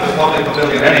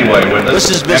 Anyway, with us, this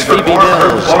is Miss Phoebe floor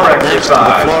Mills. Next to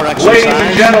the floor exercise. Ladies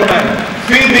and gentlemen,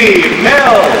 Phoebe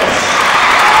Mills.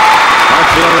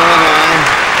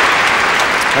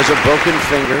 Has a broken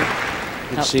finger.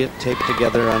 You can see it taped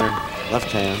together on her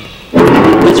left hand.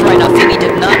 That's right. Now, Phoebe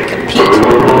did not compete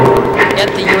at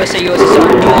the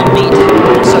USA-USSR dual meet,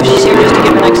 so she's here just to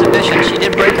give an exhibition. She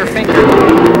did break her finger.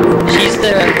 She's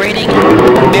the reigning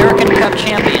American Cup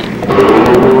champion.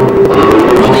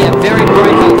 Really a very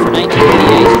bright hope for 1988.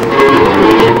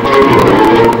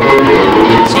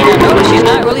 See, now notice she's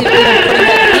not really putting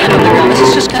that hand on the ground. This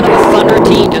is just kind of a fun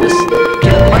routine to the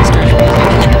Munsters music,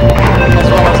 as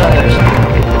well as others.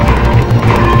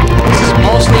 This is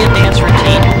mostly a dance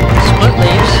routine. Split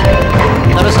leaves.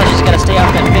 Notice how she's got to stay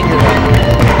off that finger though.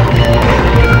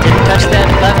 Didn't touch that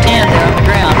left hand there on the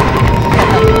ground.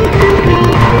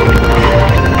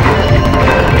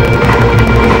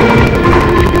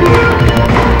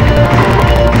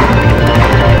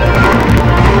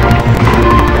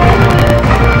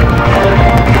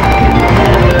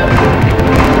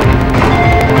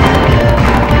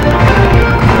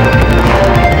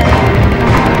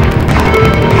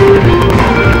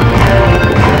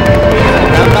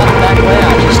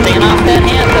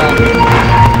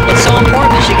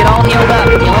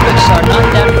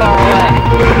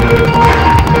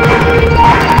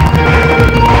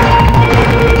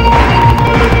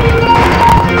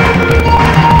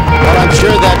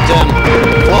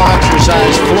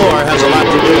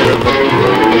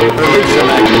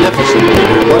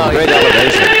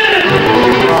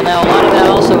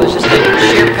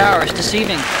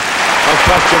 Deceiving. No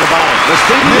question about it. Miss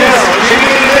Phoebe Mills,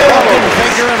 broken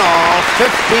finger and all,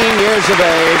 15 years of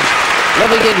age,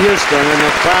 living in Houston, and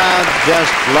the crowd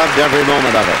just loved every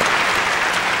moment of it.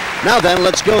 Now then,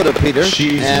 let's go to Peter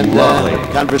and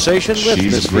conversation with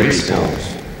Miss Phoebe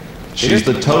Mills. She's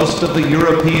the toast of the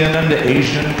European and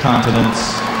Asian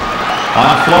continents.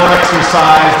 On floor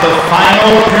exercise, the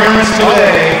final appearance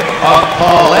today of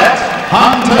Paulette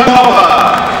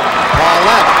Huntanova.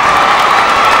 Paulette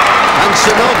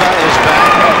Huntanova is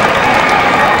back.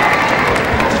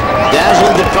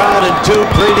 Dazzled the crowd in 2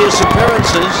 previous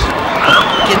appearances.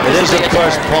 It is, of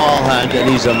course, Paul Hunt, and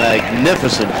he's a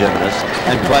magnificent gymnast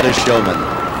and quite a showman.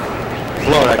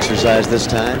 Floor exercise this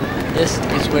time. This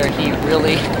is where he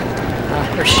really,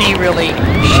 or she really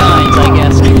shines, I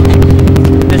guess.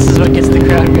 This is what gets the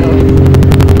crowd going.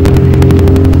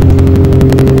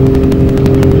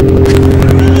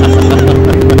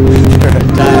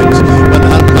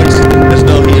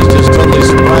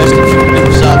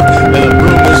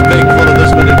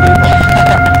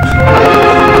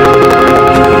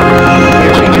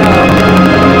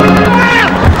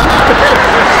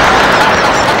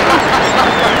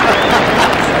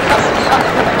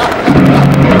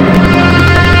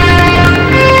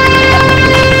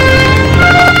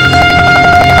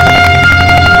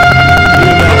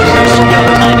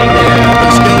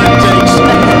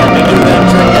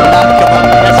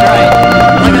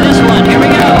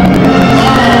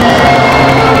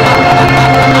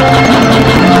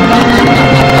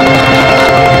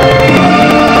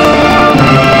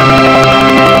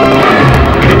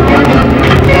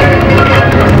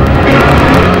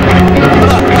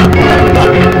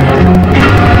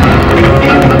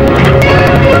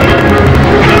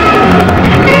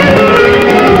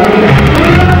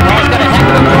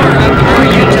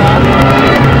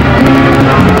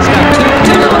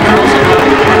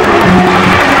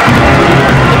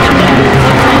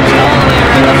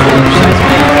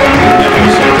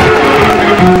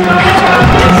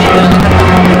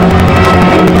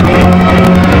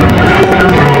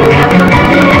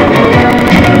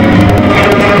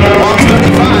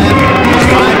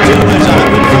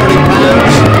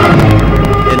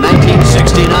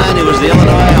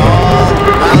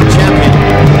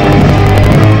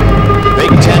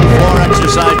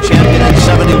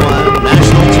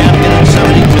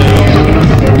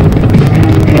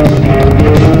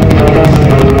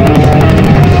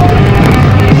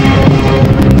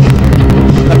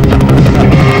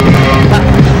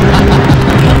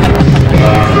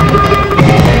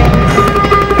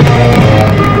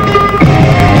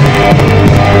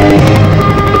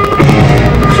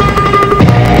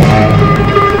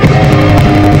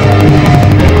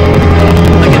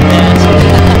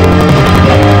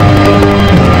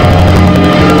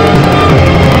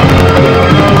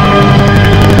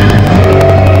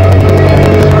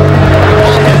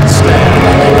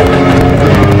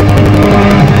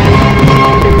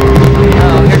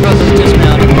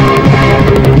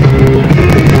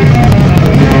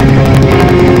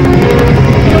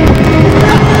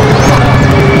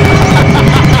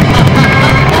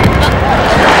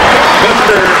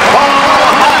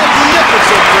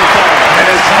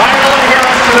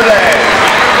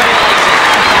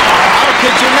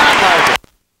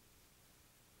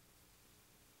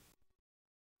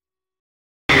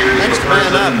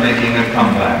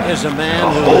 Here's a man The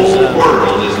who whole is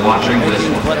world is watching this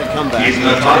one. He's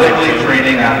methodically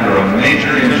training after a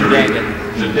major injury.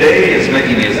 Today is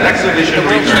making his exhibition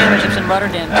return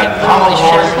at Pommel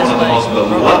Horse, one of the most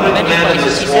beloved men in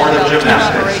the sport of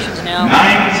gymnastics.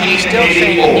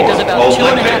 1984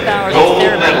 Olympic gold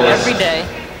medalist,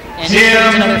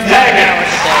 Tim Daggett.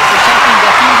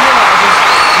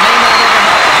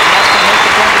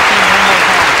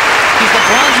 He's the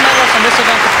bronze medalist in this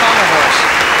event at Pommel Horse.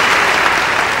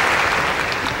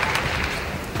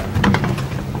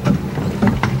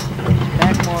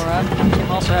 Back more up.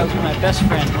 Tim also has my best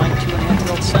friend, my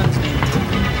 2.5-year-old son's name.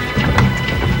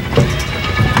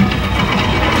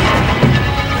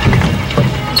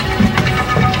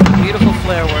 Beautiful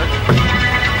flare work.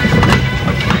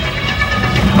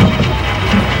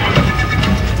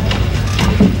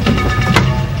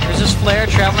 There's this flare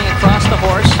traveling across the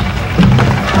horse.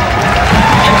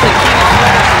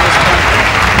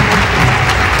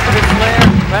 Good flare,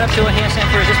 right up to a handstand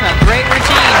for resistance. Great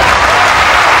routine.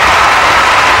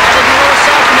 Had to be a little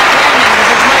soft in that landing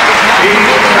because his leg is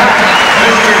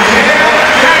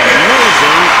not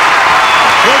amazing.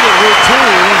 Brilliant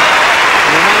routine.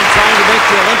 And the man trying to make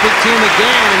the Olympic team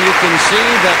again. And you can see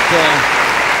that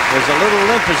there's a little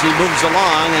limp as he moves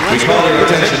along. And let's call your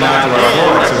attention now to our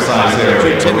floor exercise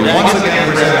area. Once again,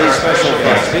 present our special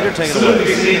guest. Soon to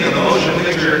be seen in the motion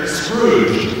picture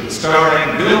Scrooge,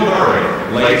 starring Bill Murray.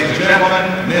 Ladies and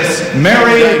gentlemen, Miss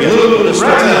Mary Lou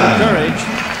Retton. Courage.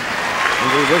 And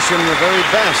we wish him the very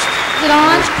best. Is it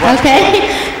on? Okay.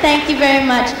 Thank you very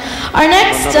much. Our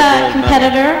next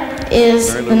competitor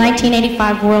is the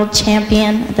 1985 world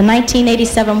champion, the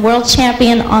 1987 world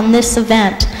champion on this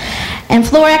event. And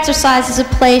floor exercise is a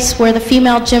place where the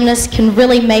female gymnast can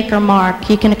really make her mark.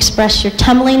 You can express your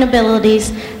tumbling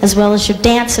abilities as well as your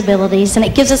dance abilities, and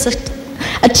it gives us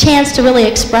a chance to really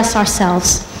express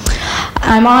ourselves.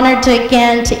 I'm honored to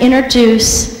again to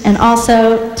introduce and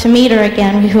also to meet her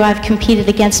again, who I've competed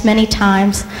against many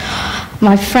times,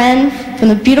 my friend from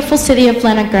the beautiful city of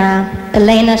Leningrad,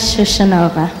 Elena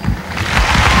Shushanova.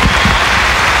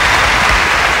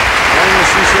 Elena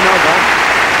Shushanova.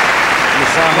 You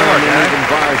saw her on the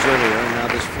bars earlier, now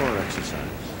this floor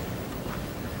exercise.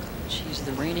 She's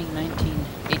the reigning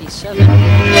 1987 on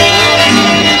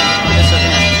this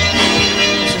event.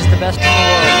 This is the best in the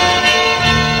world.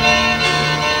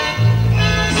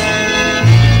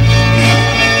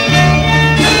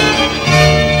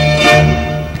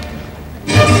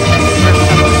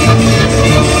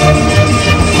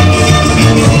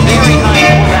 Very high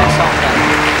full back salt down.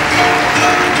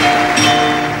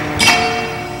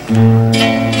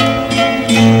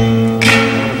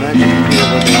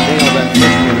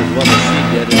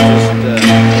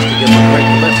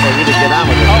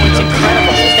 Oh, it's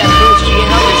incredible. It's that boost. You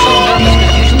know, you're so nervous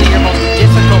because usually your most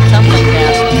difficult tumbling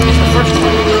pass is the first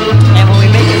one. And when we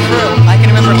make it through, I can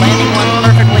remember landing one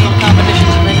perfectly in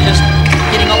competitions and then just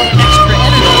getting all the extra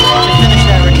energy to finish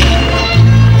that routine.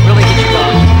 Really get you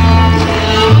going.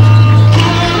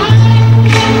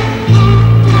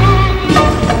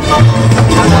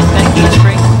 Count out back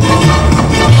handspring.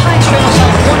 High straddle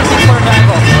side, wonderful quarter dive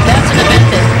roll. That's an event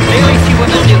that very few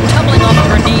women do. Tumbling off of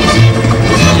her knees.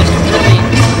 This is just really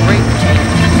great routine.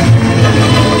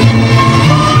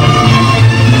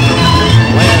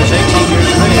 Elena is 18 years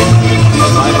of age,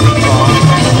 5 feet tall,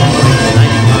 95.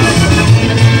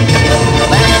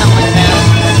 Last tumbling pass.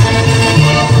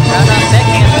 Round off back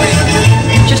handspring.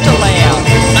 Just a layout.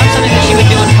 Not something that she would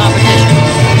do in competition.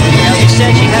 As you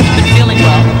said, she hasn't been feeling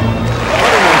well.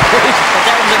 But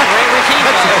that was a great routine,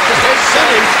 though.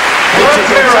 Let's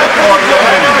hear it for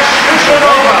Elena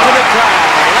Shushanova.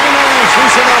 Elena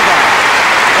Shushanova,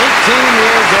 18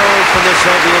 years old from the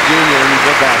Soviet Union,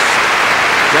 the best.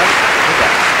 Just the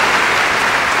best.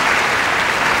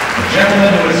 A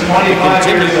gentleman who is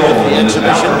 25 years old the and is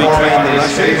now exhibition between performing the his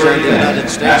Russians favorite and the event. United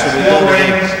States. That still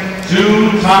reigns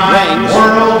two-time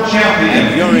world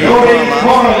champion Yuri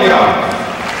Korolyov.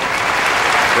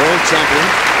 World champion.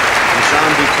 We saw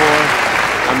him before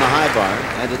on the high bar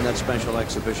and in that special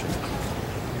exhibition.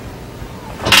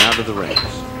 And now to the rings.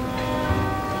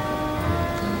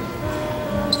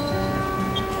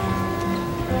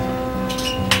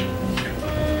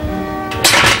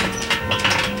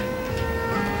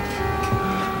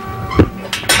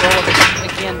 Well,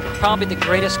 again, probably the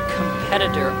greatest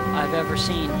competitor I've ever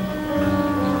seen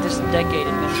this decade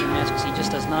in men's gymnastics. He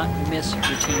just does not miss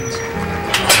routines.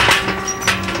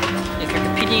 If you're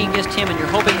competing against him and you're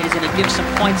hoping that he's going to give some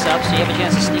points up so you have a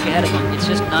chance to sneak ahead of him, it's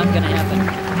just not going to happen.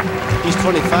 He's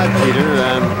 25, Peter.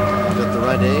 That the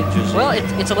right age? Well,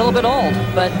 it's a little bit old,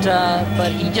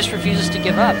 but he just refuses to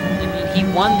give up. I mean, he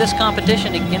won this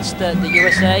competition against the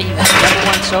USA. He was the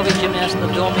 #1 Soviet gymnast in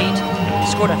the dual meet. He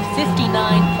scored a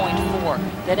 59.4.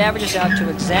 That averages out to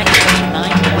exactly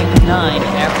 9.9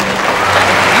 average.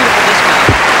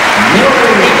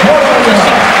 Beautiful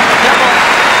dismount. Double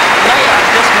layout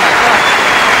dismount.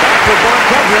 For more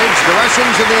coverage, the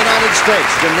Russians in the United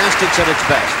States. Gymnastics at its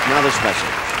best. Now this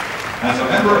message. As a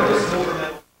member of the silver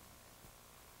medal,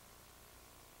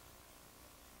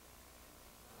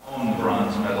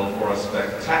 bronze medal for a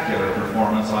spectacular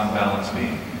performance on balance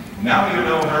beam. Now you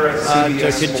know her as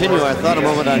to continue, I thought a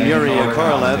moment on Yuri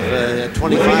Korolev. At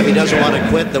 25, he doesn't want to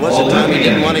quit. There was a time he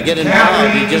didn't want to get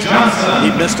involved.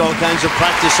 He missed all kinds of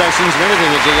practice sessions and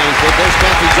everything as a young kid. There's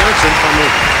Kathy Johnson from the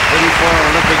 '84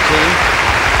 Olympic team.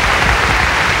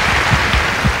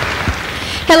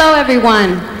 Hello,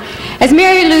 everyone. As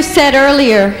Mary Lou said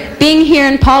earlier, being here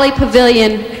in Pauley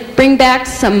Pavilion bring back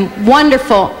some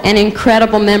wonderful and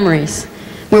incredible memories.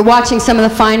 We're watching some of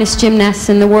the finest gymnasts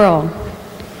in the world.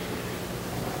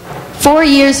 4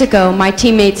 years ago, my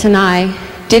teammates and I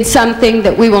did something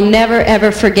that we will never,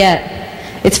 ever forget.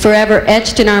 It's forever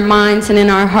etched in our minds and in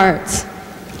our hearts.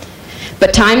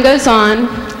 But time goes on,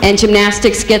 and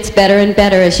gymnastics gets better and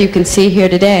better, as you can see here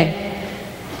today.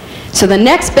 So the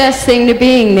next best thing to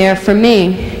being there for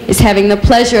me is having the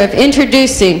pleasure of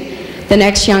introducing the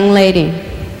next young lady.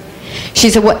 She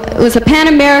was a Pan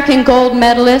American gold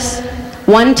medalist,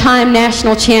 one-time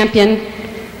national champion,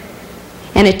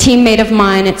 and a teammate of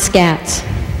mine at SCATS.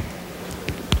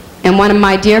 And one of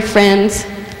my dear friends,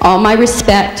 all my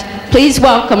respect, please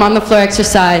welcome on the floor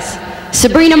exercise,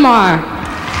 Sabrina Marr.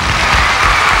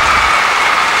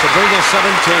 Sabrina,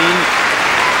 17,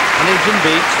 Huntington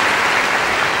Beach.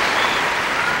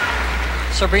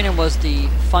 Sabrina was the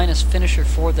finest finisher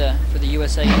for the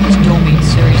USA in this dual meet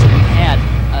series that we had.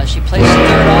 She placed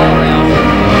third all around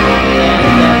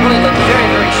and really looked very,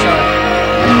 very sharp.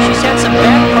 She's had some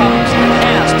back problems in the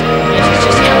past, and she's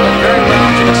just handled it very well.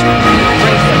 She looks great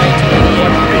for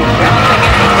 1984. Bouncing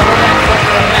in with lower back foot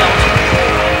for a mount.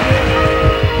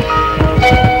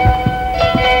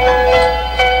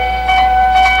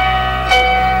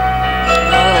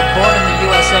 A little Born in the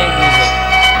USA music.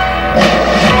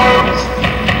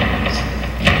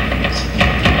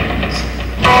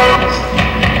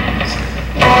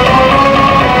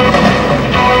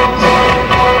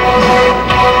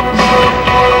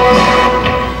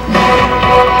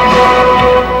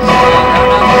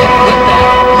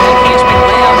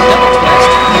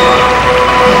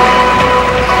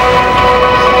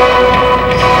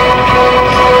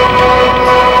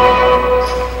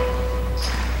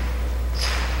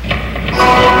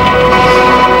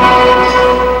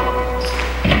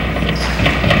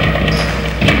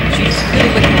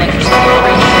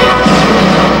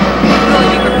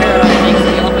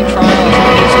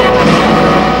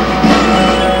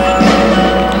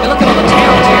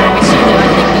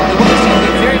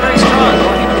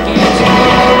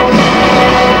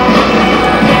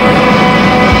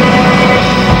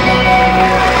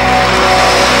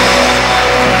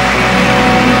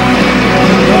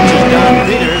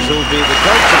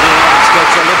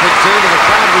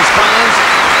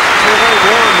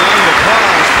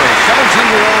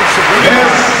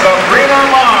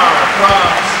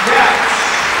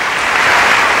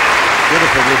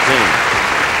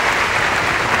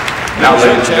 Now,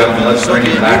 ladies and gentlemen, let's bring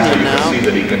him back so you can see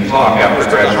that he can talk after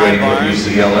graduating from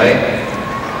UCLA.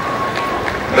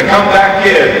 The comeback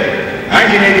kid,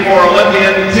 1984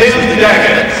 Olympian Tim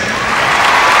Daggett.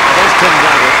 There's Tim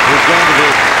Daggett, who's going to be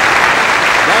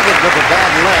Daggett with a bad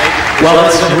leg. Well,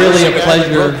 it's really a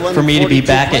pleasure for me to be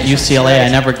back at UCLA. I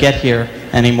never get here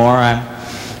anymore. I'm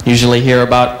usually here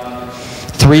about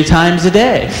 3 times a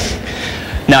day.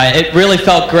 Now, it really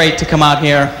felt great to come out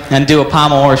here and do a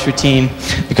pommel horse routine,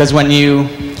 because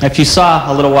if you saw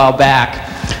a little while back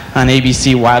on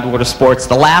ABC Wild Water Sports,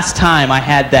 the last time I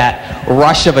had that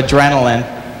rush of adrenaline,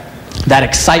 that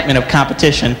excitement of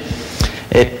competition,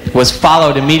 it was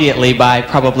followed immediately by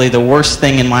probably the worst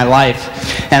thing in my life.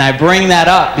 And I bring that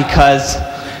up because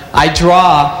I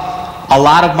draw a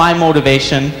lot of my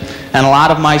motivation and a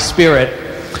lot of my spirit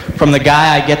from the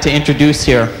guy I get to introduce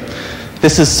here.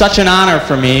 This is such an honor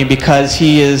for me because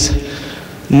he is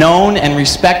known and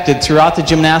respected throughout the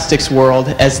gymnastics world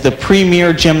as the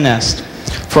premier gymnast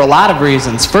for a lot of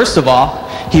reasons. First of all,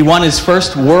 he won his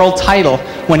first world title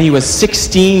when he was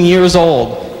 16 years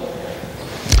old.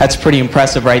 That's pretty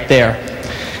impressive right there.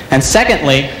 And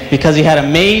secondly, because he had a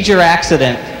major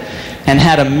accident and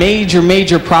had a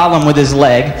major problem with his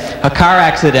leg, a car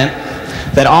accident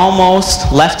that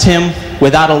almost left him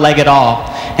without a leg at all.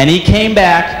 and he came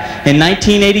back in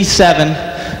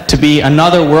 1987 to be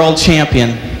another world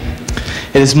champion.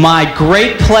 It is my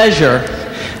great pleasure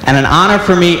and an honor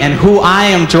for me, and who I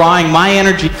am drawing my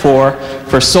energy for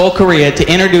Seoul, Korea, to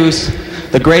introduce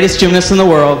the greatest gymnast in the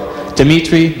world,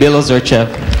 Dmitry Bilozerchev.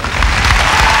 I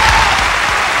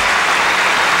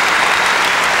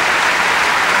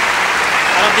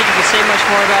don't think you can say much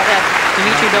more about that.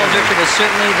 Dmitry Bilozerchev is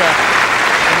certainly the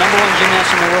 #1 gymnast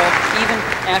in the world, even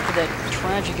after that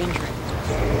tragic injury.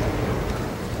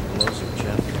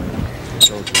 Bilozerchev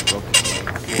showed the broken leg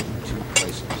 42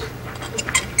 places.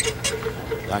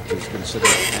 Doctors consider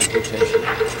amputation.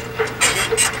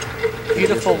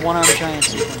 Beautiful one-arm giant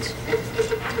sequence.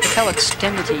 Look how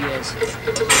extended he is.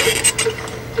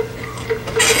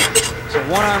 So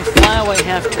one-arm flyaway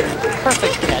half turn,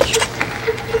 perfect catch.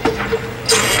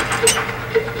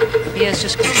 He has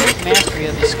just complete mastery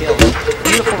of his skills.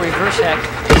 Beautiful reverse hack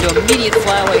into immediate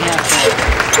flyaway half turn.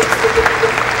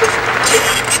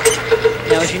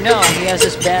 Now, as you know, he has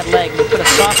this bad leg. We put a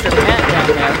softer mat down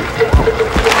there.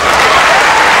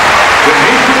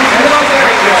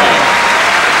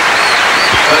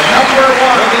 The #1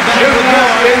 gymnast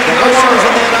in the world.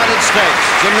 In the United States,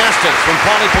 Gymnastics from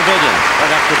Pauley Pavilion,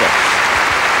 right after this.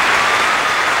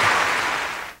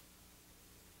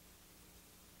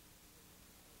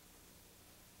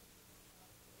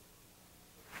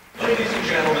 Ladies and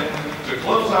gentlemen, to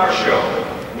close our show,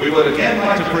 we would again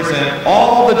like to present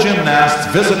All the gymnasts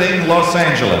visiting Los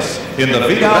Angeles in the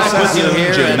Vidal Sassoon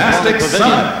Gymnastics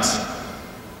Summit.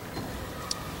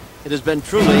 It has been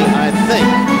truly, I think,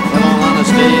 in all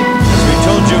honesty, as we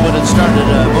told you when it started,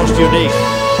 a most unique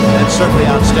and certainly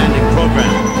outstanding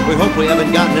program. We hope we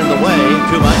haven't gotten in the way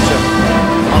too much of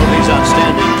all of these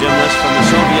outstanding gymnasts from the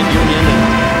Soviet Union and,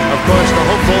 of course, the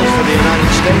hopefuls for the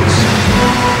United States.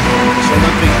 This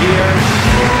Olympic year.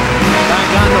 Back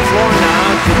on the floor now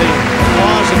to the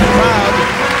applause of the crowd,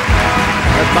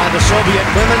 led by the Soviet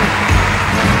women,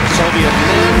 Soviet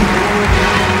men,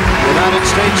 United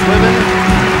States women,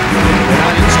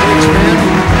 United States men.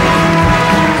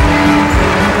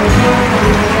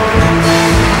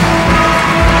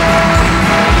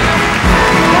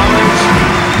 Flowers,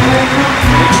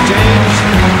 exchange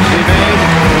to be made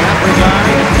in that regard.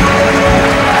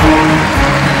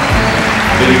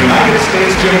 The United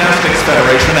States Gymnastics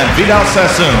Federation and Vidal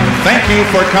Sassoon, thank you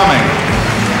for coming.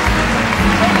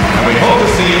 And we hope to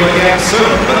see you again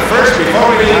soon. But first, before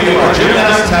we leave you, our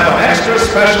gymnasts have an extra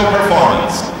special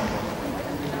performance.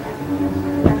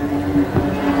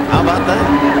 How about that?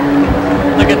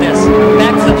 Look at this.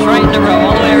 Backflips right in a row,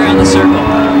 all the way around the circle.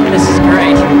 This is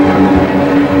great.